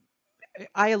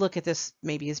 I look at this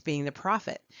maybe as being the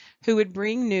prophet, who would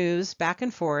bring news back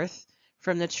and forth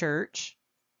from the church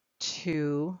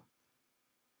to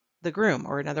the groom,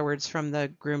 or in other words, from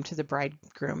the groom to the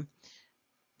bridegroom.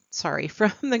 Sorry,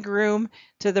 from the groom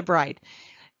to the bride.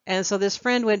 And so this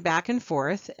friend went back and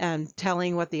forth and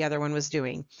telling what the other one was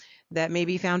doing, that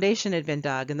maybe foundation had been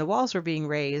dug and the walls were being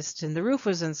raised and the roof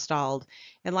was installed.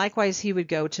 And likewise, he would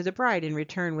go to the bride in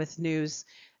return with news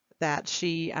that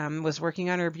she was working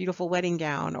on her beautiful wedding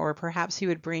gown, or perhaps he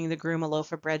would bring the groom a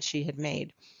loaf of bread she had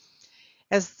made.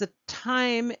 As the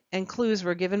time and clues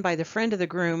were given by the friend of the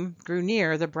groom grew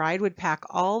near, the bride would pack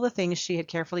all the things she had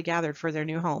carefully gathered for their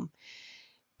new home,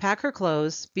 pack her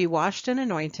clothes, be washed and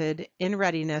anointed, in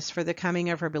readiness for the coming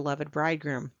of her beloved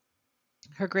bridegroom.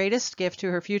 Her greatest gift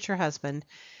to her future husband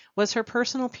was her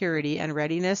personal purity and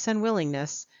readiness and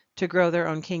willingness to grow their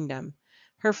own kingdom.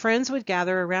 Her friends would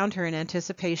gather around her in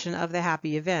anticipation of the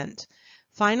happy event.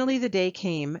 Finally, the day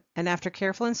came, and after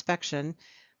careful inspection,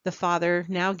 the father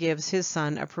now gives his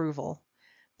son approval.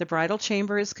 The bridal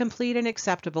chamber is complete and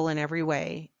acceptable in every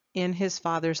way, in his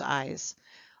father's eyes.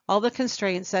 All the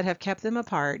constraints that have kept them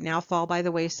apart now fall by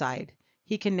the wayside.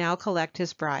 He can now collect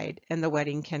his bride, and the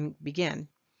wedding can begin.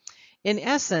 In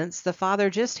essence, the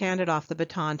father just handed off the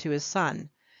baton to his son.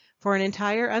 For an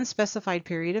entire unspecified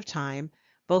period of time,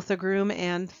 both the groom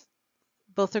and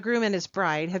his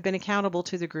bride have been accountable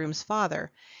to the groom's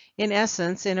father. In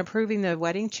essence, in approving the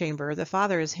wedding chamber, the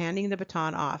father is handing the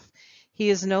baton off. He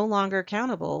is no longer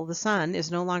accountable, the son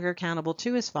is no longer accountable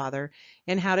to his father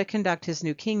in how to conduct his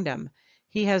new kingdom.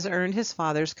 He has earned his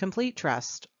father's complete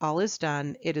trust. All is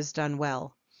done, it is done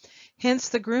well. Hence,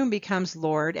 the groom becomes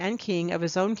lord and king of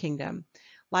his own kingdom.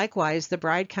 Likewise, the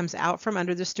bride comes out from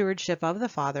under the stewardship of the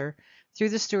father through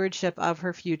the stewardship of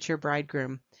her future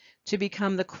bridegroom, to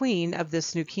become the queen of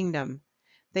this new kingdom.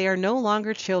 They are no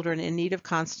longer children in need of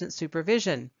constant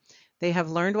supervision. They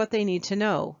have learned what they need to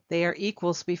know. They are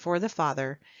equals before the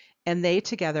Father, and they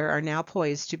together are now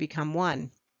poised to become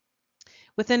one.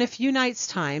 Within a few nights'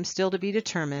 time, still to be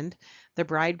determined, The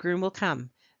bridegroom will come.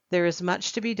 There is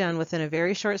much to be done within a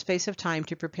very short space of time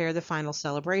to prepare the final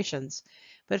celebrations.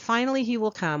 But finally he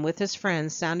will come with his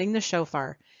friends sounding the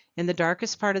shofar in the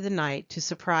darkest part of the night to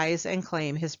surprise and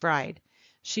claim his bride.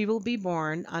 She will be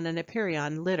borne on an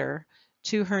Empyrean litter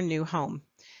to her new home.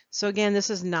 So again, this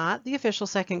is not the official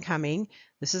second coming.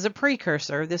 This is a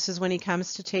precursor. This is when he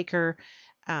comes to take her,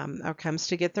 or comes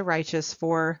to get the righteous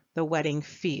for the wedding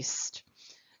feast.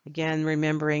 Again,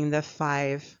 remembering the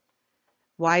 5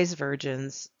 wise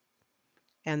virgins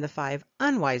and the 5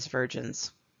 unwise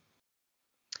virgins.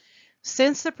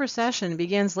 Since the procession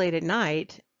begins late at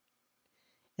night,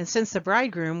 and since the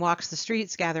bridegroom walks the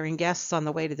streets gathering guests on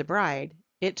the way to the bride,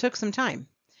 it took some time.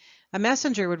 A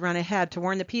messenger would run ahead to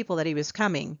warn the people that he was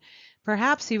coming.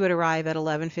 Perhaps he would arrive at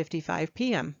 11:55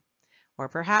 p.m., or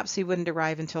perhaps he wouldn't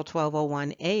arrive until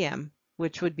 12:01 a.m.,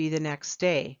 which would be the next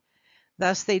day.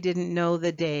 Thus they didn't know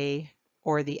the day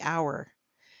or the hour.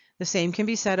 The same can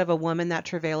be said of a woman that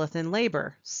travaileth in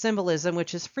labor, symbolism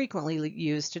which is frequently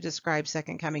used to describe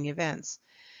second coming events.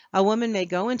 A woman may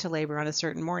go into labor on a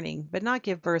certain morning, but not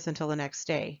give birth until the next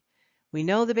day. We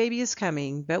know the baby is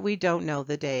coming, but we don't know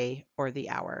the day or the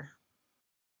hour.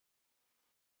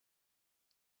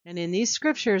 And in these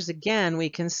scriptures, again, we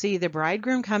can see the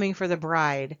bridegroom coming for the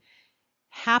bride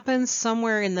happens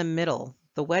somewhere in the middle.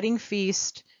 The wedding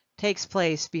feast takes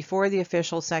place before the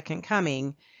official second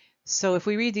coming. So if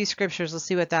we read these scriptures, let's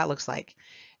see what that looks like.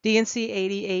 D&C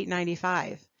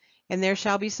 8895. And there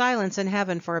shall be silence in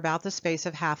heaven for about the space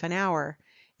of half an hour.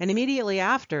 And immediately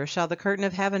after shall the curtain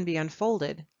of heaven be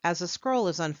unfolded, as a scroll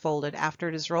is unfolded after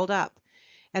it is rolled up.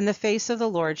 And the face of the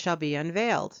Lord shall be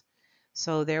unveiled.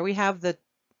 So there we have the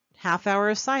half hour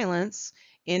of silence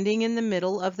ending in the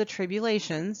middle of the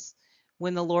tribulations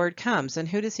when the Lord comes. And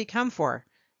who does he come for?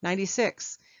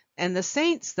 96. And the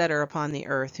saints that are upon the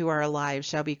earth who are alive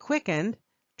shall be quickened,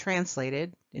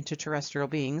 translated into terrestrial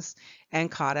beings, and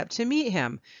caught up to meet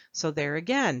him. So there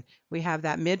again, we have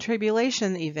that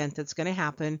mid-tribulation event that's going to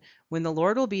happen when the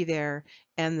Lord will be there,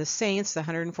 and the saints, the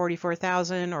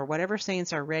 144,000 or whatever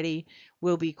saints are ready,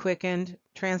 will be quickened,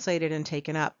 translated, and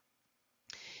taken up.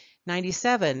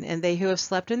 97. And they who have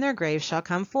slept in their graves shall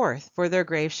come forth, for their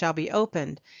graves shall be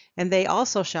opened, and they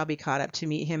also shall be caught up to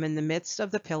meet him in the midst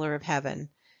of the pillar of heaven.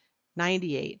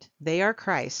 98. They are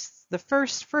Christ's, the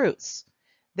first fruits,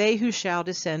 they who shall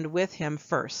descend with him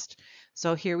first.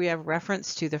 So here we have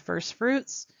reference to the first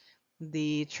fruits,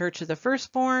 the church of the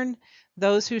firstborn,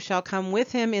 those who shall come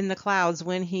with him in the clouds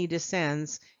when he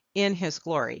descends in his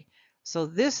glory. So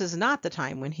this is not the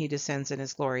time when he descends in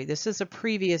his glory. This is a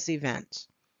previous event.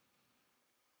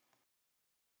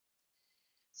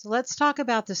 So let's talk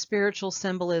about the spiritual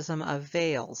symbolism of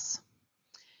veils.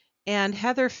 And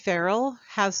Heather Farrell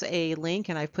has a link,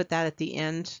 and I've put that at the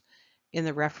end in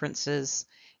the references.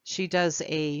 She does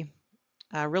a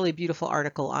really beautiful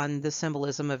article on the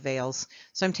symbolism of veils.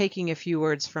 So I'm taking a few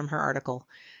words from her article.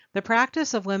 The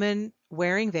practice of women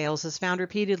wearing veils is found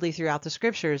repeatedly throughout the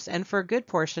scriptures, and for a good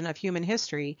portion of human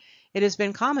history, it has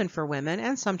been common for women,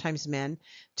 and sometimes men,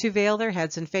 to veil their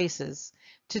heads and faces.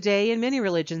 Today, in many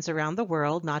religions around the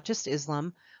world, not just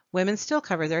Islam, women still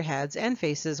cover their heads and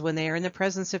faces when they are in the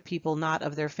presence of people not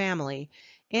of their family,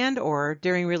 and or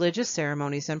during religious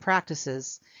ceremonies and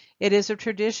practices. It is a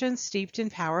tradition steeped in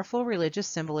powerful religious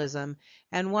symbolism,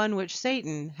 and one which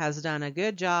Satan has done a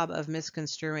good job of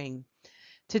misconstruing.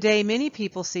 Today, many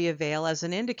people see a veil as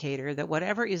an indicator that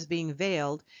whatever is being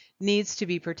veiled needs to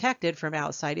be protected from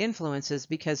outside influences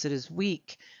because it is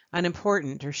weak,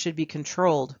 unimportant, or should be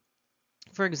controlled.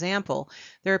 For example,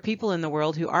 there are people in the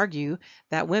world who argue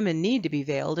that women need to be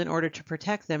veiled in order to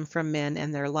protect them from men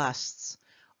and their lusts.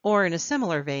 Or in a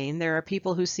similar vein, there are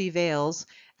people who see veils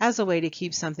as a way to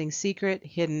keep something secret,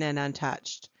 hidden, and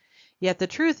untouched. Yet the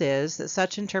truth is that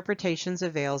such interpretations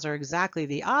of veils are exactly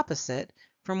the opposite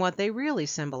from what they really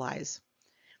symbolize.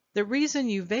 The reason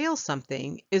you veil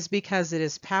something is because it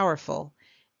is powerful,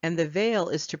 and the veil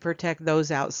is to protect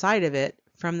those outside of it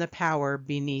from the power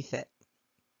beneath it.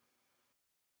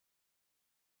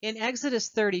 In Exodus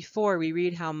 34, we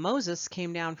read how Moses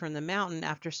came down from the mountain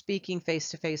after speaking face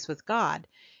to face with God,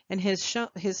 and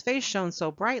his face shone so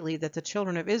brightly that the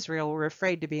children of Israel were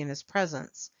afraid to be in his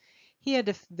presence. He had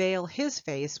to veil his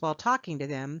face while talking to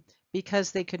them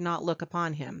because they could not look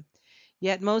upon him.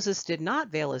 Yet Moses did not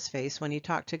veil his face when he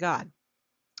talked to God,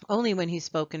 only when he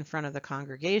spoke in front of the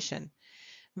congregation.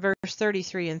 Verse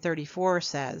 33 and 34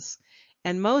 says,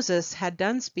 And Moses had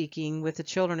done speaking with the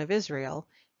children of Israel.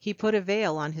 He put a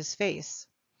veil on his face.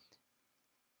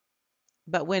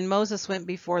 But when Moses went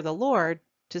before the Lord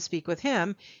to speak with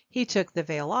him, he took the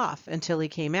veil off until he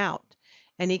came out.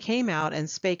 And he came out and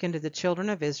spake unto the children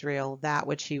of Israel that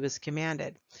which he was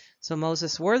commanded. So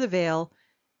Moses wore the veil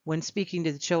when speaking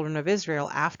to the children of Israel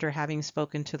after having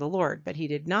spoken to the Lord, but he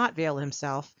did not veil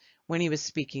himself when he was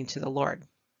speaking to the Lord.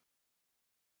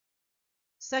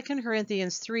 2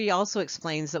 Corinthians 3 also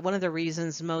explains that one of the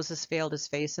reasons Moses veiled his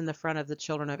face in the front of the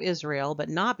children of Israel, but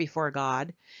not before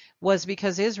God, was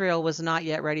because Israel was not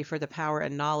yet ready for the power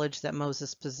and knowledge that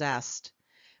Moses possessed.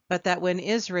 But that when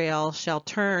Israel shall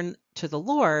turn to the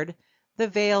Lord, the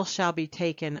veil shall be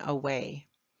taken away.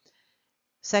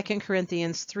 2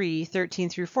 Corinthians 3:13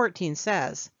 through 14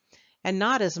 says, And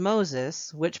not as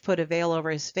Moses, which put a veil over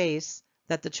his face,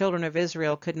 that the children of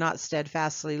Israel could not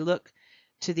steadfastly look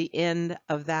to the end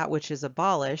of that which is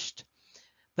abolished,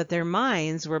 but their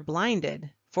minds were blinded.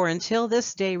 For until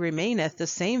this day remaineth the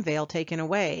same veil taken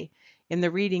away in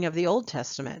the reading of the Old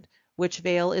Testament, which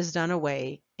veil is done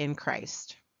away in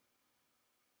Christ.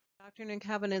 Doctrine and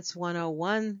Covenants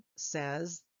 101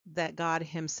 says that God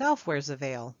himself wears a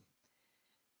veil.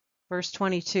 Verse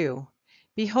 22,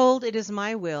 Behold, it is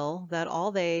my will that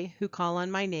all they who call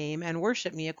on my name and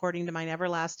worship me according to mine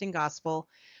everlasting gospel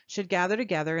should gather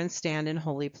together and stand in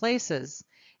holy places,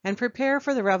 and prepare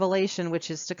for the revelation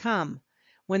which is to come,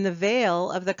 when the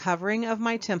veil of the covering of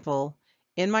my temple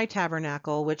in my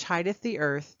tabernacle, which hideth the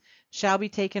earth, shall be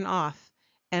taken off,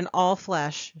 and all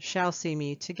flesh shall see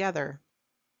me together.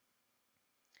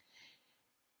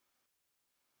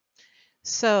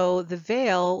 So the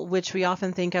veil, which we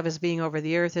often think of as being over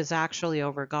the earth, is actually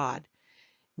over God.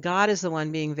 God is the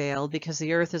one being veiled because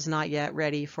the earth is not yet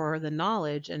ready for the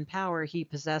knowledge and power he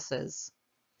possesses.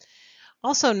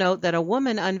 Also note that a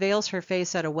woman unveils her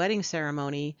face at a wedding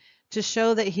ceremony to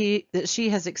show that she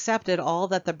has accepted all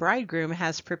that the bridegroom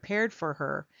has prepared for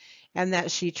her, and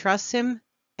that she trusts him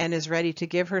and is ready to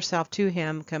give herself to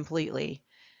him completely.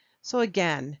 So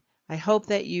again, I hope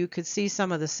that you could see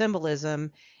some of the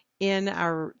symbolism in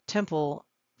our temple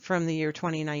from the year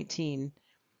 2019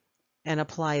 and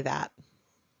apply that.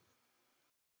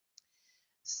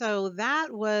 So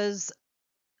that was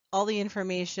all the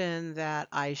information that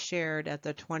I shared at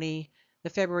the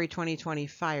February 2020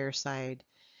 fireside.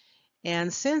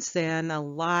 And since then, a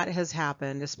lot has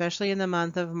happened, especially in the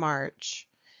month of March.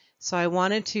 So I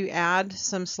wanted to add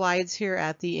some slides here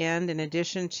at the end in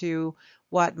addition to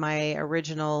what my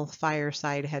original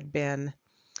fireside had been.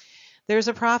 There's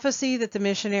a prophecy that the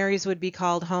missionaries would be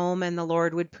called home and the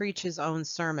Lord would preach his own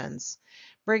sermons.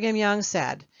 Brigham Young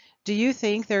said, "Do you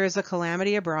think there is a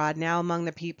calamity abroad now among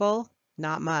the people?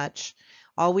 Not much.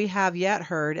 All we have yet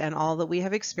heard and all that we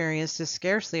have experienced is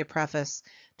scarcely a preface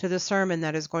to the sermon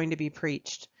that is going to be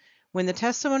preached. When the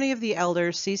testimony of the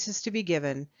elders ceases to be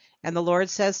given, and the Lord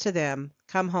says to them,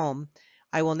 'Come home,'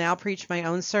 I will now preach my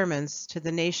own sermons to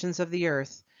the nations of the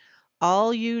earth.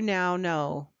 All you now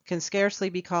know can scarcely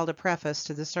be called a preface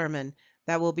to the sermon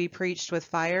that will be preached with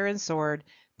fire and sword,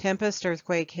 tempest,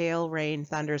 earthquake, hail, rain,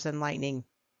 thunders, and lightning,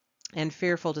 and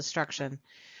fearful destruction.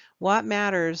 What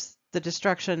matters the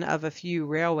destruction of a few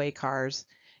railway cars?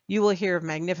 You will hear of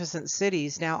magnificent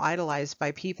cities now idolized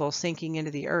by people sinking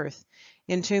into the earth,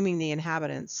 entombing the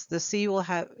inhabitants. The sea will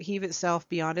heave itself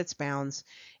beyond its bounds,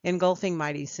 engulfing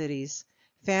mighty cities.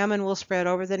 Famine will spread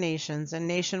over the nations, and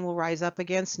nation will rise up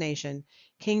against nation,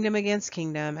 kingdom against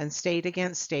kingdom, and state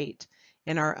against state,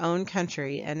 in our own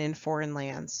country and in foreign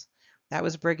lands." That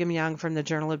was Brigham Young from the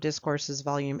Journal of Discourses,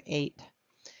 Volume 8.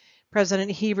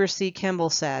 President Heber C. Kimball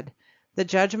said, "The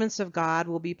judgments of God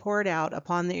will be poured out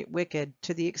upon the wicked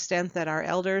to the extent that our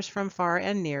elders from far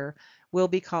and near will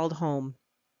be called home."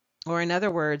 Or in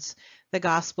other words, the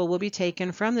gospel will be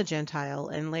taken from the Gentile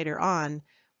and later on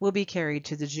will be carried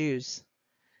to the Jews.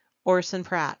 Orson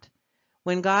Pratt,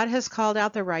 "When God has called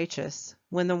out the righteous,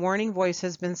 when the warning voice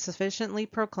has been sufficiently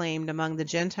proclaimed among the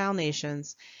Gentile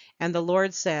nations, and the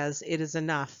Lord says, 'It is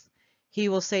enough,' he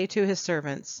will say to his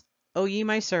servants, 'O ye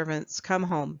my servants, come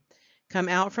home, come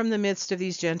out from the midst of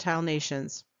these Gentile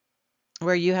nations,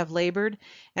 where you have labored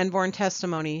and borne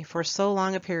testimony for so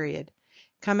long a period.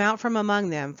 Come out from among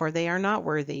them, for they are not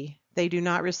worthy. They do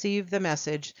not receive the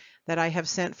message that I have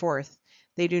sent forth.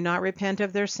 They do not repent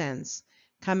of their sins.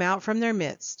 Come out from their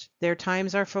midst. Their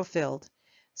times are fulfilled.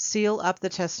 Seal up the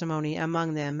testimony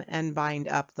among them and bind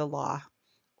up the law."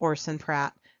 Orson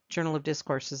Pratt, Journal of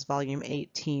Discourses, Volume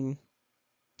 18.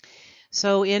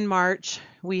 So in March,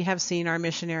 we have seen our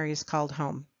missionaries called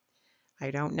home.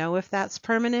 I don't know if that's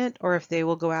permanent or if they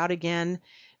will go out again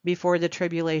before the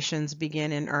tribulations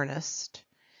begin in earnest.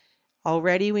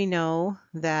 Already we know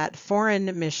that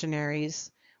foreign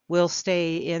missionaries will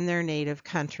stay in their native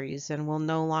countries and will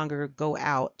no longer go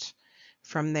out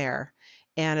from there.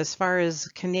 And as far as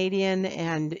Canadian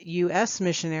and U.S.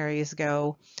 missionaries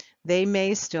go, they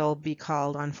may still be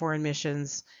called on foreign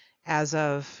missions as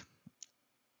of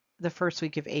the first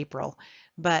week of April.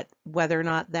 But whether or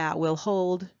not that will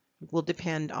hold will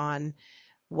depend on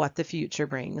what the future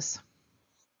brings.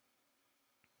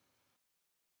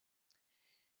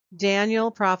 Daniel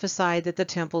prophesied that the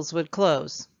temples would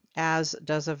close, as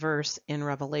does a verse in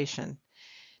Revelation.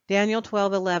 Daniel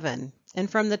 12:11, and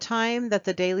from the time that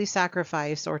the daily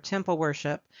sacrifice or temple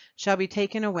worship shall be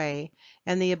taken away,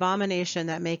 and the abomination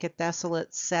that maketh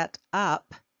desolate set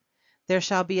up, there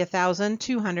shall be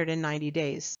 1,290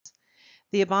 days.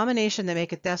 The abomination that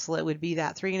maketh desolate would be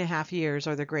that 3.5 years,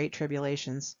 or the Great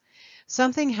Tribulations.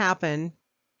 Something happened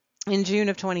in June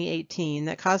of 2018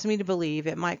 that caused me to believe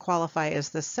it might qualify as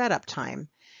the setup time.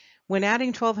 When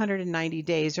adding 1,290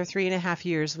 days, or 3.5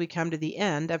 years, we come to the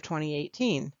end of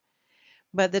 2018.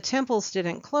 But the temples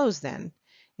didn't close then.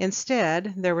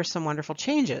 Instead, there were some wonderful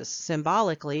changes.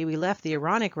 Symbolically, we left the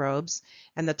Aaronic robes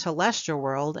and the telestial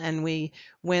world, and we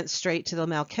went straight to the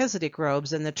Melchizedek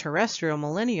robes and the terrestrial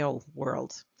millennial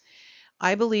world.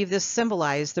 I believe this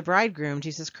symbolized the bridegroom,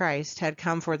 Jesus Christ, had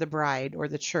come for the bride, or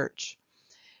the church.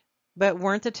 But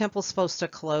weren't the temples supposed to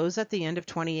close at the end of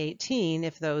 2018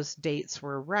 if those dates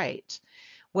were right?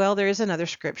 Well, there is another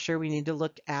scripture we need to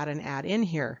look at and add in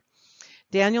here.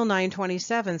 Daniel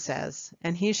 9:27 says,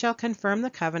 and he shall confirm the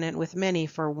covenant with many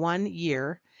for 1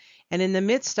 year, and in the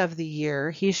midst of the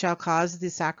year he shall cause the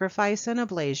sacrifice and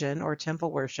oblation, or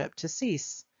temple worship, to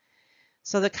cease.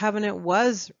 So the covenant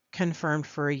was confirmed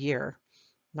for a year.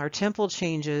 Our temple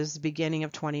changes beginning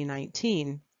of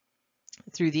 2019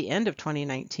 through the end of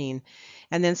 2019,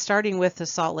 and then starting with the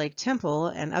Salt Lake Temple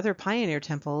and other pioneer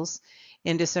temples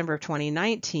in December of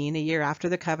 2019, a year after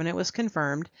the covenant was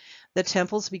confirmed, the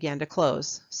temples began to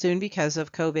close. Soon, because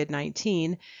of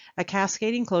COVID-19, a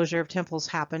cascading closure of temples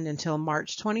happened until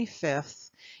March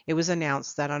 25th. It was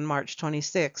announced that on March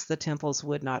 26th the temples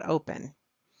would not open,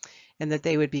 and that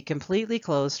they would be completely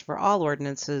closed for all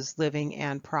ordinances, living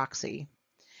and proxy.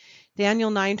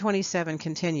 Daniel 9:27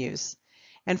 continues,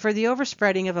 and for the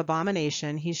overspreading of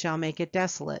abomination he shall make it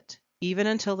desolate, even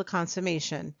until the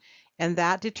consummation, and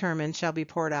that determined shall be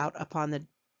poured out upon the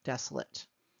desolate.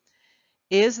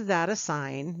 Is that a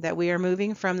sign that we are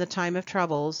moving from the time of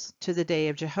troubles to the day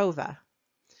of Jehovah?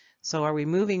 So are we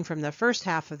moving from the first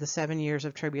half of the 7 years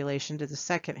of tribulation to the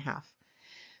second half?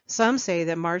 Some say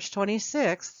that March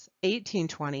 26,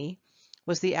 1820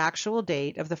 was the actual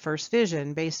date of the first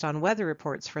vision based on weather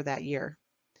reports for that year.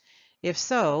 If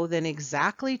so, then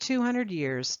exactly 200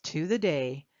 years to the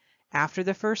day after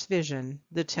the first vision,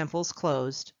 the temples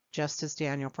closed, just as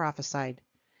Daniel prophesied.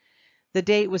 The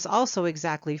date was also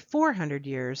exactly 400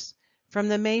 years from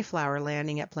the Mayflower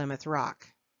landing at Plymouth Rock,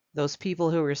 those people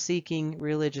who were seeking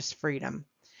religious freedom.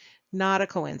 Not a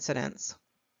coincidence.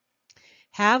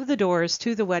 Have the doors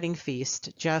to the wedding feast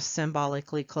just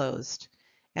symbolically closed?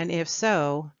 And if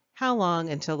so, how long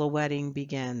until the wedding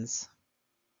begins?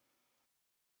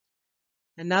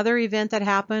 Another event that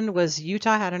happened was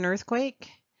Utah had an earthquake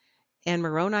and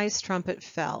Moroni's trumpet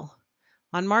fell.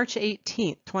 On March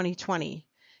 18, 2020,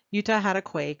 Utah had a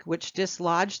quake which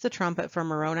dislodged the trumpet from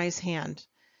Moroni's hand.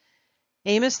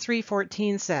 Amos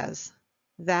 3:14 says,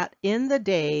 that in the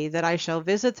day that I shall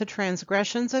visit the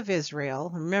transgressions of Israel,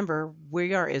 remember,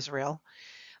 we are Israel,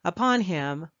 upon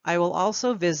him I will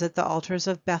also visit the altars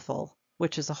of Bethel,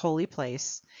 which is a holy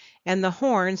place, and the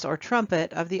horns or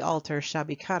trumpet of the altar shall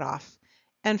be cut off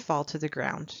and fall to the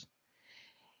ground.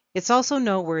 It's also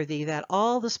noteworthy that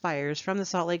all the spires from the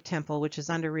Salt Lake Temple, which is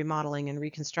under remodeling and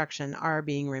reconstruction, are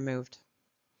being removed.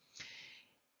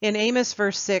 In Amos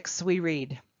verse 6 we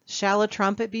read, shall a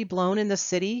trumpet be blown in the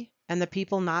city, and the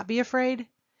people not be afraid?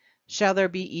 Shall there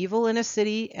be evil in a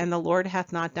city, and the Lord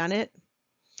hath not done it?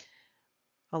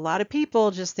 A lot of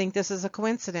people just think this is a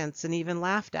coincidence and even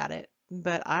laughed at it,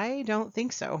 but I don't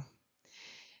think so.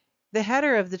 The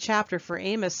header of the chapter for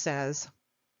Amos says,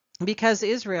 because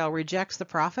Israel rejects the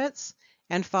prophets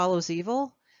and follows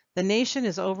evil, the nation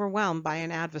is overwhelmed by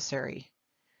an adversary.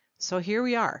 So here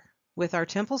we are, with our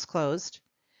temples closed,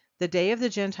 the day of the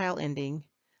Gentile ending,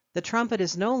 the trumpet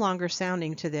is no longer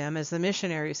sounding to them as the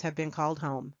missionaries have been called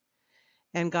home,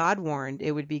 and God warned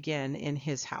it would begin in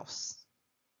his house.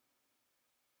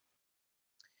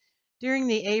 During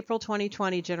the April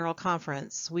 2020 General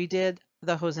Conference, we did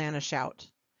the Hosanna shout.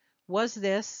 Was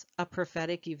this a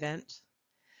prophetic event?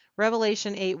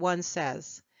 Revelation 8:1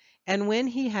 says, and when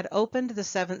he had opened the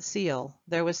seventh seal,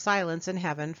 there was silence in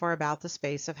heaven for about the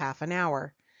space of half an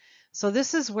hour. So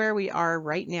this is where we are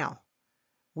right now.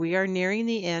 We are nearing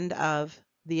the end of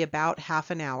the about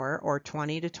half an hour, or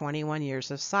 20 to 21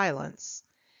 years of silence.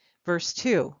 Verse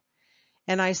 2,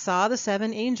 and I saw the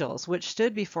 7 angels which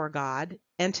stood before God,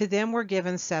 and to them were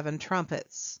given 7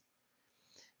 trumpets.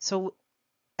 So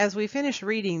as we finish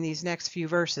reading these next few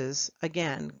verses,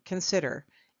 again, consider,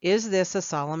 is this a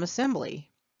solemn assembly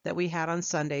that we had on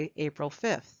Sunday, April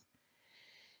 5th?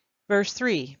 Verse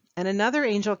 3, and another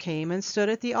angel came and stood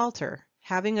at the altar,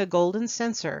 having a golden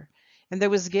censer, and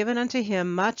there was given unto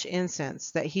him much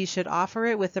incense, that he should offer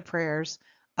it with the prayers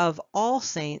of all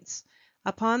saints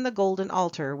upon the golden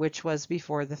altar which was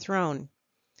before the throne.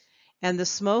 And the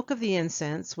smoke of the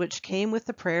incense, which came with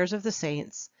the prayers of the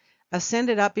saints,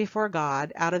 ascended up before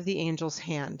God out of the angel's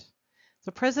hand.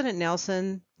 So President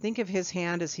Nelson, think of his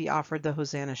hand as he offered the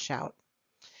Hosanna shout.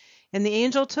 And the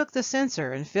angel took the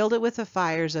censer and filled it with the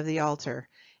fires of the altar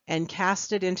and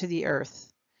cast it into the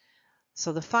earth.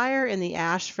 So the fire and the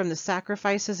ash from the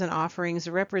sacrifices and offerings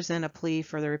represent a plea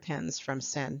for the repentance from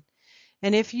sin.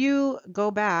 And if you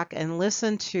go back and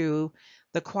listen to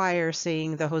the choir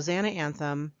sing the Hosanna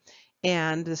anthem,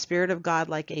 and the Spirit of God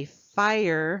like a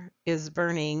fire is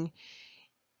burning,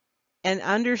 and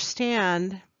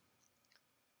understand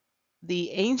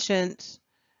the ancient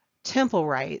temple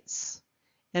rites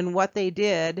and what they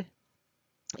did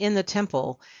in the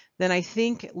temple, then I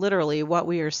think literally what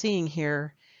we are seeing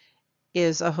here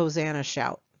is a Hosanna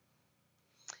shout.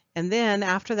 And then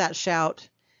after that shout,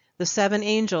 the 7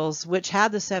 angels, which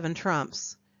had the 7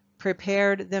 trumps,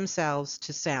 prepared themselves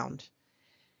to sound.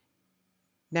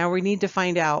 Now we need to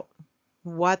find out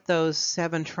what those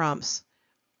 7 trumps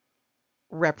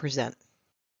represent.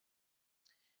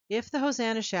 If the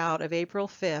Hosanna shout of April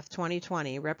 5th,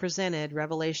 2020 represented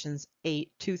Revelations 8,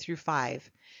 2 through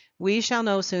 5, we shall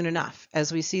know soon enough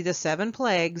as we see the 7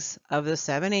 plagues of the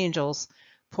 7 angels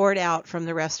poured out from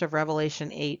the rest of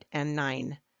Revelation 8 and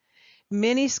 9.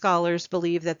 Many scholars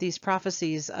believe that these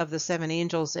prophecies of the 7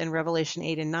 angels in Revelation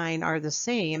 8 and 9 are the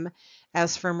same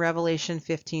as from Revelation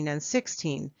 15 and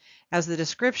 16, as the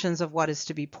descriptions of what is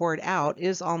to be poured out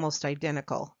is almost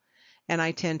identical, and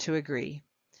I tend to agree.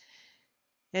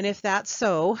 And if that's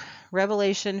so,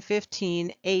 Revelation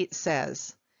 15:8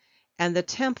 says, and the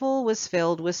temple was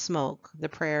filled with smoke, the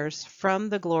prayers from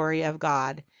the glory of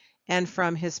God and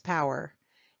from his power,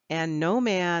 and no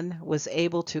man was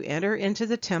able to enter into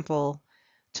the temple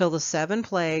till the 7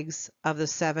 plagues of the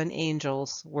 7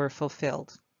 angels were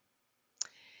fulfilled.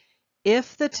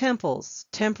 If the temples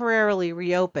temporarily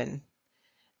reopen,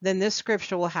 then this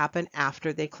scripture will happen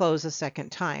after they close a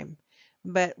second time.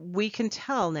 But we can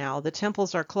tell now the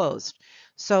temples are closed.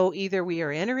 So either we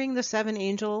are entering the 7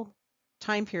 angel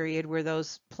time period where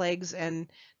those plagues and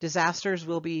disasters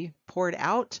will be poured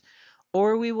out,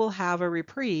 or we will have a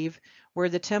reprieve where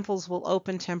the temples will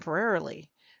open temporarily.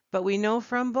 But we know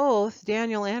from both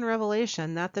Daniel and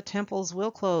Revelation that the temples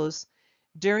will close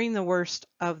during the worst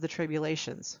of the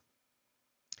tribulations.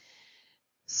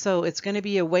 So it's going to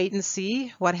be a wait and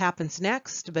see what happens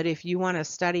next. But if you want to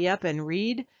study up and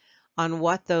read on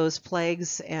what those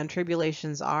plagues and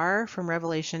tribulations are from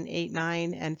Revelation 8,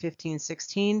 9, and 15,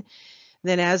 16,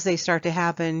 then as they start to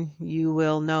happen, you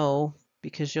will know,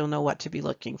 because you'll know what to be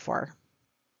looking for.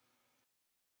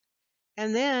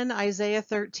 And then Isaiah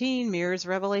 13 mirrors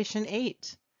Revelation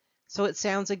 8. So it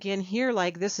sounds again here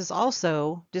like this is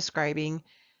also describing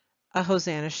a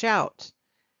Hosanna shout.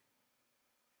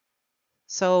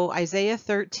 So Isaiah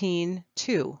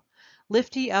 13:2,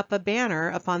 lift ye up a banner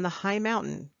upon the high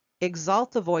mountain,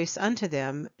 exalt the voice unto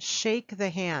them, shake the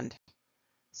hand.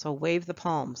 So wave the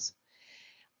palms.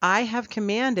 I have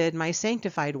commanded my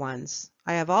sanctified ones.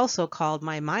 I have also called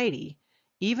my mighty,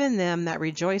 even them that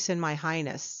rejoice in my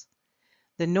highness.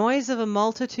 The noise of a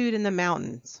multitude in the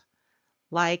mountains,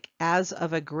 like as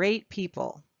of a great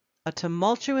people, a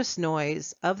tumultuous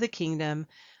noise of the kingdom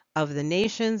of the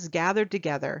nations gathered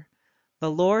together. The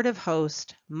Lord of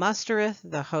hosts mustereth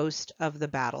the host of the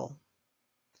battle.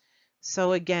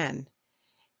 So again,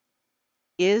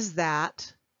 is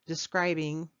that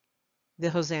describing the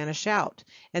Hosanna shout?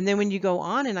 And then when you go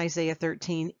on in Isaiah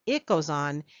 13, it goes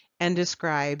on and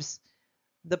describes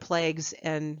the plagues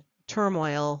and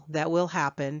turmoil that will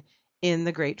happen in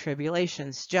the Great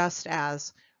Tribulations, just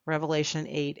as Revelation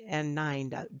 8 and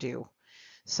 9 do.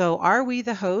 So are we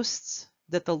the hosts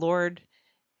that the Lord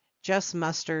just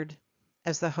mustered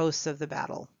as the hosts of the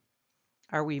battle?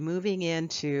 Are we moving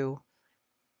into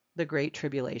the Great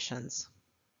Tribulations?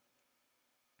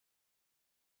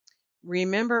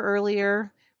 Remember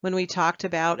earlier when we talked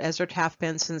about Ezra Taft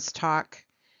Benson's talk,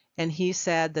 and he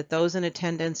said that those in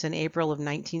attendance in April of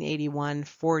 1981,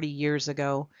 40 years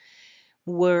ago,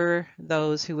 were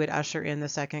those who would usher in the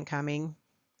second coming.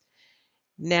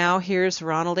 Now here's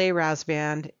Ronald A.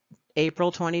 Rasband,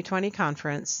 April 2020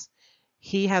 conference,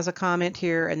 he has a comment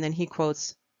here, and then he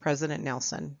quotes President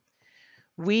Nelson.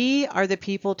 We are the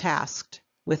people tasked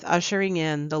with ushering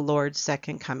in the Lord's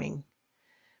second coming.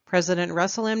 President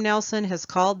Russell M. Nelson has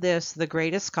called this the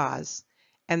greatest cause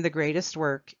and the greatest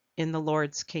work in the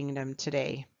Lord's kingdom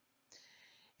today.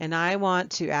 And I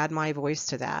want to add my voice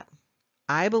to that.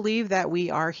 I believe that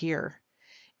we are here,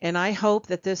 and I hope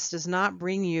that this does not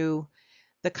bring you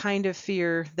the kind of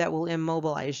fear that will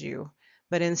immobilize you,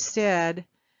 but instead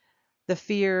the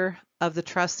fear of the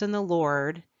trust in the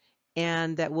Lord,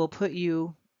 and that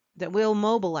will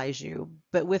mobilize you,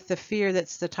 but with the fear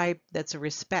that's the type that's a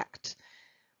respect,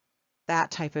 that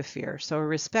type of fear. So a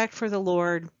respect for the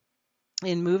Lord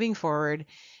in moving forward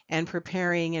and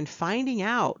preparing and finding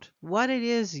out what it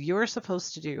is you're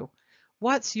supposed to do.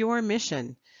 What's your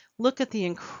mission? Look at the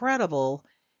incredible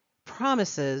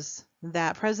promises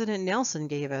that President Nelson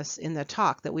gave us in the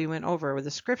talk that we went over, with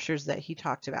the scriptures that he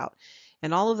talked about,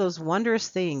 and all of those wondrous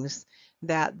things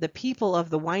that the people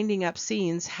of the winding up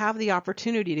scenes have the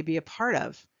opportunity to be a part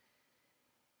of.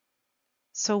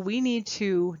 So we need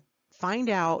to find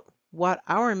out what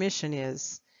our mission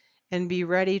is and be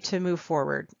ready to move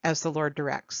forward as the Lord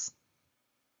directs.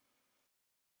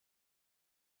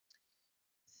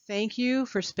 Thank you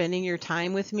for spending your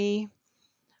time with me.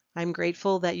 I'm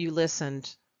grateful that you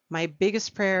listened. My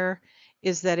biggest prayer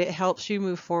is that it helps you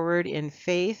move forward in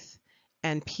faith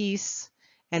and peace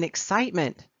and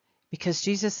excitement, because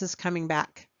Jesus is coming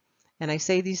back. And I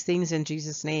say these things in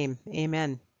Jesus' name.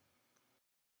 Amen.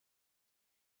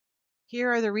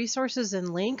 Here are the resources and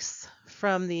links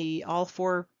from all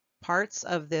 4 parts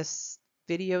of this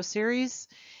video series.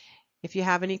 If you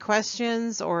have any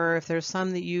questions, or if there's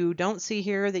some that you don't see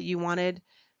here that you wanted,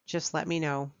 just let me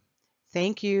know.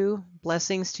 Thank you.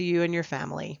 Blessings to you and your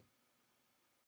family.